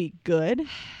beer can be good.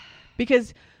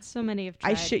 Because So many have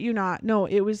tried. I shit you not. No,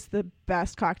 it was the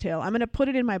best cocktail. I'm going to put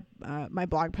it in my my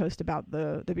blog post about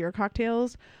the beer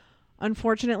cocktails.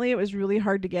 Unfortunately, it was really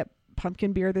hard to get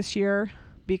pumpkin beer this year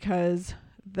because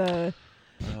the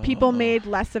people made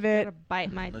less of it. Gotta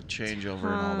bite my The changeover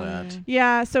and all that. tongue.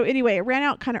 Yeah, so anyway, it ran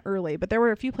out kind of early, but there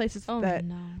were a few places Oh, that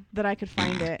no. I could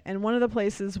find it. And one of the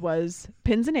places was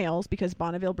Pins and Ales because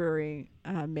Bonneville Brewery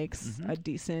makes a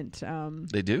decent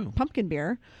They do. pumpkin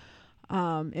beer.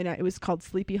 And it was called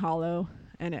Sleepy Hollow,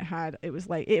 and it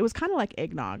was kind of like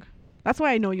eggnog. That's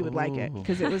why I know you would like it,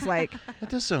 because it was like That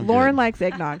does sound Lauren good. likes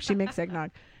eggnog. She makes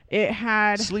eggnog. It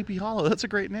had Sleepy Hollow. That's a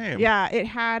great name. yeah, it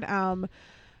had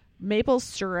maple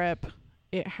syrup.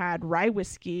 It had rye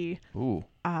whiskey, Ooh.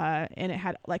 and it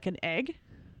had like an egg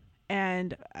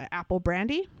and apple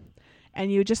brandy,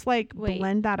 and you just like Wait.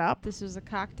 blend that up. This was a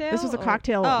cocktail? This was a or-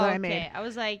 cocktail oh, that I okay. made. I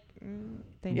was like,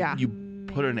 they Yeah. You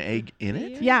put an egg in it?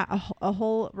 beer? Yeah, a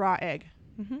whole raw egg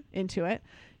Mhm. into it.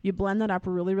 You blend that up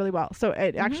really, really well. So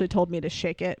it actually told me to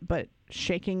shake it, but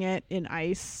shaking it in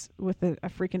ice with a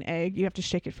freaking egg, you have to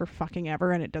shake it for fucking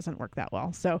ever, and it doesn't work that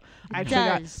well. So I actually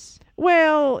got Does.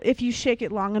 well if you shake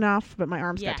it long enough, but my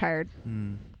arms Yeah. got tired.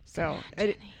 Mm. So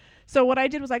So what I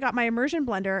did was I got my immersion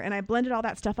blender and I blended all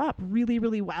that stuff up really,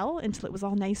 really well until it was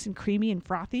all nice and creamy and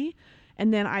frothy.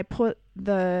 And then I put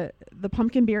the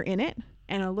pumpkin beer in it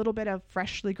and a little bit of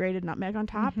freshly grated nutmeg on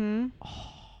top. Mm-hmm.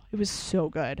 Oh, it was so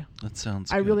good. That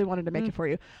sounds I good. really wanted to make it for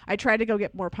you. I tried to go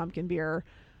get more pumpkin beer.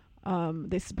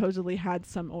 They supposedly had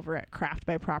some over at Craft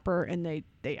by Proper, and they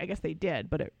I guess they did,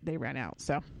 but they ran out.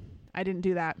 So I didn't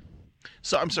do that.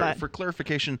 So I'm sorry, But- for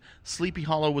clarification, Sleepy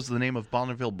Hollow was the name of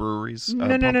Bonneville Brewery's No,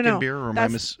 pumpkin beer, or am I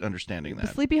That's- misunderstanding The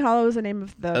that? Sleepy Hollow is the name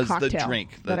of the As the cocktail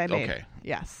drink, that I made. okay.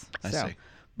 Yes. I so, see.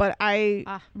 But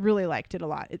I really liked it a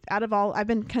lot. Out of all, I've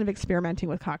been kind of experimenting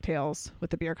with cocktails, with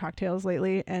the beer cocktails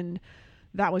lately, and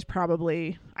that was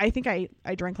probably, I think I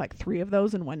drank like 3 of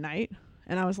those in one night,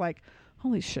 and I was like,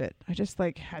 holy shit, I just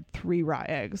like had 3 raw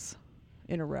eggs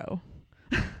in a row.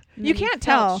 You can't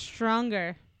tell.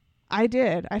 Stronger. I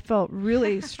did. I felt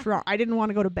really strong. I didn't want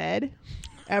to go to bed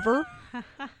ever.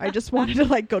 I just wanted to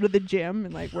like go to the gym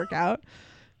and like work out,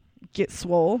 get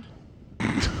swole.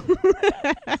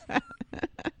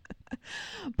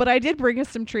 But I did bring us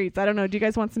some treats. I don't know. Do you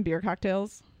guys want some beer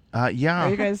cocktails? Yeah.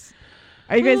 Are you guys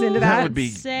into that? That would be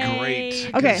Say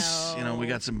great. Okay. 'Cause, you know, we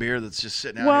got some beer that's just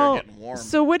sitting out Well, here getting warm.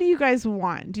 so what do you guys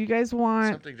want? Do you guys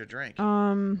want Something to drink.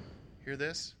 Hear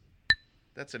this?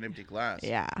 That's an empty glass.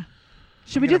 yeah.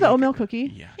 Should I'm we do gonna the make oatmeal it-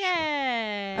 cookie? Yeah.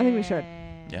 Yay. I think we should.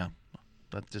 Yeah.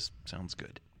 That just sounds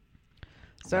good.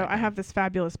 So Right. I have this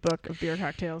fabulous book of beer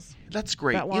cocktails. That's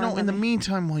great. That You Lauren know, in the let me-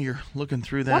 meantime, while you're looking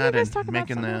through Why don't you that guys and talk about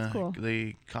making something that's cool?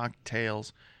 the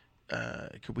cocktails,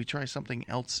 could we try something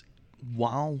else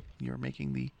while you're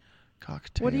making the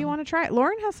cocktail? What do you want to try?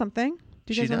 Lauren has something.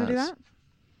 Do you She guys want to do does. that?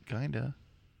 Kinda.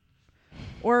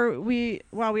 Or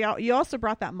you also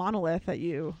brought that monolith that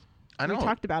we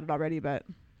talked about it already, but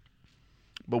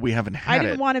but we haven't I had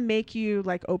didn't it. want to make you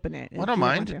like open it. Well, I if don't you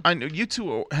want mind. to. I know you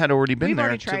two had already been We've there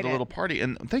already to tried the it. little party,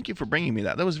 and thank you for bringing me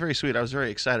that. That was very sweet. I was very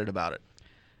excited about it.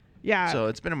 Yeah. So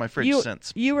it's been in my fridge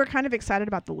since. You were kind of excited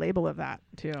about the label of that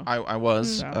too. I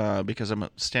was So. because I'm a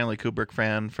Stanley Kubrick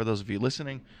fan. For those of you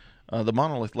listening, the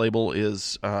monolith label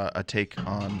is a take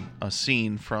on a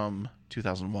scene from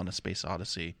 2001: A Space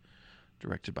Odyssey,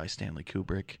 directed by Stanley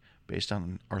Kubrick, based on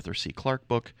an Arthur C. Clarke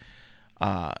book.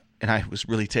 And I was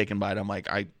really taken by it. I'm like,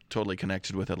 I totally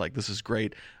connected with it. Like, this is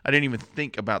great. I didn't even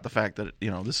think about the fact that,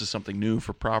 you know, this is something new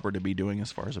for Proper to be doing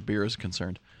as far as a beer is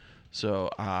concerned. So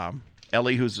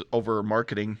Ellie, who's over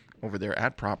marketing over there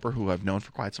at Proper, who I've known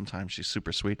for quite some time, she's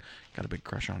super sweet. Got a big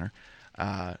crush on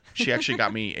her. She actually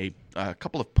got me a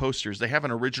couple of posters. They have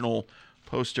an original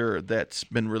poster that's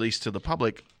been released to the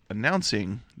public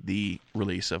announcing the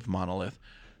release of Monolith.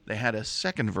 They had a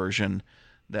second version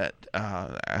that,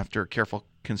 after careful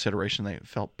consideration, they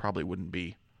felt probably wouldn't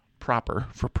be proper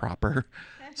for Proper.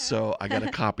 So I got a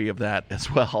copy of that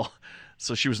as well.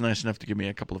 So she was nice enough to give me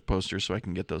a couple of posters so I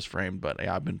can get those framed. But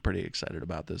yeah, I've been pretty excited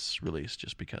about this release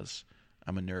just because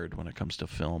I'm a nerd when it comes to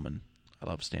film, and I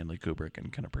love Stanley Kubrick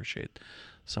and can appreciate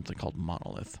something called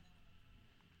Monolith.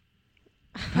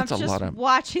 That's I'm a just lot of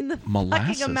watching the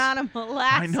molasses. fucking amount of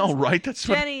molasses. I know, right? That's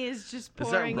what. Jenny is just Is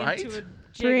that pouring right? into a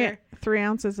Three jigger. 3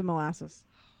 ounces of molasses.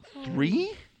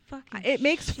 3? Fucking It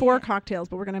makes shit. 4 cocktails,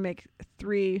 but we're gonna make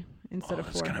 3 instead of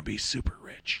 4. It's gonna be super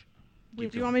rich. Do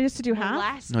you want me just to do half?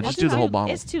 Molasses. No, It's just do the whole too-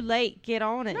 bottle. It's too late. Get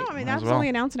on it. No, I mean Might as that's well. only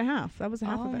an ounce and a half. That was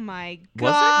half oh of it. my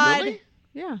Was god! it really?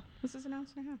 Yeah, this is an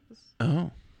ounce and a half.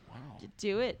 Oh.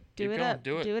 Do it. Do Keep it going. up.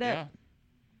 Do it. Do it Yeah. up.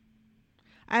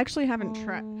 I actually haven't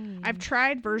tried. I've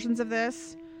tried versions of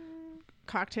this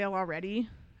cocktail already,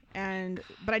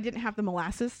 but I didn't have the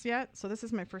molasses yet. So this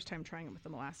is my first time trying it with the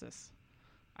molasses.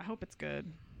 I hope it's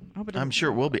good. I hope it I'm doesn't sure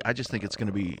it smell. will be. I just think it's going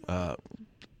to be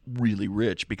really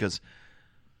rich because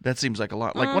that seems like a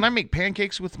lot. Like when I make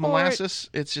pancakes with molasses,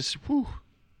 it's just, whew,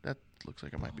 that looks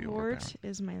like it might be overpowering. Port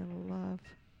is my love.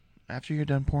 After you're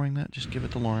done pouring that, just give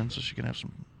it to Lauren so she can have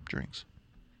some drinks.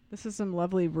 This is some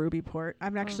lovely ruby port.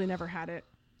 I've actually never had it.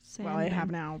 Well, I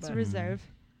have now, It's but a reserve.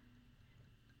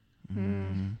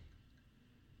 Mm.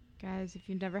 Guys, if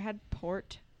you've never had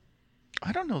port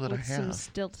I don't know that I with some have.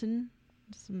 Stilton,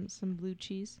 some blue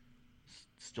cheese.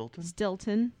 Stilton?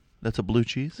 Stilton. That's a blue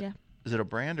cheese? Yeah. Is it a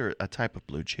brand or a type of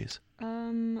blue cheese?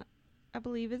 I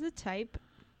believe it's a type.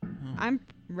 I'm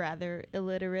rather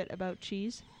illiterate about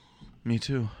cheese. Me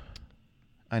too.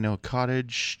 I know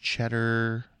cottage,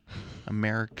 cheddar,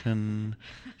 American,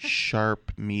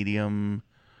 sharp, medium,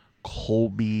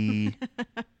 Colby.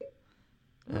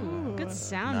 Ooh, good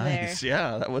sound Nice. there.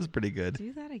 Yeah, that was pretty good.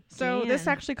 Do that again. So this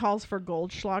actually calls for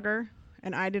Goldschlager,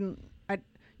 and I didn't. Have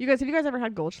you guys ever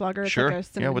had Goldschlager? It's Sure. Like a yeah,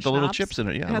 cinnamon with the little schnapps. chips in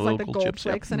it. Yeah, It has the like little the gold chips.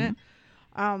 flakes in it.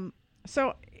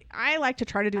 So I like to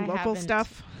try to do I local haven't.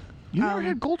 stuff You never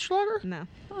had Goldschlager? No.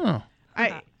 Oh.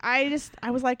 I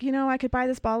was like, I could buy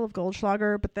this bottle of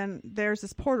Goldschlager, but then there's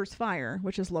this Porter's Fire,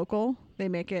 which is local. They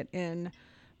make it in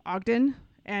Ogden,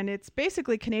 and it's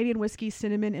basically Canadian whiskey,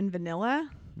 cinnamon, and vanilla.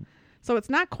 So it's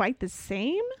not quite the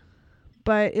same,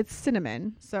 but it's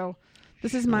cinnamon. So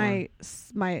this is my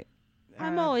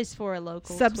I'm always for a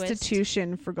local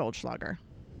substitution for Goldschlager.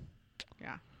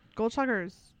 Yeah. Goldschlager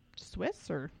is Swiss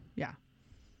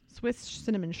Swiss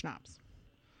cinnamon schnapps.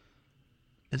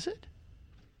 Is it?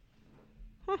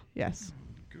 Huh. Yes.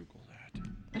 Google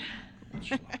that.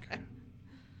 Goldschlager.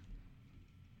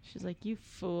 She's like, you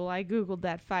fool. I Googled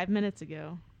that 5 minutes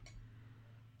ago.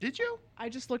 Did you? I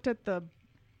just looked at the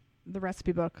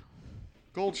recipe book.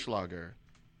 Goldschlager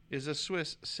is a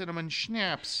Swiss cinnamon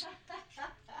schnapps.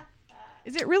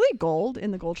 Is it really gold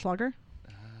in the Goldschlager?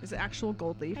 Is it actual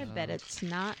gold leaf? I bet it's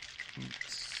not.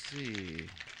 Let's see.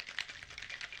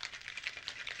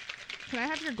 Can I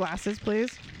have your glasses,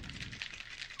 please?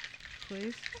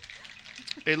 Please.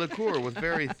 A liqueur with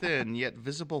very thin yet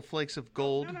visible flakes of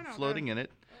gold floating in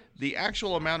it. The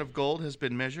actual amount of gold has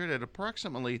been measured at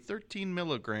approximately 13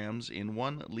 milligrams in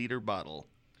 1 liter bottle.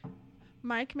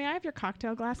 Mike, may I have your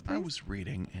cocktail glass, please? I was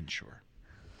reading, and sure.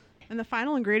 And the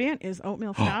final ingredient is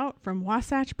oatmeal stout from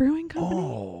Wasatch Brewing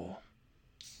Company.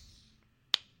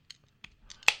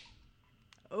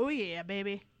 Oh yeah,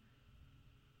 baby.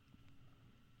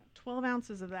 12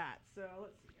 ounces of that. So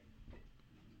let's see here.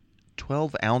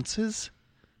 12 ounces?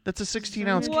 That's a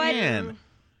 16-ounce What? can.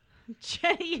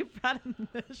 Jenny, you brought a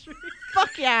measuring.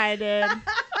 Fuck yeah, I did.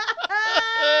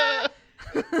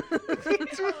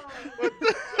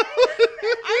 Are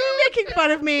you making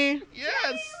fun of me?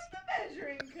 Yes.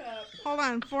 Hold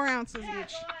on, 4 ounces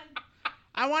each.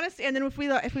 I want to see, and then if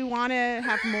we want to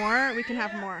have more, we can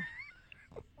have more.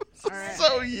 All right.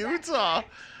 So Utah.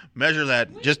 Measure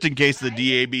that just in case the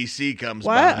DABC comes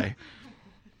What? by.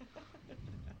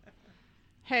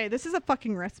 Hey, this is a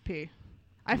fucking recipe.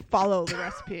 I follow the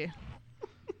recipe.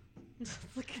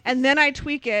 And then I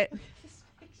tweak it.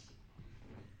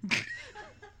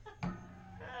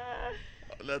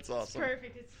 That's awesome.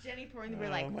 Perfect. It's Jenny pouring. We're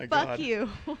Oh like, my fuck God. you.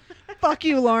 Fuck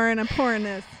you, Lauren. I'm pouring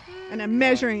this. And I'm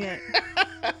measuring it.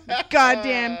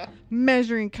 Goddamn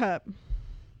measuring cup.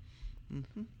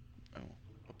 Mm-hmm. Oh,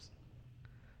 oops.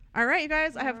 All right, you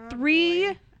guys. I have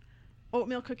 3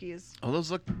 oatmeal cookies. Oh, those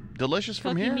look delicious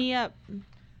from Cookie here. me up.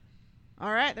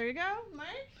 All right, there you go, Mike.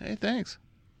 Hey, thanks.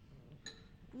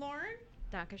 Lauren.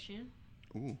 Dakashun.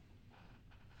 Ooh.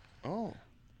 Oh.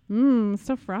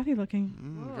 So frothy looking.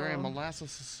 Very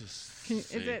molasses.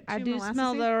 Is it I too do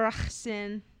smell molassesy? the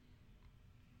rachsin.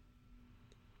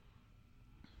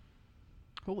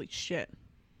 Holy shit.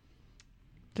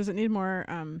 Does it need more?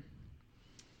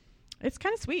 It's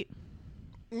kind of sweet.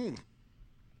 I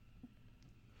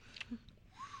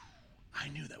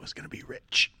knew that was going to be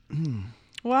rich.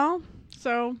 Well,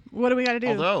 so what do we got to do?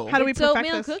 Although- How do we It's perfect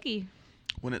oatmeal this? cookie.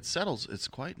 When it settles, it's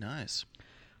quite nice.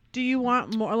 Do you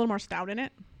want a little more stout in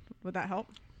it? Would that help?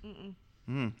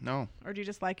 No. Or do you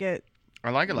just like it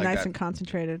I like it like nice that. and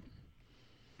concentrated?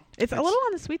 It's a It's- little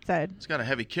on the sweet side. It's got a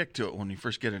heavy kick to it when you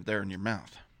first get it there in your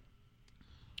mouth.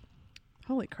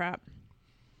 Holy crap.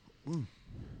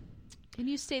 Can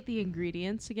you state the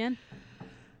ingredients again?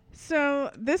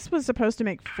 So this was supposed to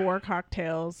make 4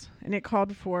 cocktails, and it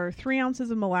called for 3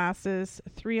 ounces of molasses,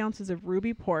 3 ounces of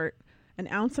ruby port,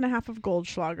 1.5 ounces of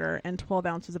Goldschlager, and 12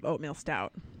 ounces of oatmeal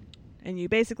stout. And you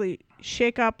basically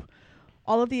shake up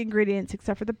all of the ingredients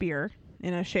except for the beer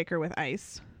in a shaker with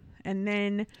ice. And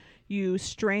then you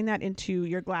strain that into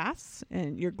your glass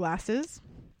and your glasses,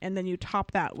 and then you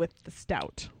top that with the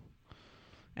stout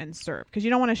and serve. Because you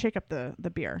don't want to shake up the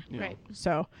beer. Yeah. Right.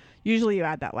 So usually you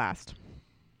add that last.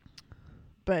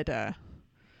 But yeah,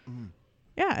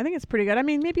 I think it's pretty good. I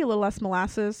mean, maybe a little less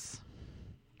molasses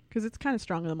because it's kind of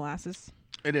stronger than molasses.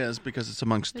 It is because it's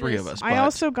amongst 3 of us. I but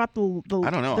also got the I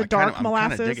don't know. the dark I'm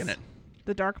molasses. kind of digging it.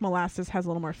 The dark molasses has a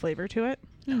little more flavor to it.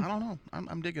 Yeah, I don't know.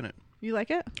 I'm digging it. You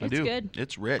like it? I It's do. good.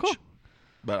 It's rich, Cool.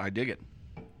 but I dig it.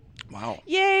 Wow.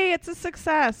 Yay! It's a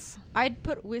success. I'd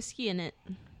put whiskey in it.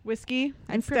 Whiskey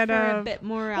I'd instead prefer of a bit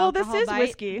more well, alcohol this is bite.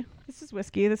 whiskey. This is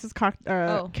whiskey. This is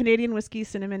Canadian whiskey,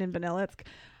 cinnamon, and vanilla. It's,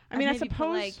 I mean, I maybe suppose put,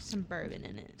 like some bourbon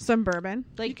in it. some bourbon.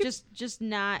 You Like could- just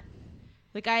not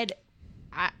like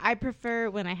I prefer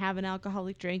when I have an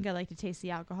alcoholic drink, I like to taste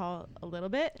the alcohol a little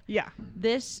bit. yeah.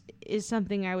 This is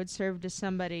something I would serve to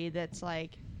somebody that's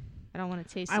like, I don't want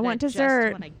to taste it. I want just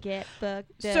dessert. want to get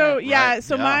fucked up. So yeah, Right,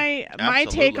 so yeah, my take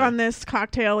absolutely. on this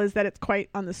cocktail is that it's quite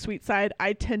on the sweet side.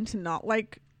 I tend to not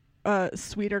like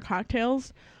sweeter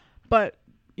cocktails, but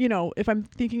you know, if I'm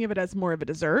thinking of it as more of a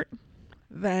dessert,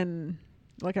 then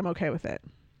like I'm okay with it.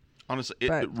 Honestly,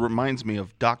 it reminds me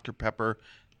of Dr. Pepper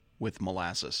with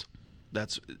molasses.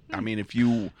 That's, I mean, if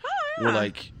you were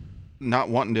like not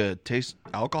wanting to taste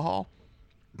alcohol,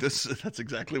 that's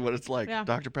exactly what it's like. Yeah.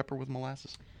 Dr. Pepper with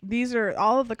molasses. These are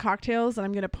all of the cocktails that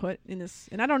I'm going to put in this.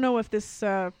 And I don't know if this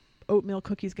oatmeal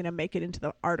cookie is going to make it into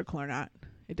the article or not.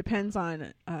 It depends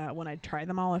on when I try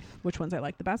them all, which ones I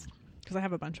like the best, because I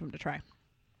have a bunch of them to try.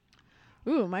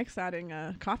 Ooh, Mike's adding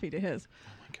coffee to his.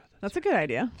 Oh my God, that's a good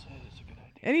idea. That is a good idea.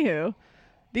 Anywho,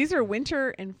 these are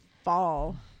winter and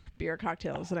fall beer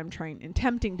cocktails that I'm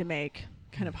attempting to make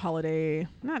kind of holiday,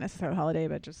 not necessarily holiday,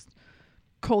 but just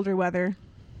colder weather.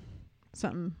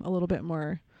 Something a little bit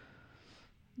more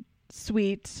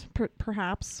sweet,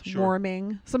 perhaps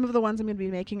warming. Some of the ones I'm going to be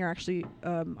making are actually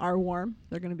are warm.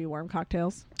 They're going to be warm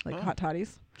cocktails, like hot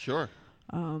toddies. Sure.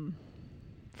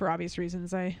 For obvious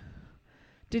reasons, I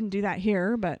didn't do that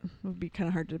here, but it would be kind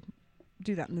of hard to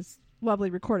do that in this lovely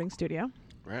recording studio.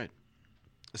 Right.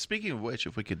 Speaking of which,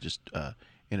 if we could just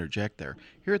interject there,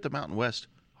 here at the Mountain West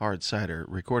Hard Cider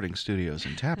Recording Studios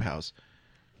and Tap House,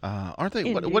 aren't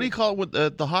they? What do you call it with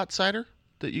the hot cider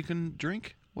that you can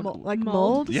drink? Like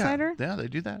mulled cider? Yeah, they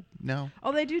do that. No.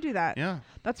 Oh, they do that. Yeah.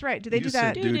 That's right. Do they do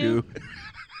that? Doo-doo.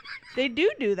 They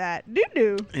do that.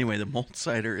 Doo-doo. Anyway, the mulled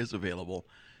cider is available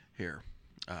here.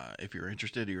 If you're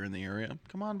interested, you're in the area,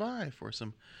 come on by for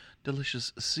some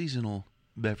delicious seasonal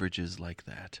beverages like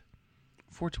that.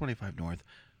 425 North,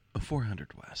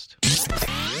 400 West.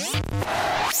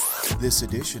 This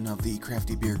edition of the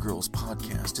Crafty Beer Girls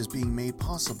podcast is being made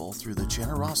possible through the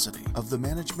generosity of the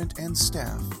management and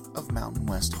staff of Mountain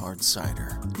West Hard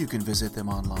Cider. You can visit them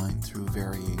online through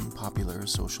varying popular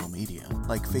social media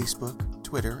like Facebook,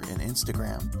 Twitter, and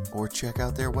Instagram, or check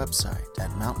out their website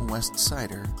at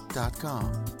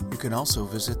mountainwestcider.com. You can also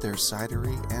visit their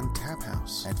cidery and tap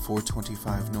house at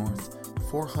 425 North,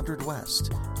 400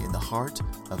 West, in the heart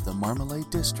of the Marmalade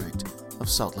District of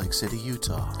Salt Lake City,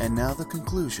 Utah. And now the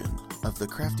conclusion of the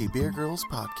Crafty Beer Girls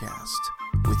podcast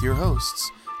with your hosts,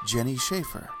 Jenni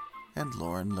Shafer and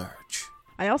Lauren Lerch.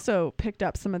 I also picked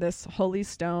up some of this Holy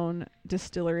Stone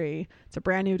distillery. It's a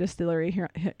brand new distillery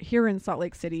here in Salt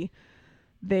Lake City.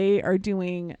 They are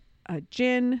doing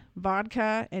gin,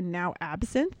 vodka, and now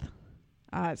absinthe.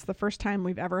 It's the first time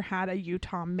we've ever had a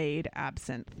Utah-made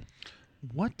absinthe.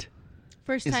 What?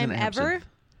 First time ever?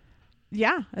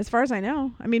 Yeah, as far as I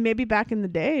know. I mean, maybe back in the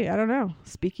day, I don't know,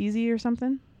 Speakeasy or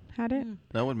something had it.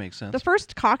 That would make sense. The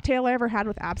first cocktail I ever had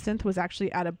with absinthe was actually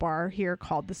at a bar here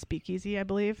called the Speakeasy, I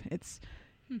believe. It's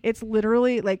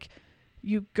literally like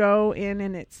you go in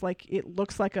and it's like it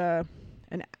looks like an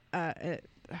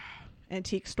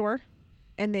antique store,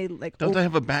 and they like don't they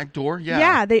have a back door?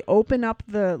 Yeah, they open up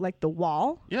the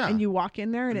wall, yeah, and you walk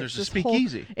in there and it's there's just a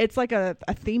speakeasy. It's like a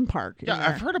theme park. Yeah,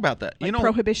 I've heard about that. Like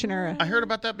Prohibition era. I heard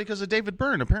about that because of David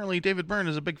Byrne. Apparently, David Byrne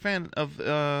is a big fan of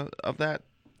that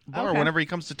bar whenever he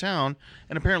comes to town,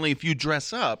 and apparently, if you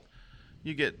dress up,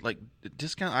 you get like a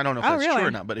discount. I don't know if that's true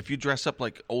or not, but if you dress up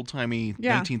like old timey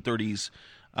 1930s.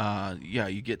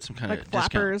 You get some kind like of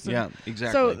flappers. discount. Yeah,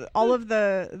 exactly. So all of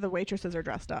the waitresses are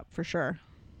dressed up for sure.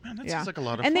 Man, that sounds like a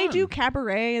lot of fun. And they do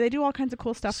cabaret. They do all kinds of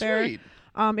cool stuff there. It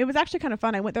was actually kind of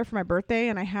fun. I went there for my birthday,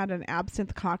 and I had an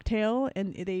absinthe cocktail.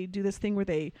 And they do this thing where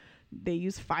they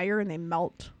use fire and they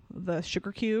melt the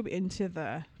sugar cube into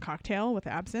the cocktail with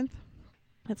absinthe.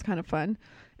 It's kind of fun.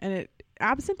 And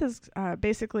absinthe is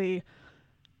basically,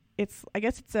 I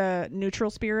guess it's a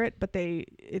neutral spirit, but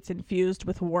it's infused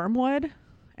with wormwood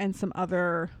and some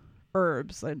other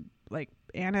herbs like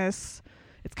anise.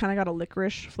 It's kind of got a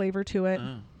licorice flavor to it.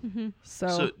 Oh. Mm-hmm.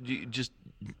 So do you just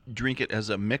drink it as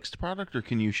a mixed product, or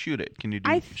can you shoot it? Can you do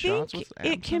shots with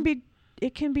absinthe?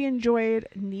 It can be enjoyed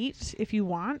neat if you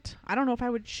want. I don't know if I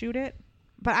would shoot it,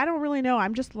 but I don't really know.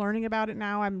 I'm just learning about it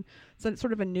now. It's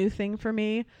sort of a new thing for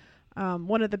me.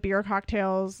 One of the beer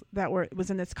cocktails that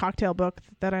was in this cocktail book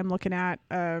that I'm looking at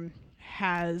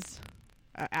has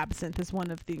absinthe as one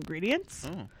of the ingredients.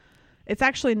 Oh. It's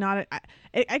actually not.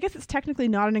 I guess it's technically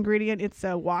not an ingredient. It's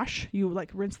a wash. You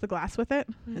like rinse the glass with it,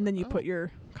 and then you put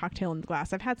your cocktail in the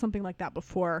glass. I've had something like that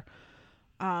before.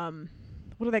 What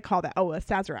do they call that? Oh, a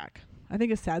Sazerac. I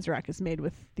think a Sazerac is made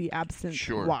with the absinthe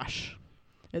wash.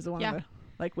 Is one of the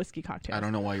like whiskey cocktails. I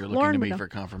don't know why you're looking to me for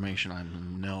confirmation. I have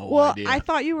no idea. Well, I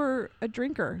thought you were a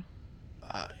drinker.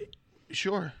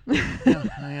 Sure. Yeah,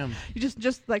 I am. You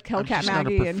just like Hellcat Maggie. I'm just not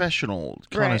a professional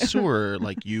connoisseur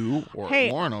like you or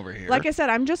Lauren over here. Like I said,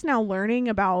 I'm just now learning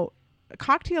about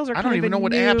cocktails. I don't even know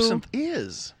what absinthe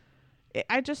is.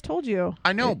 I just told you.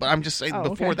 I know, but I'm just saying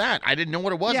before that, I didn't know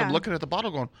what it was. Yeah. I'm looking at the bottle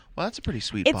going, well, that's a pretty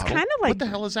sweet bottle. It's kind of like... What the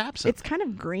hell is absinthe? It's kind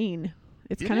of green.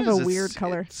 It's It kind is. of a weird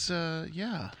color. It's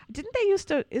yeah. Didn't they used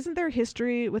to? Isn't there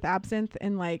history with absinthe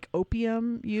and like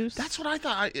opium use? That's what I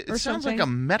thought. It Or sounds something. like a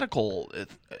medical,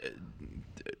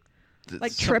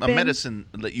 Like a tripping? medicine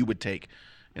that you would take.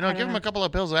 You know, I give don't him know. a couple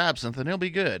of pills of absinthe and he'll be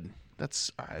good.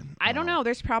 That's I don't know.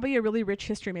 There's probably a really rich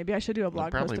history. Maybe I should do a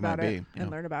blog probably post about might it be, and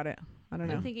yeah. learn about it. I don't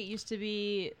I know. think it used to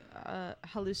be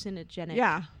hallucinogenic.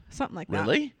 Yeah, something like that.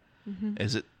 Really?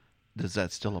 Is it? Does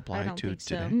that still I apply don't to think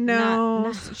so. today? No.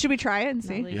 Not Should we try it and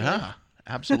see? legally. Yeah,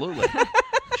 absolutely.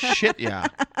 Shit, yeah.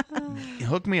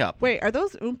 Hook me up. Wait, are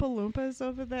those Oompa Loompas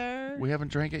over there? We haven't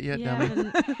drank it yet, You dummy.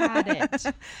 haven't had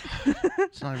it.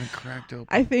 It's not even cracked open.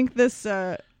 I think this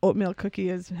oatmeal cookie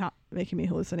is making me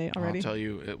hallucinate already. I'll tell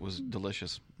you, it was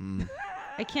delicious. Mm.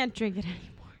 I can't drink it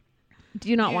anymore. Do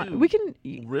you not want? Ew. We can.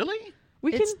 Really?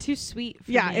 We It's can. too sweet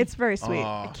for Yeah, me. it's very sweet.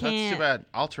 Oh, that's can't. too bad.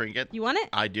 I'll drink it. You want it?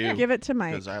 I do. Give it to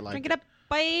Mike. Because I like Drink it up.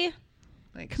 Bye.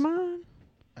 Thanks. Come on.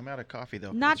 I'm out of coffee,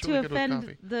 though. Not It's to really good with offend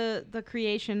coffee. the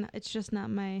creation. It's just not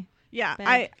my Yeah,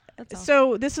 bag. That's all.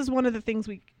 So this is one of the things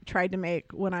we tried to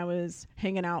make when I was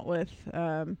hanging out with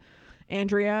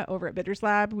Andrea over at Bitters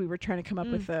Lab. We were trying to come up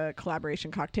with a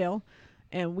collaboration cocktail,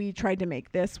 and we tried to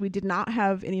make this. We did not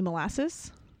have any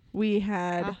molasses. We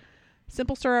had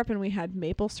simple syrup and we had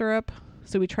maple syrup.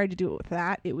 So we tried to do it with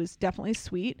that. It was definitely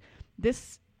sweet.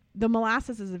 The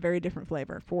molasses is a very different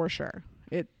flavor for sure.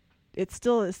 It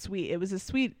still is sweet. It was as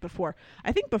sweet before.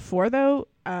 I think before though,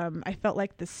 I felt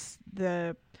like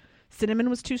the cinnamon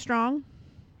was too strong,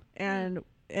 and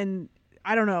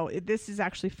I don't know. This is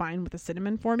actually fine with the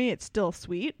cinnamon for me. It's still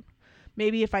sweet.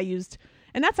 Maybe if I used,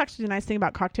 and that's actually the nice thing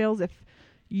about cocktails. If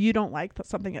you don't like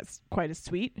something that's quite as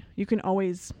sweet, you can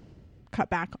always cut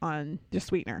back on the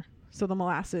sweetener. So the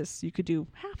molasses, you could do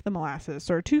half the molasses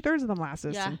or 2/3 of the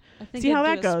molasses. Yeah, And I think see how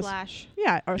I'd that do a goes. Splash.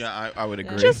 Yeah. Or Yeah, I would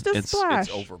agree. Just a it's splash.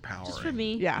 overpowering. Just for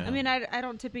me. Yeah. I mean, I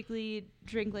don't typically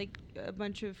drink like a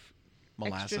bunch of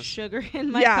Molasses. extra sugar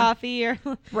in my Yeah. coffee or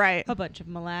right. a bunch of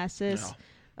molasses.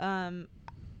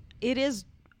 It is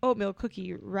oatmeal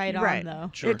cookie right Right. on though.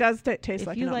 Sure. It does taste If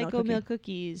like you an like oatmeal oatmeal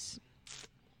cookie. cookies,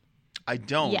 I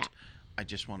don't. Yeah. I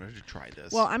just wanted to try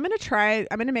this. Well, I'm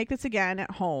gonna make this again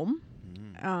at home,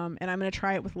 and I'm gonna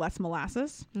try it with less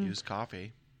molasses. use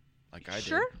coffee, like I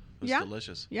Sure. did. It was Yeah.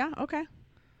 delicious. Yeah. Okay.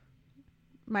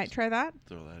 Might try that.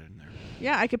 Throw that in there.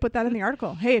 Yeah, I could put that in the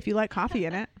article. Hey, if you like coffee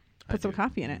in it, I put some do.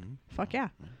 coffee in it. Mhm. Fuck yeah.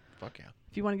 Fuck yeah.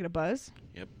 If you want to get a buzz.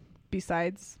 Yep.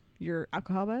 Besides your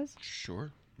alcohol buzz.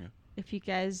 Sure. Yeah. if you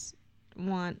guys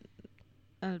want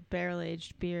a barrel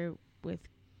aged beer with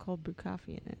cold brew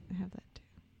coffee in it, I have that too.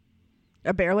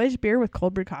 A barrel aged beer with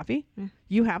cold brew coffee. Yeah.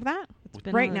 You have that It's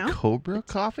been right on now. Cobra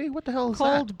coffee? What the hell is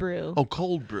cold that? brew. Oh,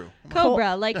 cold brew.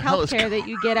 Cobra, like the hell is healthcare that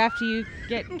you get after you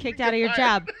get kicked out of your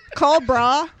job. Cold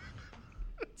bra.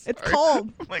 It's Sorry.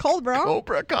 cold. Like Cold bra.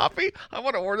 Cobra coffee? I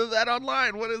want to order that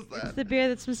online. What is It's that? the beer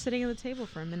that's been sitting on the table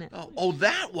for a minute. Oh,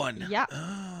 that one. Yeah.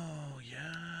 Oh, yeah.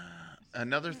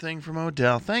 Another thing from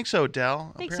Odell. Thanks,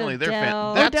 Odell. Thanks, Apparently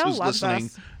Odell. That's Odell who's loves listening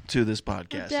us. to this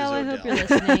podcast. Adele, I is hope you're Odell.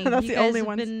 listening. That's you the guys only have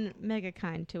ones. been mega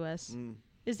kind to us. Mm.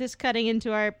 Is this cutting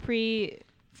into our pre?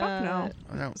 Fuck no.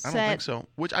 I don't set? think so.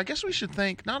 Which I guess we should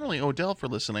thank not only Odell for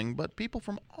listening, but people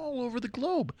from all over the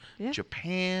globe. Yeah.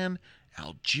 Japan,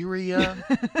 Algeria,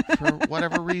 for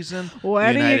whatever reason. What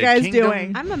are you United guys Kingdom.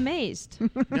 doing? I'm amazed.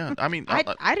 Yeah, I mean,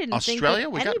 I didn't Australia.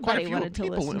 think We that got quite a anybody few wanted to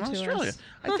people in listen to Australia. us.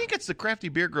 I think it's the crafty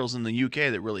beer girls in the UK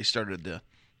that really started to,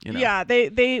 Yeah, we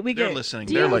they're get listening.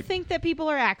 Do They're you like, think that people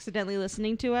are accidentally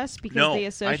listening to us because No, they I think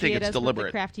associate it's us with deliberate.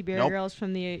 the crafty beer Nope. girls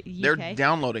from the UK? they're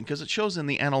downloading because it shows in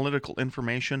the analytical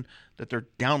information that they're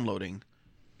downloading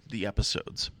the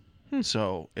episodes.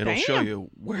 So it'll show Damn. you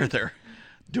where they're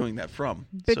doing that from.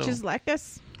 bitches So, like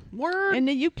us word. in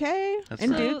the UK That's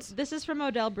and right. So dudes. this is from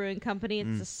Odell Brewing Company.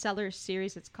 It's a cellar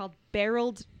series. It's called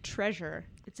Barreled Treasure.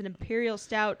 It's an imperial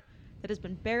stout that has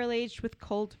been barrel aged with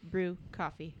cold brew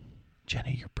coffee.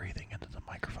 Jenny, you're breathing into the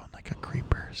microphone like a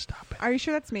creeper. Stop it. Are you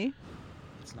sure that's me?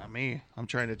 It's not me. I'm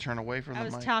trying to turn away from I the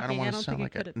was mic. I talking. don't I want don't to sound think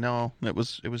like it it. could've- No, it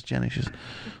was Jenny. She's.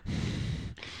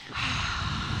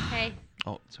 Hey.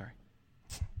 Oh, sorry.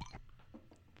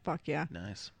 Fuck yeah.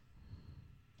 Nice.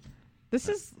 This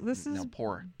is Now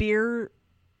pour. beer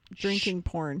drinking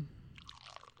porn.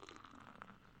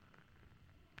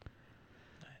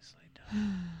 Nicely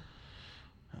done.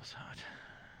 That was hot.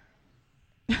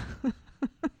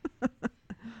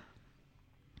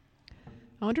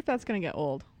 I wonder if that's gonna get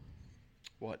old.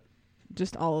 What?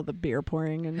 Just all of the beer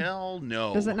pouring and Hell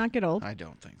no. does it not get old? I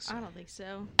don't think so. I don't think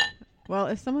so. Well,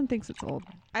 if someone thinks it's old,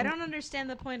 I don't understand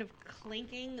the point of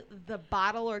clinking the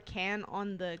bottle or can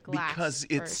on the glass. Because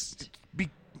first.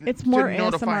 It's more to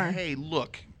notify. ASMR. Hey,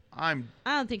 look, I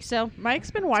don't think so.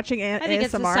 Mike's been watching I think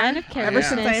it's a ASMR sign of ever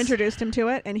since I carelessness. introduced him to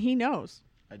it, and he knows.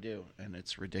 I do, and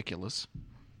it's ridiculous,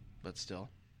 but still.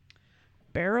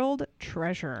 Barreled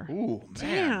treasure. Ooh, man.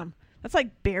 Damn. That's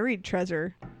like buried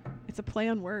treasure. It's a play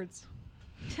on words.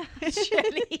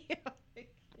 Jenny.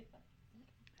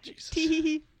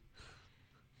 Jesus.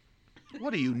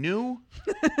 What are you, new?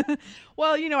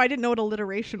 Well, I didn't know what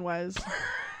alliteration was.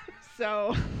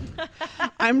 So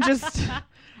I'm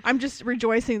just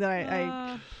rejoicing that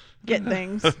I get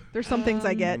things. There's some things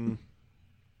I get.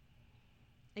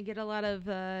 I get a lot of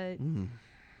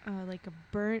like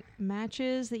burnt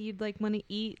matches that you'd like want to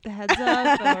eat the heads of.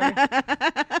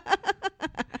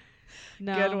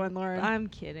 No, Good one, Lauren. I'm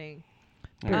kidding.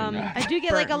 Burnt I do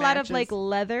get like a burnt lot of matches. like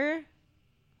leather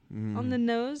on the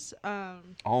nose.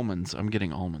 Almonds. I'm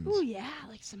getting almonds. Oh yeah,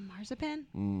 like some marzipan.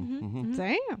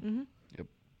 Damn. Yep.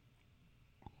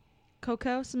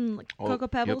 Cocoa, some like Oh, cocoa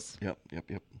pebbles. Yep.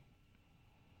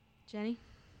 Jenny,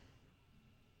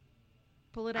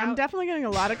 pull it out. I'm definitely getting a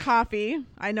lot of coffee.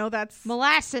 I know that's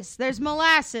Molasses. There's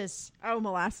molasses.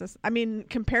 molasses. I mean,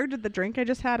 compared to the drink I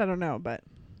just had, I don't know, but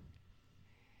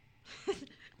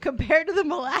Compared to the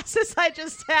molasses I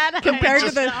just had. compared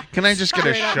to the Can I just get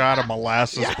a shot of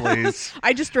molasses, please?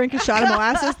 I just drank a shot of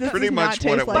molasses. This Pretty does much not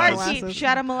what taste it like was. Barkeep, molasses.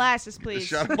 shot of molasses, A please.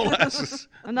 shot of molasses.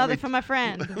 Another for my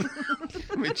friend.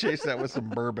 Let me chase that with some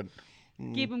bourbon.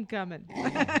 Keep them coming.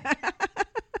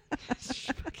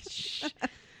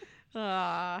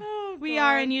 We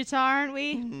are in Utah, aren't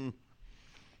we?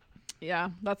 Yeah,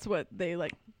 that's what they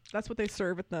like. That's what they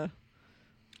serve at the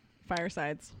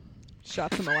firesides.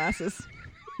 Shots of molasses.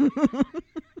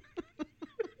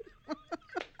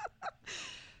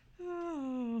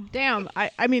 Damn.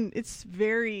 I mean, it's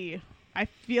very. I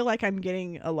feel like I'm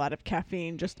getting a lot of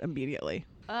caffeine just immediately.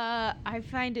 I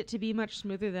find it to be much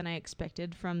smoother than I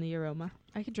expected from the aroma.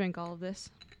 I could drink all of this.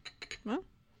 Well,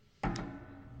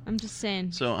 I'm just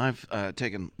saying. So I've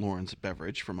taken Lauren's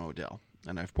beverage from Odell,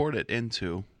 and I've poured it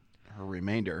into her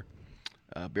remainder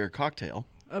beer cocktail.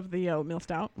 of the oatmeal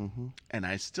stout. And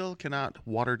I still cannot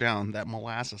water down that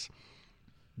molasses.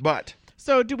 But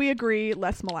So, do we agree?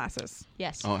 Less molasses.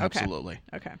 Yes. oh, absolutely.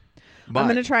 Okay. But I'm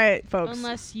gonna try it, folks.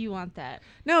 Unless you want that.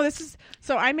 No, this is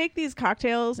so I make these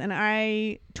cocktails and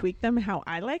I tweak them how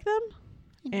I like them.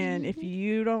 And if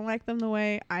you don't like them the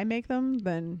way I make them,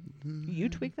 then you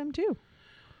tweak them too.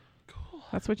 Cool.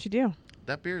 That's what you do.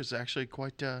 That beer is actually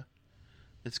quite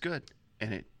it's good,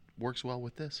 and it works well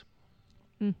with this.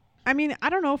 I mean, I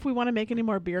don't know if we want to make any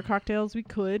more beer cocktails. We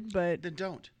could, but Then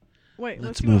don't. wait.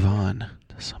 Let's see move what- on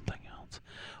to something else.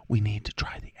 We need to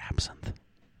try the absinthe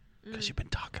because you've been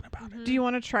talking about it. Do you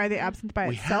want to try the absinthe by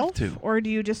We have itself, to. or do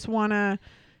you just want to?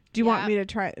 Do you want me to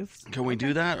try? Can we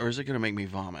do that, or is it going to make me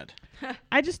vomit?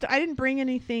 I didn't bring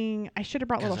anything. I should have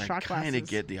brought little Because shot I kind glasses. of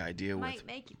get the idea with. Might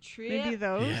make you trip. Maybe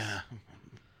those. Yeah.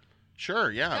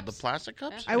 Sure. Yeah. Cups. The plastic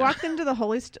cups. I walked into the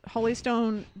Holy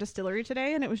Stone Distillery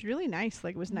today, and it was really nice.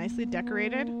 Like, it was nicely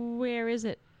decorated. Where is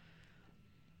it?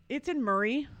 It's in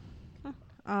Murray.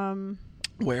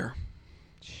 Where?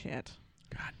 Shit.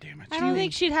 God damn it. I don't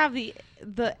think she'd have the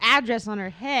address on her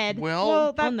head.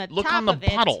 Well, on the look top on the of it.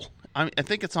 bottle. I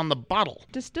think it's on the bottle.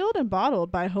 Distilled and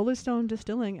bottled by Holy Stone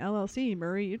Distilling LLC,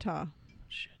 Murray, Utah.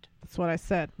 Shit. That's what I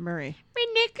said, Murray.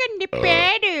 We're not gonna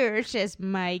better, says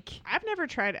Mike. I've never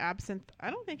tried absinthe. I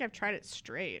don't think I've tried it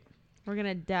straight. We're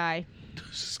gonna die.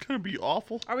 This is gonna be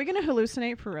awful. Are we going to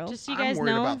hallucinate for real? Just so you I'm guys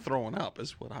worried know. about throwing up.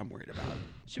 Is what I'm worried about.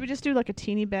 Should we just do like a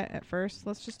teeny bit at first?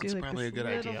 Let's just do That's like probably this a good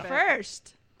little idea. bit.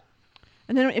 First.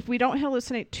 And then if we don't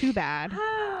hallucinate too bad,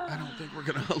 I don't think we're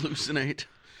gonna hallucinate.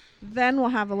 then we'll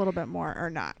have a little bit more or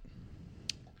not.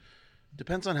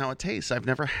 Depends on how it tastes. I've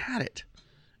never had it.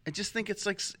 I just think it's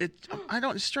like it. I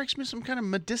don't. It strikes me as some kind of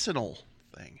medicinal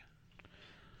thing.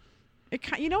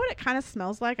 You know what it kind of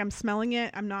smells like? I'm smelling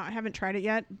it. I haven't tried it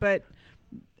yet, but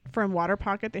from Water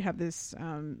Pocket they have this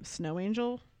Snow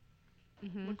Angel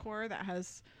liqueur that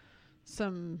has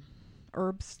some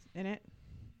herbs in it.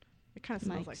 It kind of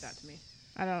smells like that to me.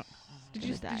 I don't.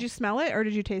 Did you smell it or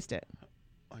did you taste it?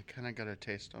 I kind of got a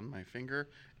taste on my finger,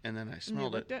 and then I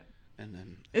smelled licked it? and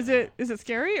then Is it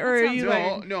scary or are you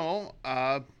like? no.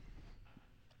 I'm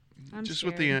Just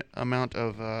scared. with the amount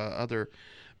of other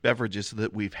beverages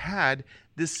that we've had,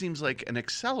 this seems like an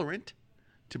accelerant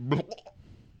to.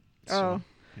 Oh,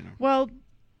 you know, well,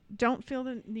 don't feel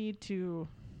the need to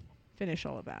finish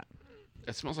all of that.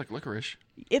 it smells like licorice.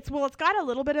 It's got a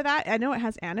little bit of that. I know it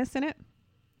has anise in it,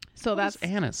 so What that's is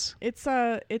anise. it's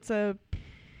a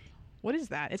what is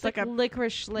that? It's like a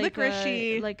licorice, like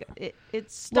licoricey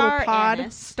it's little star pod,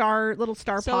 anise. little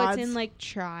star So pods. it's in like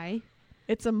chai.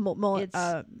 it's a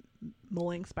it's-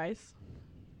 mulling spice.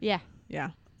 Yeah.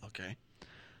 Yeah. Okay.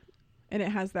 And it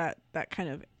has that kind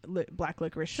of black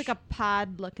licorice. It's like a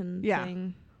pod looking Yeah.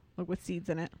 thing. like with seeds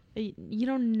in it. You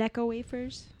know Necco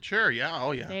wafers? Sure. Yeah.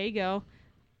 Oh yeah. There you go.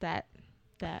 That.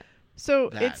 So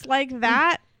That. it's like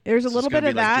that. There's a So little it's gonna bit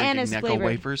of be like that. drinking And it's Necco flavored.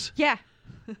 wafers. Yeah.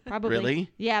 Probably. Really?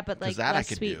 Yeah, but like 'Cause that I less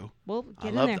could sweet. do. Well, I get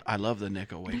in love there. I love the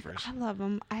Necco wafers. I love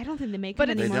them. I don't think they make But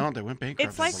them They anymore. don't. They went bankrupt.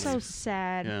 It's like I So believe.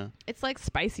 sad. Yeah. It's like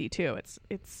spicy too.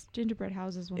 It's Gingerbread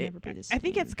houses will never be the same. I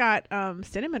think it's got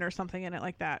cinnamon or something in it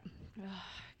like that.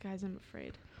 Guys, I'm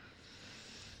afraid.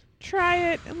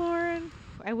 Try it, Lauren.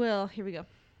 I will. Here we go.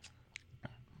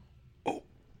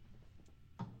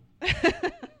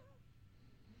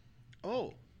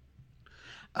 Oh.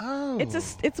 Oh.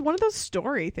 It's one of those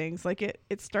story things. Like it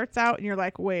starts out and you're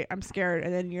like, wait, I'm scared,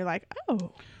 and then you're like,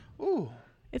 oh, Ooh.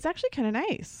 it's actually kind of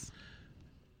nice.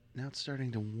 Now it's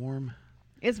starting to warm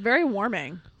It's very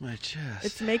warming. my chest.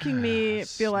 It's making me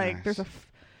That's feel like nice. there's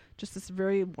just this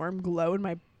very warm glow in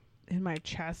my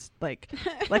chest. Like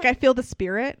I feel the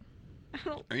spirit.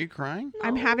 Are you crying?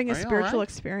 I'm having a Are you all spiritual right?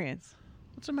 experience.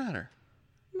 What's the matter?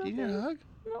 Do you need a hug?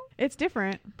 It's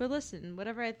different. But listen,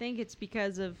 whatever I think, it's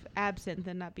because of absinthe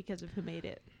and not because of who made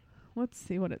it. Let's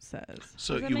see what it says.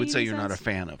 So Does that you would make say any you're not a sense?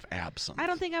 fan of absinthe. I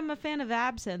don't think I'm a fan of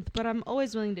absinthe, but I'm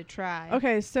always willing to try.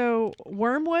 Okay, so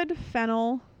wormwood,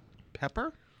 fennel,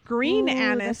 Pepper? green Ooh,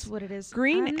 anise. That's what it is.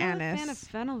 Green I'm not anise. a fan of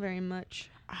fennel very much.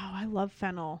 Oh, I love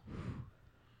fennel.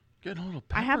 Get a little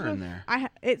I have pepper in there.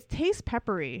 it tastes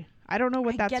peppery. I don't know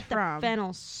what I that's get from. the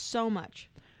fennel so much.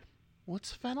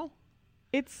 What's fennel?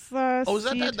 It's Oh, is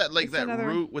seed. that like It's that another-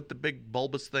 root with the big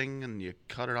bulbous thing, and you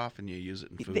cut it off and you use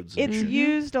it in foods? It's and shit?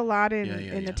 used a lot in, Yeah,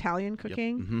 yeah, in yeah. Italian Yep,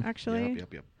 cooking, mhm. actually.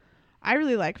 Yep. I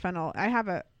really like fennel. I have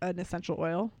an essential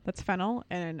oil that's fennel,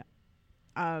 and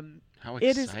How It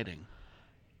is- exciting!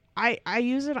 I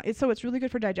use it. So it's really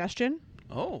good for digestion,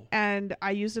 Oh, and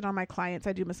I use it on my clients.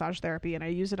 I do massage therapy, and I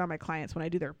use it on my clients when I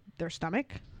do their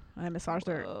stomach. I massage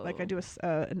their I do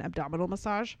an abdominal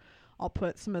massage. I'll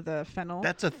put some of the fennel.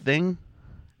 that's a thing.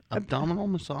 Abdominal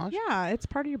massage. Yeah, it's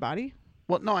part of your body.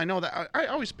 Well, no, I know that. I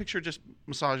always picture just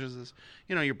massages as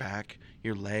your back,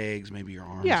 your legs, maybe your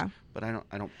arms. Yeah. But I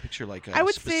don't picture like a I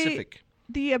would specific. say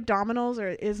the abdominals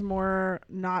is more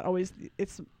not always.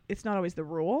 It's not always the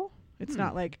rule. It's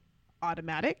not like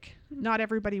automatic. Not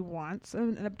everybody wants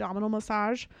an abdominal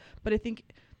massage, but I think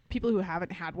people who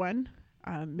haven't had one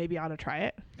maybe ought to try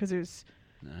it because there's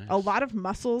a lot of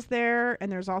muscles there,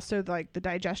 and there's also like the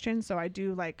digestion. So I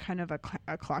do like kind of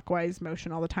a clockwise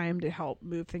motion all the time to help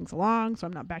move things along. So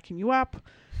I'm not backing you up,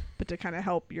 but to kind of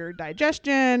help your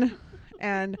digestion.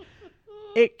 And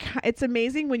it's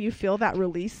amazing when you feel that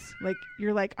release. Like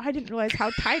you're like, I didn't realize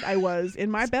how tight I was in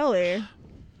my belly.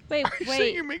 Wait, Are you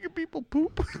saying you're making people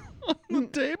poop on the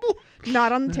table?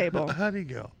 Not on the table. How do you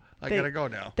go? I They- gotta go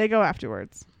now. They go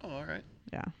afterwards. Oh, all right.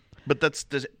 Yeah. But that's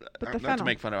the not to fennel.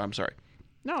 make fun of. I'm sorry.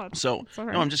 No. So it's all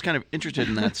right. no, I'm just kind of interested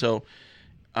in that. So,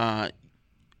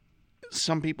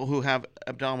 some people who have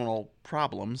abdominal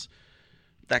problems,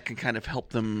 that can kind of help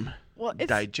them Well, it's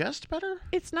digest better.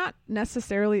 it's not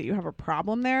necessarily that you have a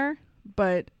problem there,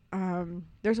 but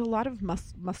there's a lot of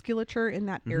musculature in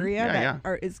that area Mm-hmm. Yeah,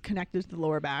 that is connected to the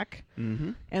lower back.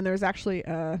 Mm-hmm. And there's actually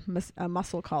a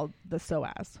muscle called the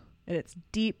psoas, and it's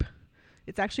deep.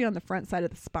 It's actually on the front side of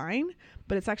the spine,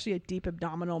 but it's actually a deep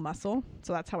abdominal muscle.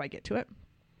 So that's how I get to it.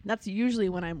 That's usually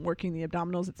when I'm working the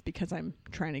abdominals. It's because I'm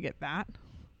trying to get that.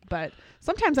 But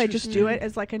sometimes I just do it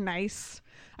as like a nice,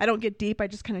 I don't get deep. I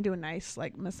just kind of do a nice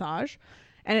like massage.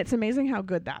 And it's amazing how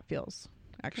good that feels,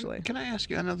 actually. Can I ask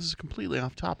you? I know this is completely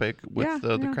off topic with Yeah,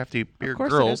 the yeah. crafty beer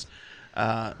course it girls, is.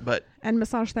 but And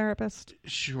massage therapist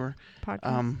sure.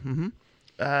 podcast.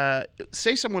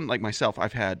 Say someone like myself,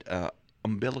 I've had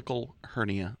umbilical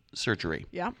hernia surgery.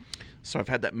 Yeah. So I've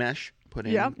had that mesh put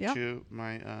in Yeah, yeah. to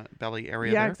my belly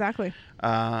area Yeah, there. exactly.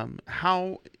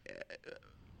 How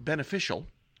beneficial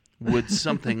would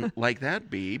something like that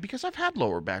be? Because I've had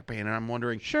lower back pain, and I'm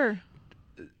wondering, Sure.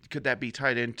 could that be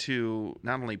tied into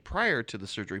not only prior to the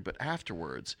surgery, but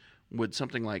afterwards? Would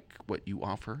something like what you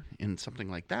offer in something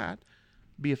like that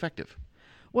be effective?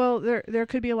 Well, there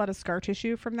could be a lot of scar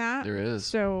tissue from that. There is.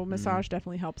 So massage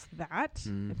definitely helps that.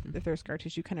 Mhm. If there's scar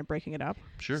tissue, kind of breaking it up.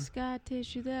 Sure. Scar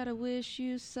tissue that I wish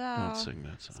you saw. Don't sing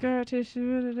that song. Scar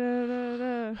tissue. Da, da, da,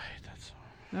 da. I hate that song.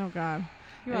 Oh God.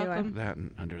 You're Anyway. welcome. That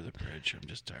and Under the Bridge. I'm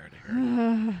just tired of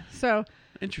hearing it. So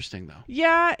Interesting, though.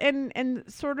 yeah, and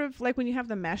sort of like when you have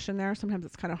the mesh in there, sometimes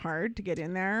it's kind of hard to get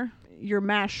in there. Your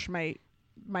mesh might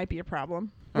be a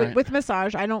problem. All right. With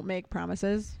massage, I don't make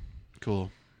promises Cool.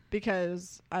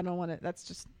 because I don't want to. That's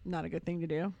just not a good thing to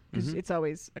do because Mhm. it's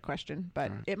always a question.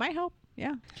 But All right. it might help.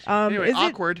 Yeah. Anyway, is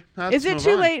awkward. Is it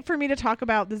too late for me to talk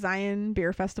about the Zion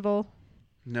Beer Festival?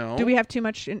 No. Do we have too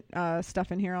much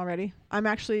stuff in here already? I'm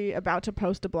actually about to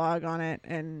post a blog on it,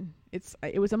 and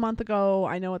it was a month ago.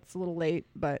 I know it's a little late,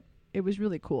 but it was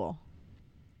really cool.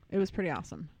 It was pretty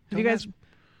awesome. Have you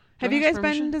guys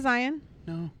been to Zion?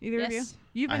 No. Either of you?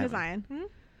 You've been to Zion. Mm-hmm.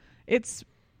 It's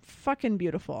fucking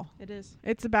beautiful. It is.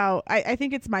 It's about, I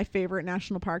think it's my favorite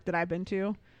national park that I've been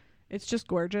to. It's just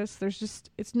gorgeous.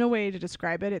 It's no way to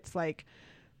describe it. It's like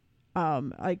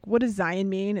what does Zion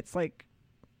mean? It's like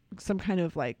some kind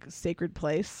of like sacred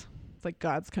place. It's like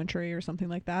God's country or something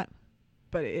like that.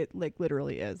 But it like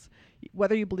literally is.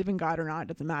 Whether you believe in God or not, it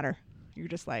doesn't matter. You're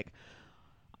just like,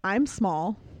 I'm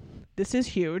small. This is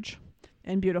huge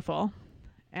and beautiful.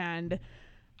 And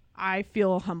I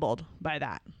feel humbled by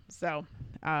that. So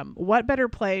what better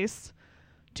place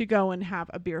to go and have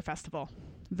a beer festival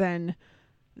than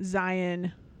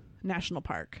Zion National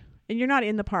Park? And you're not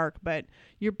in the park, but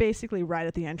you're basically right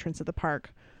at the entrance of the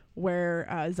park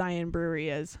where Zion Brewery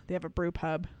is. They have a brew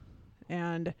pub,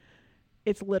 and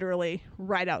it's literally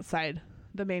right outside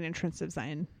the main entrance of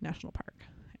Zion National Park.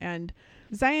 And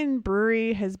Zion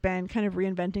Brewery has been kind of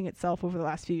reinventing itself over the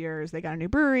last few years. They got a new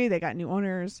brewery. They got new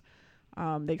owners.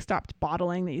 They stopped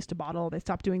bottling. They used to bottle. They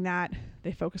stopped doing that.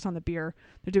 They focused on the beer.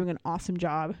 They're doing an awesome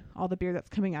job. All the beer that's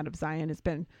coming out of Zion has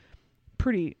been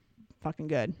pretty fucking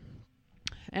good.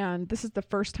 And this is the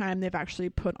first time they've actually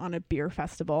put on a beer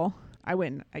festival. I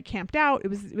camped out. It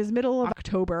was middle of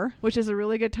October, which is a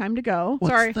really good time to go.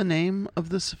 What's the name of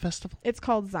this festival? It's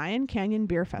called Zion Canyon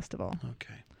Beer Festival.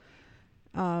 Okay.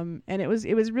 And it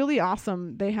was really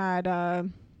awesome. They had a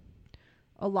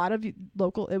lot of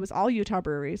local. It was all Utah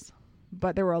breweries,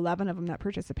 but there were 11 of them that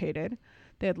participated.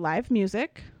 They had live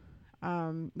music.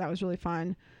 That was really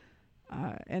fun.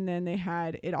 And then they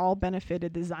had it all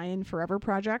benefited the Zion Forever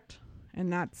Project,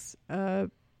 and that's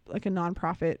like a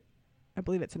nonprofit. I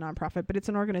believe it's a nonprofit, but it's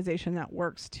an organization that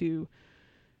works to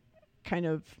kind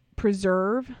of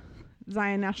preserve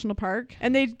Zion National Park.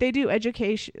 And they do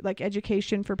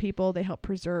education for people. They help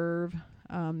preserve.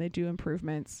 They do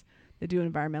improvements. They do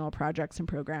environmental projects and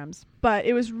programs. But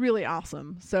it was really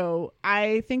awesome. So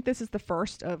I think this is the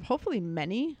first of hopefully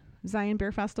many Zion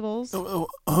Beer Festivals.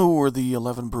 Who were the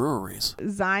 11 breweries?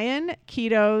 Zion,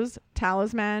 Keto's,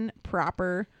 Talisman,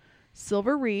 Proper,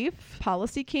 Silver Reef,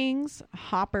 Policy Kings,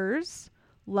 Hoppers,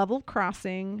 Level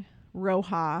Crossing,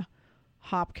 Roja,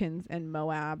 Hopkins, and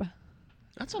Moab.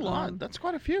 That's a lot. That's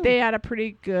quite a few. They had a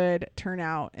pretty good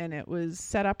turnout, and it was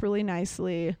set up really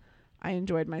nicely. I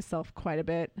enjoyed myself quite a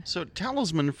bit. So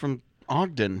Talisman from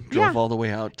Ogden drove all the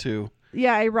way out to...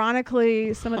 Yeah,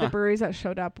 ironically, some of the breweries that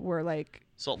showed up were like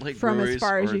Salt Lake from breweries as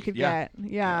far as you could get.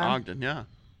 Yeah. Ogden, yeah.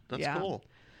 That's cool.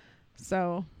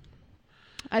 So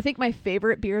I think my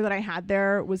favorite beer that I had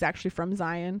there was actually from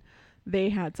Zion. They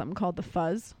had something called the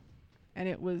Fuzz, and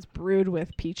it was brewed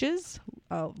with peaches,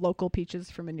 local peaches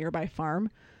from a nearby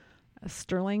farm,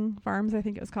 Sterling Farms, I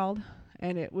think it was called.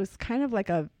 And it was kind of like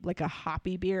a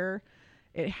hoppy beer.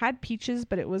 It had peaches,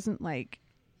 but it wasn't like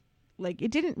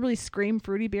it didn't really scream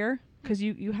fruity beer, because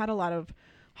you had a lot of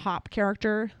hop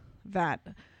character that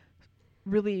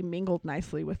really mingled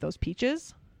nicely with those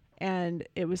peaches. And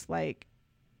it was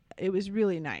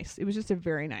really nice. It was just a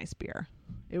very nice beer.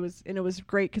 It was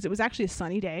great because it was actually a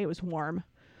sunny day. It was warm,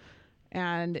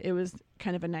 and it was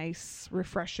kind of a nice,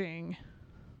 refreshing,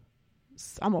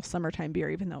 almost summertime beer,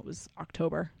 even though it was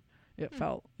October. It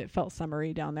felt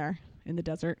summery down there in the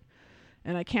desert.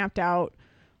 And I camped out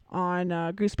on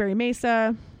Gooseberry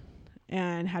Mesa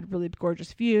and had really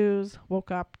gorgeous views. Woke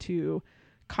up to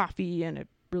coffee and a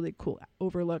really cool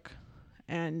overlook,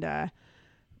 and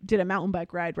did a mountain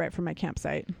bike ride right from my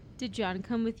campsite. Did John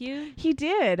come with you? He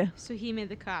did. So he made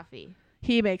the coffee.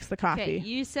 He makes the coffee. Okay,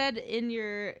 you said in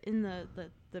the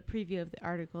preview of the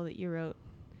article that you wrote,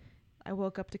 I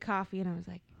woke up to coffee and I was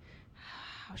like,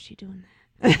 how's she doing that?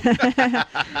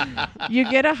 You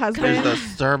get a husband. There's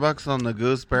the Starbucks on the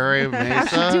Gooseberry Mesa. How's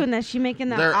she doing that? She making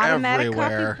that They're automatic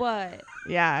everywhere. coffee? What?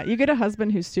 Yeah, you get a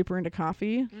husband who's super into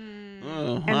coffee.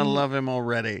 Oh, I love him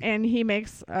already. And he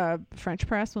makes French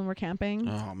press when we're camping.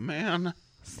 Oh man.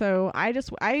 So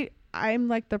I'm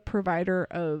like the provider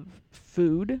of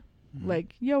food,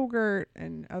 like yogurt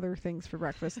and other things for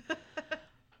breakfast.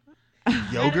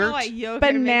 Yogurt?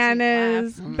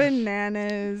 Bananas.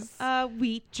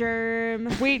 Wheat germ.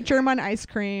 Wheat germ on ice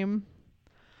cream.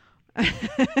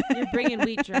 You're bringing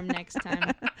wheat germ next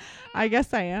time. I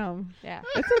guess I am. Yeah.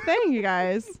 It's a thing, you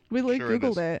guys. We Sure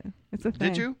Googled it. It's a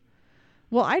thing. Did you?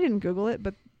 Well, I didn't Google it,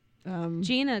 but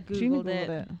Gina Googled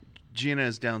it. Gina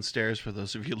is downstairs for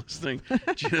those of you listening.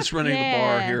 Gina's running the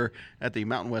bar here at the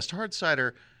Mountain West Hard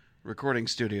Cider. Recording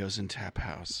studios in Tap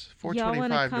House. Y'all wanna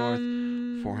 425 North,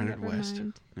 come? 400 Never West.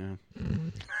 mind.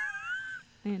 Yeah,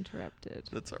 I interrupted.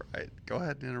 that's all right. Go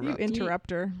ahead and You interrupt.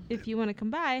 interrupter. If you want to come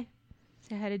by,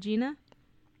 say hi to Gina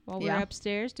while we're Yeah.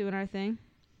 upstairs doing our thing.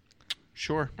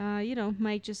 Sure.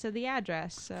 Mike just said the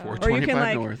address. So 425 Or you can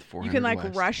like North, 400 you can like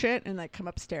West. rush it and like come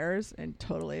upstairs and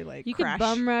totally like you could crash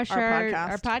bum rush our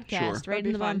podcast. podcast Sure. right That'd in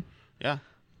be the fun. bum. Yeah,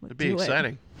 Let's it'd be do it.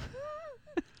 exciting.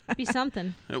 Be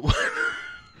something.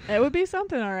 It would be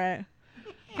something, all right.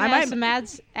 I might some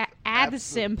ads. Add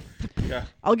simp. Yeah.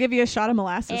 I'll give you a shot of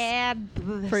molasses Add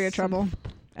for your trouble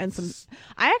and some.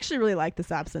 I actually really like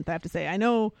this absinthe. I have to say, I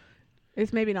know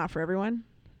it's maybe not for everyone,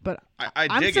 but I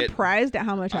I'm dig it. surprised at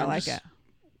how much I I'm like just-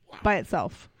 it by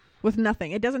itself with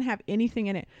nothing. It doesn't have anything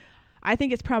in it. I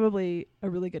think it's probably a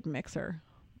really good mixer,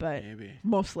 but Maybe.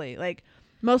 mostly like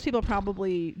most people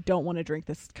probably don't want to drink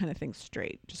this kind of thing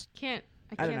straight. Just I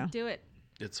I don't know. can't do it.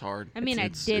 It's hard. I mean,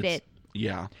 It's- I did it's- it.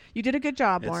 Yeah. you did a good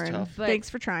job, It's Lauren. tough. But- Thanks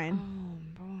for trying.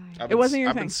 Oh boy. I've It wasn't been, your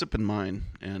I've thing. been sipping mine,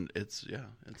 and it's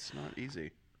not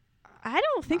easy. I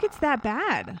don't think it's that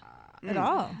bad at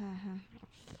all.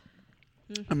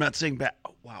 I'm not saying bad.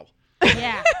 Oh, wow.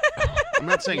 Yeah. I'm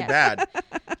not saying Yes. bad.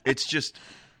 It's just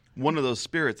one of those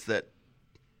spirits that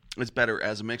is better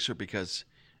as a mixer because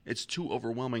it's too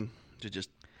overwhelming to just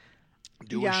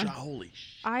do a Yeah. shot. Holy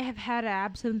sh! I have had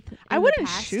absinthe. I in the wouldn't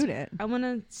past. shoot it. I want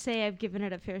to say I've given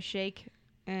it a fair shake,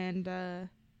 and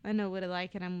I know what I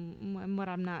like and what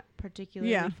I'm not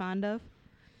particularly Yeah. fond of.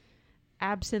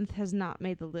 Absinthe has not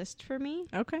made the list for me,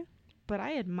 Okay. but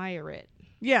I admire it.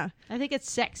 Yeah. I think it's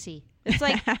sexy. It's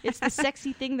like it's the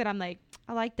sexy thing that I'm like,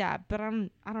 I like that, but I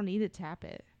don't need to tap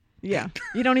it. Yeah.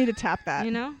 You don't need to tap that.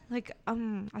 You know, like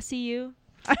I see you.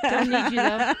 Don't need you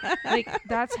though. Like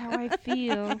that's how I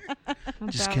feel about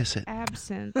Just kiss it.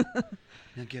 absinthe.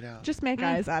 Now get out. Just make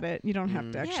eyes at it. You don't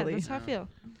have to Yeah, actually. that's how I feel.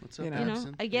 What's up, you know. You know,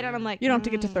 Absinthe? I get it. I'm like, You don't have to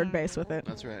get to third base with it.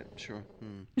 That's right. Sure.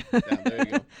 Yeah, there you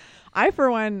go. I, for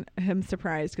one, am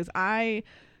surprised because I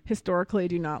historically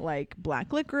do not like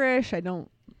black licorice. I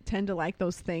don't tend to like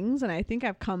those things. And I think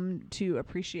I've come to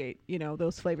appreciate,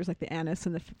 those flavors like the anise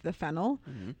and the fennel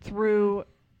through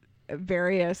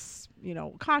various,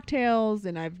 cocktails.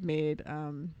 And I've made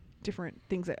different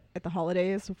things at the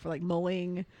holidays for like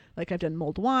mulling. Like I've done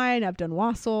mulled wine, I've done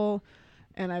wassail.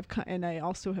 And I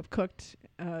also have cooked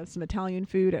some Italian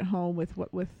food at home with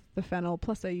the fennel.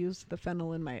 Plus, I use the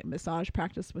fennel in my massage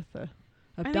practice with the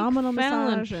abdominal fennel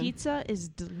massage. and pizza is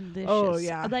delicious. Oh,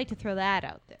 yeah. I'd like to throw that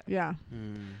out there. Yeah,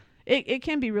 Mm. it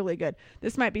can be really good.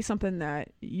 This might be something that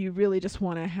you really just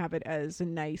want to have it as a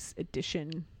nice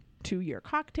addition to your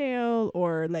cocktail,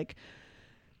 or like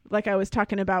I was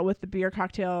talking about with the beer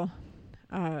cocktail,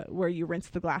 where you rinse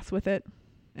the glass with it.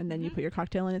 And then you put your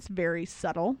cocktail in. It's very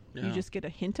subtle. Yeah. You just get a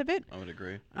hint of it. I would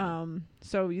agree.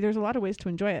 So there's a lot of ways to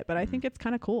enjoy it, but I think it's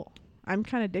kind of cool. I'm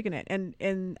kind of digging it.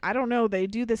 And I don't know, they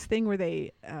do this thing where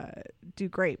they do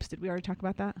grapes. Did we already talk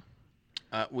about that?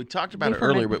 We talked about They it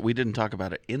earlier, ferment- but we didn't talk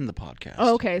about it in the podcast.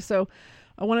 Oh, okay. So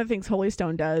one of the things Holy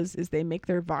Stone does is they make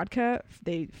their vodka,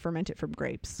 they ferment it from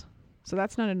grapes. So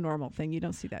that's not a normal thing. You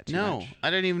don't see that too much.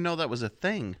 I didn't even know that was a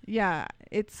thing. Yeah,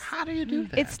 How do you do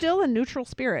that? it's still a neutral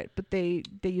spirit, but they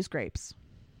use grapes.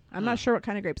 I'm not sure what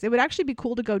kind of grapes. It would actually be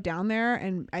cool to go down there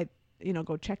and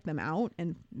go check them out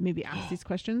and maybe ask these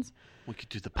questions. We could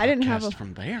do the podcast I didn't have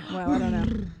from there. Well,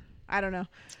 I don't know.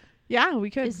 Yeah, we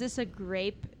could. Is this a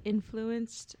grape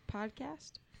influenced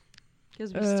podcast?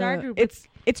 Because we started with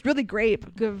it's really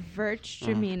grape.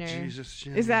 Gewürztraminer. Jesus,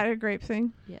 Is that a grape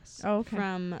thing? Yes. Oh, okay.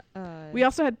 From We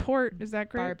also had port. Is that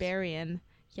grapes? Barbarian.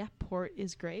 Yeah, port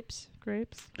is grapes.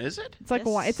 Grapes. Is it? It's like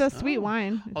Yes. wine. It's a sweet Oh.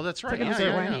 wine. Oh, that's right. like a Yeah, dessert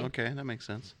yeah, wine. yeah. Okay, that makes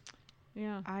sense.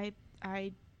 Yeah. I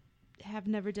have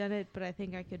never done it, but I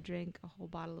think I could drink a whole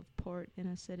bottle of port in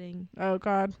a sitting. Oh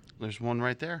God. There's one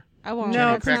right there. I won't.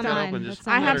 No, that's crack not that mine. open, That's just-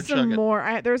 not I let mine. have her chug some it.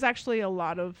 more. There's actually a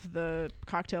lot of the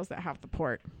cocktails that have the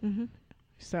port. Mhm.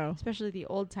 So Especially the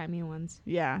old timey ones.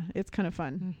 yeah, it's kind of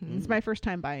fun. Mhm. It's my first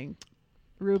time buying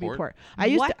ruby Port? port.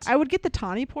 What? I would get the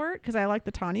tawny port because I like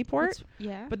the tawny port. That's-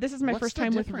 yeah. But this is my What's first the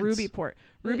time difference? with ruby port.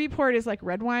 Wait. Ruby port is like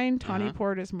red wine. Tawny Uh-huh.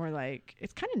 port is more like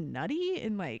it's kind of nutty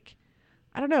and like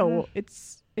I don't know.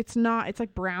 It's not. It's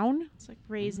like brown. It's like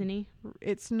raisiny.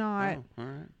 It's not. Oh, all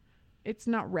right. It's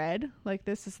not red. Like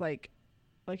this is like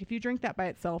if you drink that by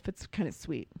itself, it's kind of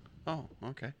sweet. Oh,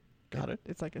 okay. Got it.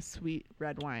 It's like a sweet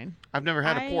red wine. I've never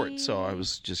had a port, so I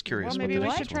was just curious. Well, what maybe the we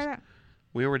difference should try was. that.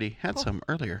 We already had some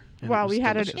earlier. and Well, was we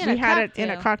had delicious. it. In We a had it in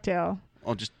a cocktail. cocktail.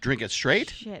 Oh, just drink it straight?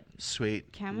 Shit.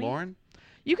 Sweet. Can we? Lauren?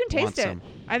 You can Want taste it. some.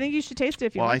 I think you should taste it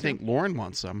if you Well, want I think Lauren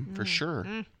wants some Mm. for sure.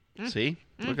 See?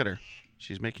 Look at her.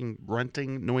 She's making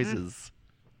grunting noises.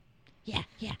 Yeah,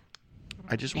 yeah.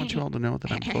 I just want you all to know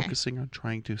that I'm focusing on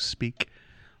trying to speak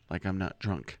like I'm not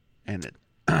drunk, and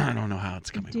I don't know how it's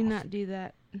coming. Do not do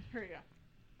that. Here you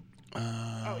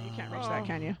go. You can't reach that,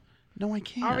 can you? No, I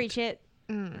can't. I'll reach it.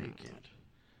 No, you can't.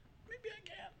 Maybe I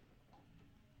can.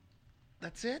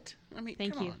 That's it? I mean,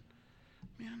 Thank come you. on.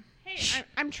 Man. Hey,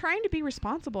 I'm trying to be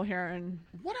responsible here, and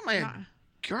What am I, a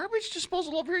garbage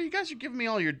disposal over here? You guys are giving me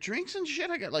all your drinks and shit.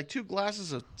 I got like 2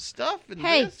 glasses of stuff and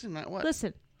Hey, this and that. What?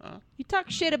 listen. You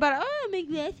talk shit about, my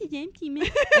glass is empty, man.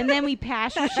 And then we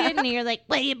pass your shit, and you're like,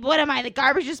 wait, what am I, the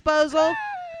garbage disposal?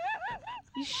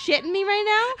 You shitting me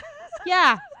right now?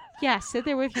 Yeah. Yeah, sit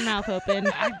there with your mouth open.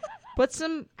 Put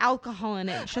some alcohol in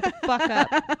it. Shut the fuck up.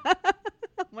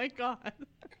 oh my god.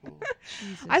 Cool.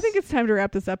 Jesus. I think it's time to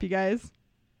wrap this up, you guys.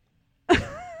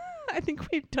 I think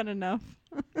we've done enough.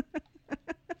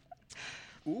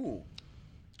 Ooh.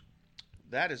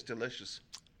 That is delicious.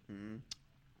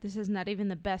 This is not even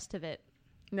the best of it.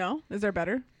 No? Is there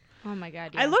better? Oh my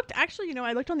god, yeah. I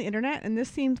looked on the internet, and this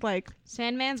seemed like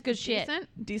Sandman's good shit.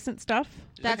 decent stuff.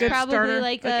 That's Good probably starter,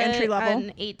 like entry level.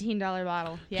 an $18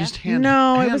 bottle. Yeah. Just hand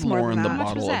No, it hand was more Lauren than the that. How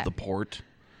much was bottle that? of the port.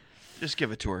 Just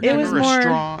give it to her. It Give was her a more-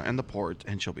 straw and the port,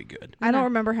 and she'll be good. I don't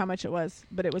remember how much it was,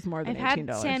 but it was more than I've had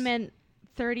 $18. Sandman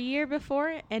 30 year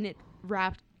before, and it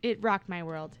rocked my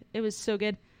world. It was so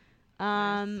good.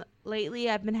 Lately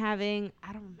I've been having,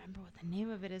 I don't remember what the name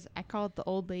of it is. I call it the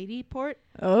Old Lady Port.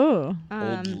 Oh.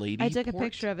 Old Lady I took a Port?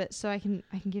 picture of it, so I can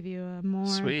give you a more.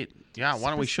 Sweet. Yeah,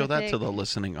 why don't we show that to specific- the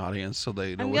listening audience so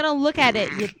they know I'm what... gonna look at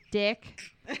it, you dick.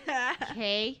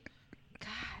 Okay.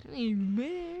 God. We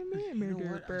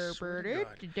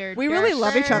really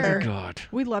love each other. God.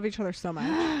 We love each other so much.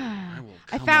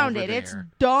 I found it. It's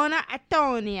Donna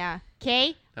Antonia.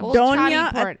 Okay? Old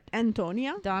Doña Tawny Port.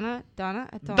 Antonia? Donna Antonia.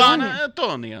 Donna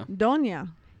Antonia. Doña.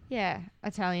 Yeah,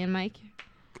 Italian, Mike.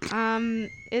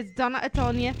 It's Donna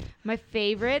Antonia. My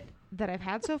favorite that I've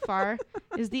had so far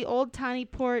is the Old Tawny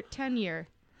Port 10 year.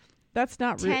 That's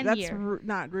not 10 that's year.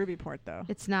 not Ruby Port though.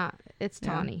 It's not. It's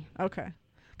Yeah. Tawny. Okay.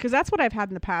 Because that's what I've had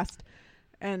in the past.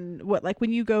 And what, like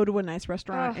when you go to a nice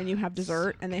restaurant and you have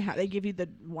dessert and they give you the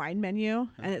wine menu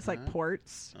and it's like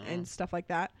ports and stuff like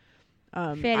that. I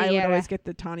would Ferriera. always get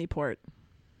the Tawny Port.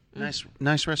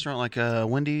 Nice restaurant like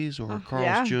Wendy's or Carl's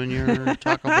yeah. Jr.,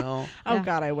 Taco Bell, Oh Yeah.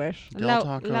 God, I wish. Del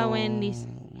Taco, La Wendy's.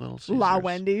 Little Caesars. La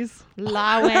Wendy's.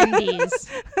 La Wendy's.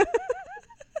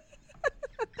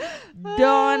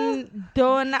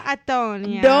 Donna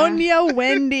Antonia. Doña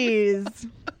Wendy's.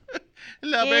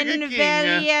 La Burger King.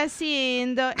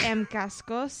 Envejeciendo en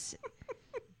cascos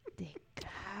de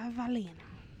Cavallino.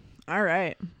 All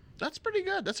right. That's pretty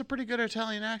good. That's a pretty good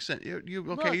Italian accent. You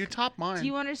okay? Look, you top mine. Do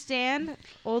you understand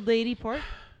Old Lady Port?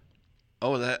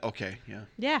 Oh, that okay? Yeah.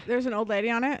 Yeah. There's an old lady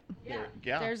on it.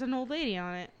 Yeah. There's an old lady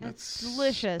on it. That's It's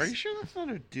delicious. Are you sure that's not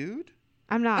a dude?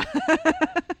 I'm not.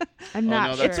 I'm Oh not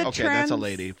no, sure. that's It's a okay. That's a trans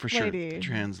lady for sure. lady.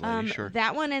 Trans lady, sure.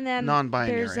 That one, and then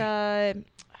Non-binary. there's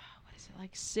what is it,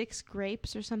 like 6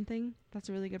 grapes or something? That's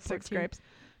a really good port 6 too. grapes.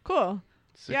 Cool.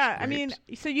 Six Yeah, I mean,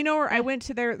 grapes. so you know where I went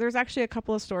to there's actually a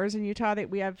couple of stores in Utah that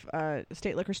we have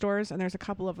state liquor stores, and there's a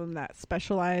couple of them that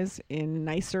specialize in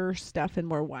nicer stuff and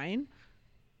more wine.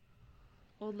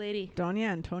 Old lady. Doña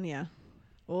Antonia.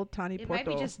 Old Tawny It Porto.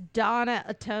 might be just Donna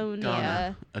Antonia.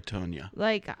 Donna Antonia.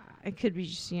 Like, it could be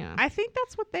just, you know. I think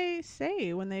that's what they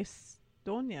say when they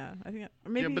Doña. I think or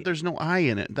maybe Yeah, but there's no I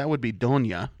in it. That would be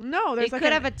Doña. no. There's it like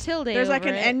could an, have a tilde there's like over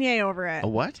an it. enye over it. A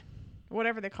what?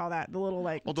 Whatever they call that. The little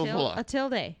like. Oh, A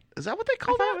tilde. Is that what they I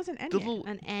call thought that? it was an The enye. little-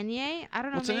 An enye? I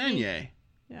don't know. what's an maybe. enye?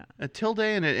 Yeah. A tilde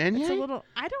and an enye? It's a little.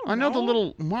 I don't know. I know the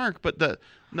little mark, but the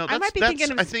no. That's, I might be that's,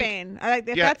 thinking of I think, Spain. I like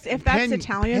if yeah, that's Pen-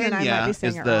 Italian, then I might be Peña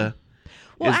saying is it the- wrong.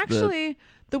 Well, is the- actually,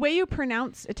 the way you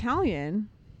pronounce Italian,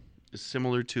 is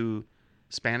similar to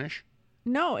Spanish.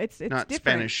 no, it's Not different.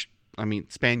 Spanish. I mean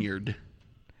Spaniard.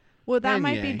 Well, that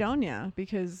might be Enye. Doña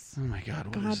because Oh my God!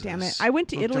 What God is damn this? it! I went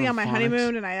to Looked Italy on on my phonics.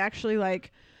 honeymoon, and I actually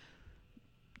like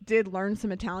did learn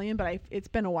some Italian, but it's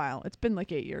been a while. It's been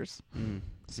like 8 years,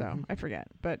 so I forget.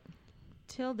 But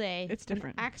Tilde. It's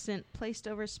different. An accent placed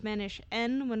over Spanish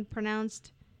N when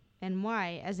pronounced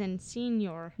ny, as in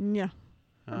senior. yeah,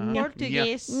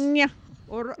 Portuguese yeah.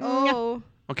 or O.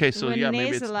 Okay, so when yeah,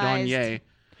 maybe it's nasalized. Donier,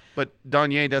 but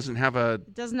Donier doesn't have a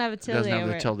Doesn't have a tilde doesn't have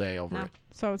over the it. tilde over No. it.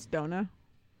 So it's Donna.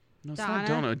 No, it's Donna. not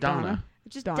Donna. Donna.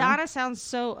 Just Donna. Donna sounds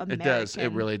so American. It does.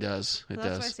 It really does. It So that's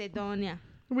why I does. say Doña.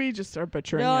 We just are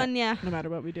butchering Doña. it, no matter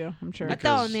what we do. I'm sure.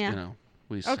 Because, Donna. you know,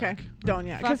 we suck. Okay,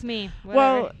 Doña. Fuck 'Cause- me.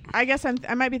 Well, Whatever. I guess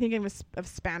I might be thinking of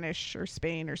Spanish or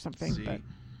Spain or something. See. But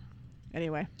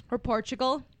anyway, or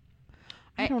Portugal.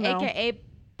 I don't know. AKA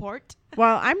Port.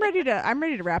 well, I'm ready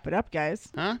to wrap it up, guys.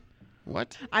 Huh?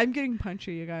 What? I'm getting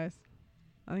punchy, you guys.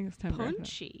 I think it's time to wrap it up.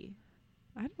 Punchy.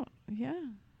 I don't. Yeah.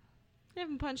 I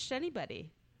haven't punched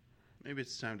anybody. Maybe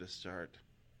it's time to start.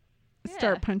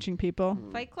 Start punching people.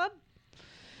 Fight Club?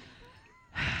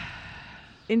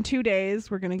 In 2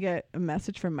 days, we're going to get a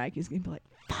message from Mike. He's going to be like,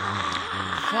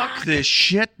 Fuck this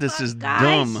shit. This is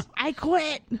dumb. I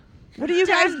quit. What are you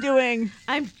guys doing?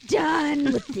 I'm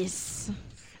done with this.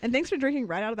 And thanks for drinking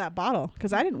right out of that bottle,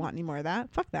 because I didn't want any more of that.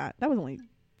 Fuck that. That was only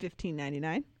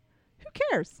 $15.99. Who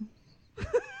cares?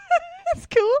 It's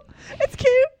cool. It's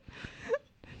cute.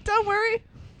 Don't worry.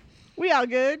 We all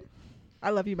good. I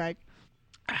love you, Mike.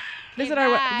 Visit our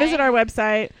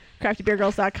website,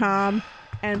 craftybeergirls.com,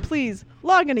 and please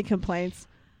log any complaints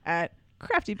at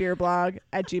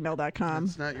craftybeerblog@gmail.com.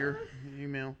 That's not your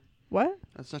email. What?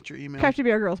 That's not your email.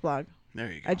 craftybeergirlsblog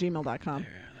There you go. @gmail.com.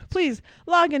 Please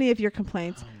log any of your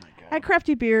complaints at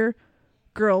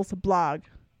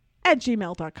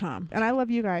craftybeergirlsblog@gmail.com. And I love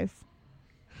you guys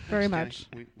very much.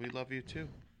 We love you too.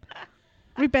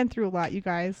 We've been through a lot, you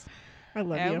guys. I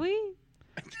love you. Are we?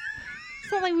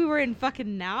 It's not like we were in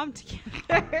fucking Nam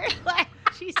together. Like,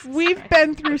 Jesus We've Christ.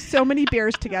 been through so many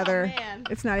beers together. Oh, man.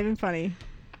 It's not even funny.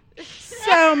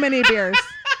 So many beers.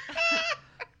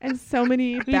 And so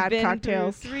many We've bad been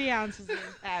cocktails. through 3 ounces of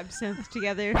absinthe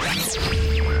together.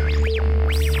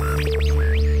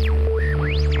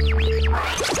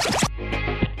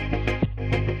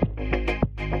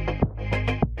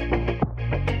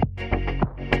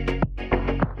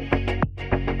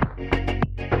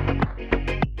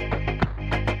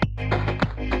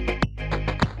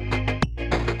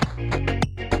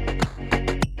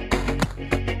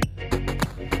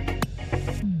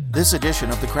 This edition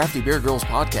of the Crafty Beer Girls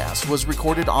podcast was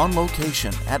recorded on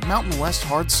location at Mountain West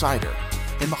Hard Cider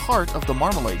in the heart of the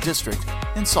Marmalade District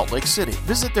in Salt Lake City.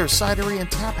 Visit their cidery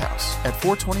and tap house at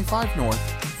 425 North,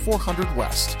 400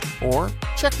 West, or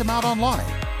check them out online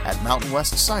at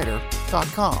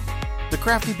mountainwestcider.com. The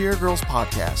Crafty Beer Girls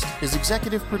podcast is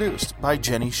executive produced by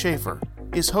Jenni Shafer,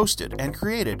 is hosted and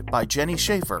created by Jenni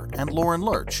Shafer and Lauren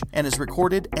Lerch, and is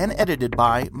recorded and edited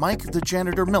by Mike the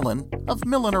Janitor Millen of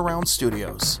Millen Around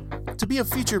Studios. To be a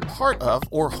featured part of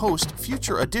or host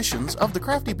future editions of the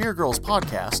Crafty Beer Girls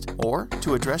podcast, or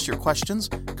to address your questions,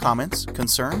 comments,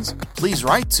 concerns, please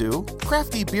write to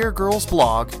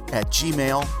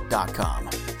craftybeergirlsblog@gmail.com.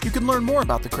 You can learn more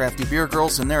about the Crafty Beer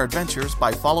Girls and their adventures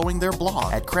by following their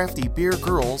blog at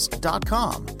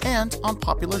craftybeergirls.com and on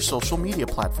popular social media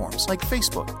platforms like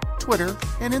Facebook, Twitter,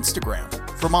 and Instagram.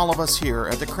 From all of us here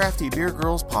at the Crafty Beer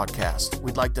Girls podcast,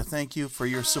 we'd like to thank you for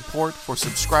your support, for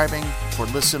subscribing, for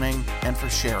listening, and for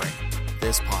sharing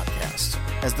this podcast.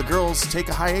 As the girls take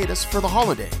a hiatus for the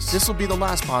holidays, this will be the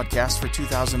last podcast for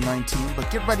 2019,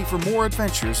 but get ready for more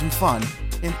adventures and fun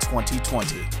in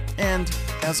 2020. And,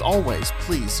 as always,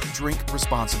 please drink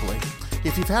responsibly.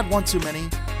 If you've had one too many,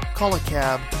 call a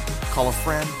cab, call a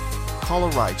friend, call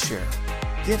a rideshare.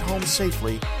 Get home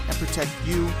safely and protect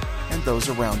you and those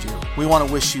around you. We want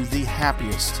to wish you the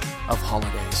happiest of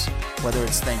holidays. Whether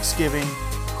it's Thanksgiving,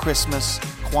 Christmas,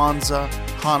 Kwanzaa,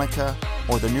 Hanukkah,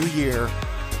 or the New Year,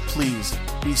 please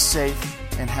be safe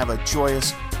and have a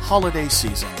joyous holiday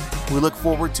season. We look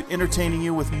forward to entertaining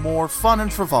you with more fun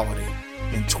and frivolity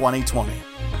in 2020.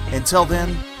 Until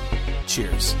then,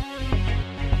 cheers.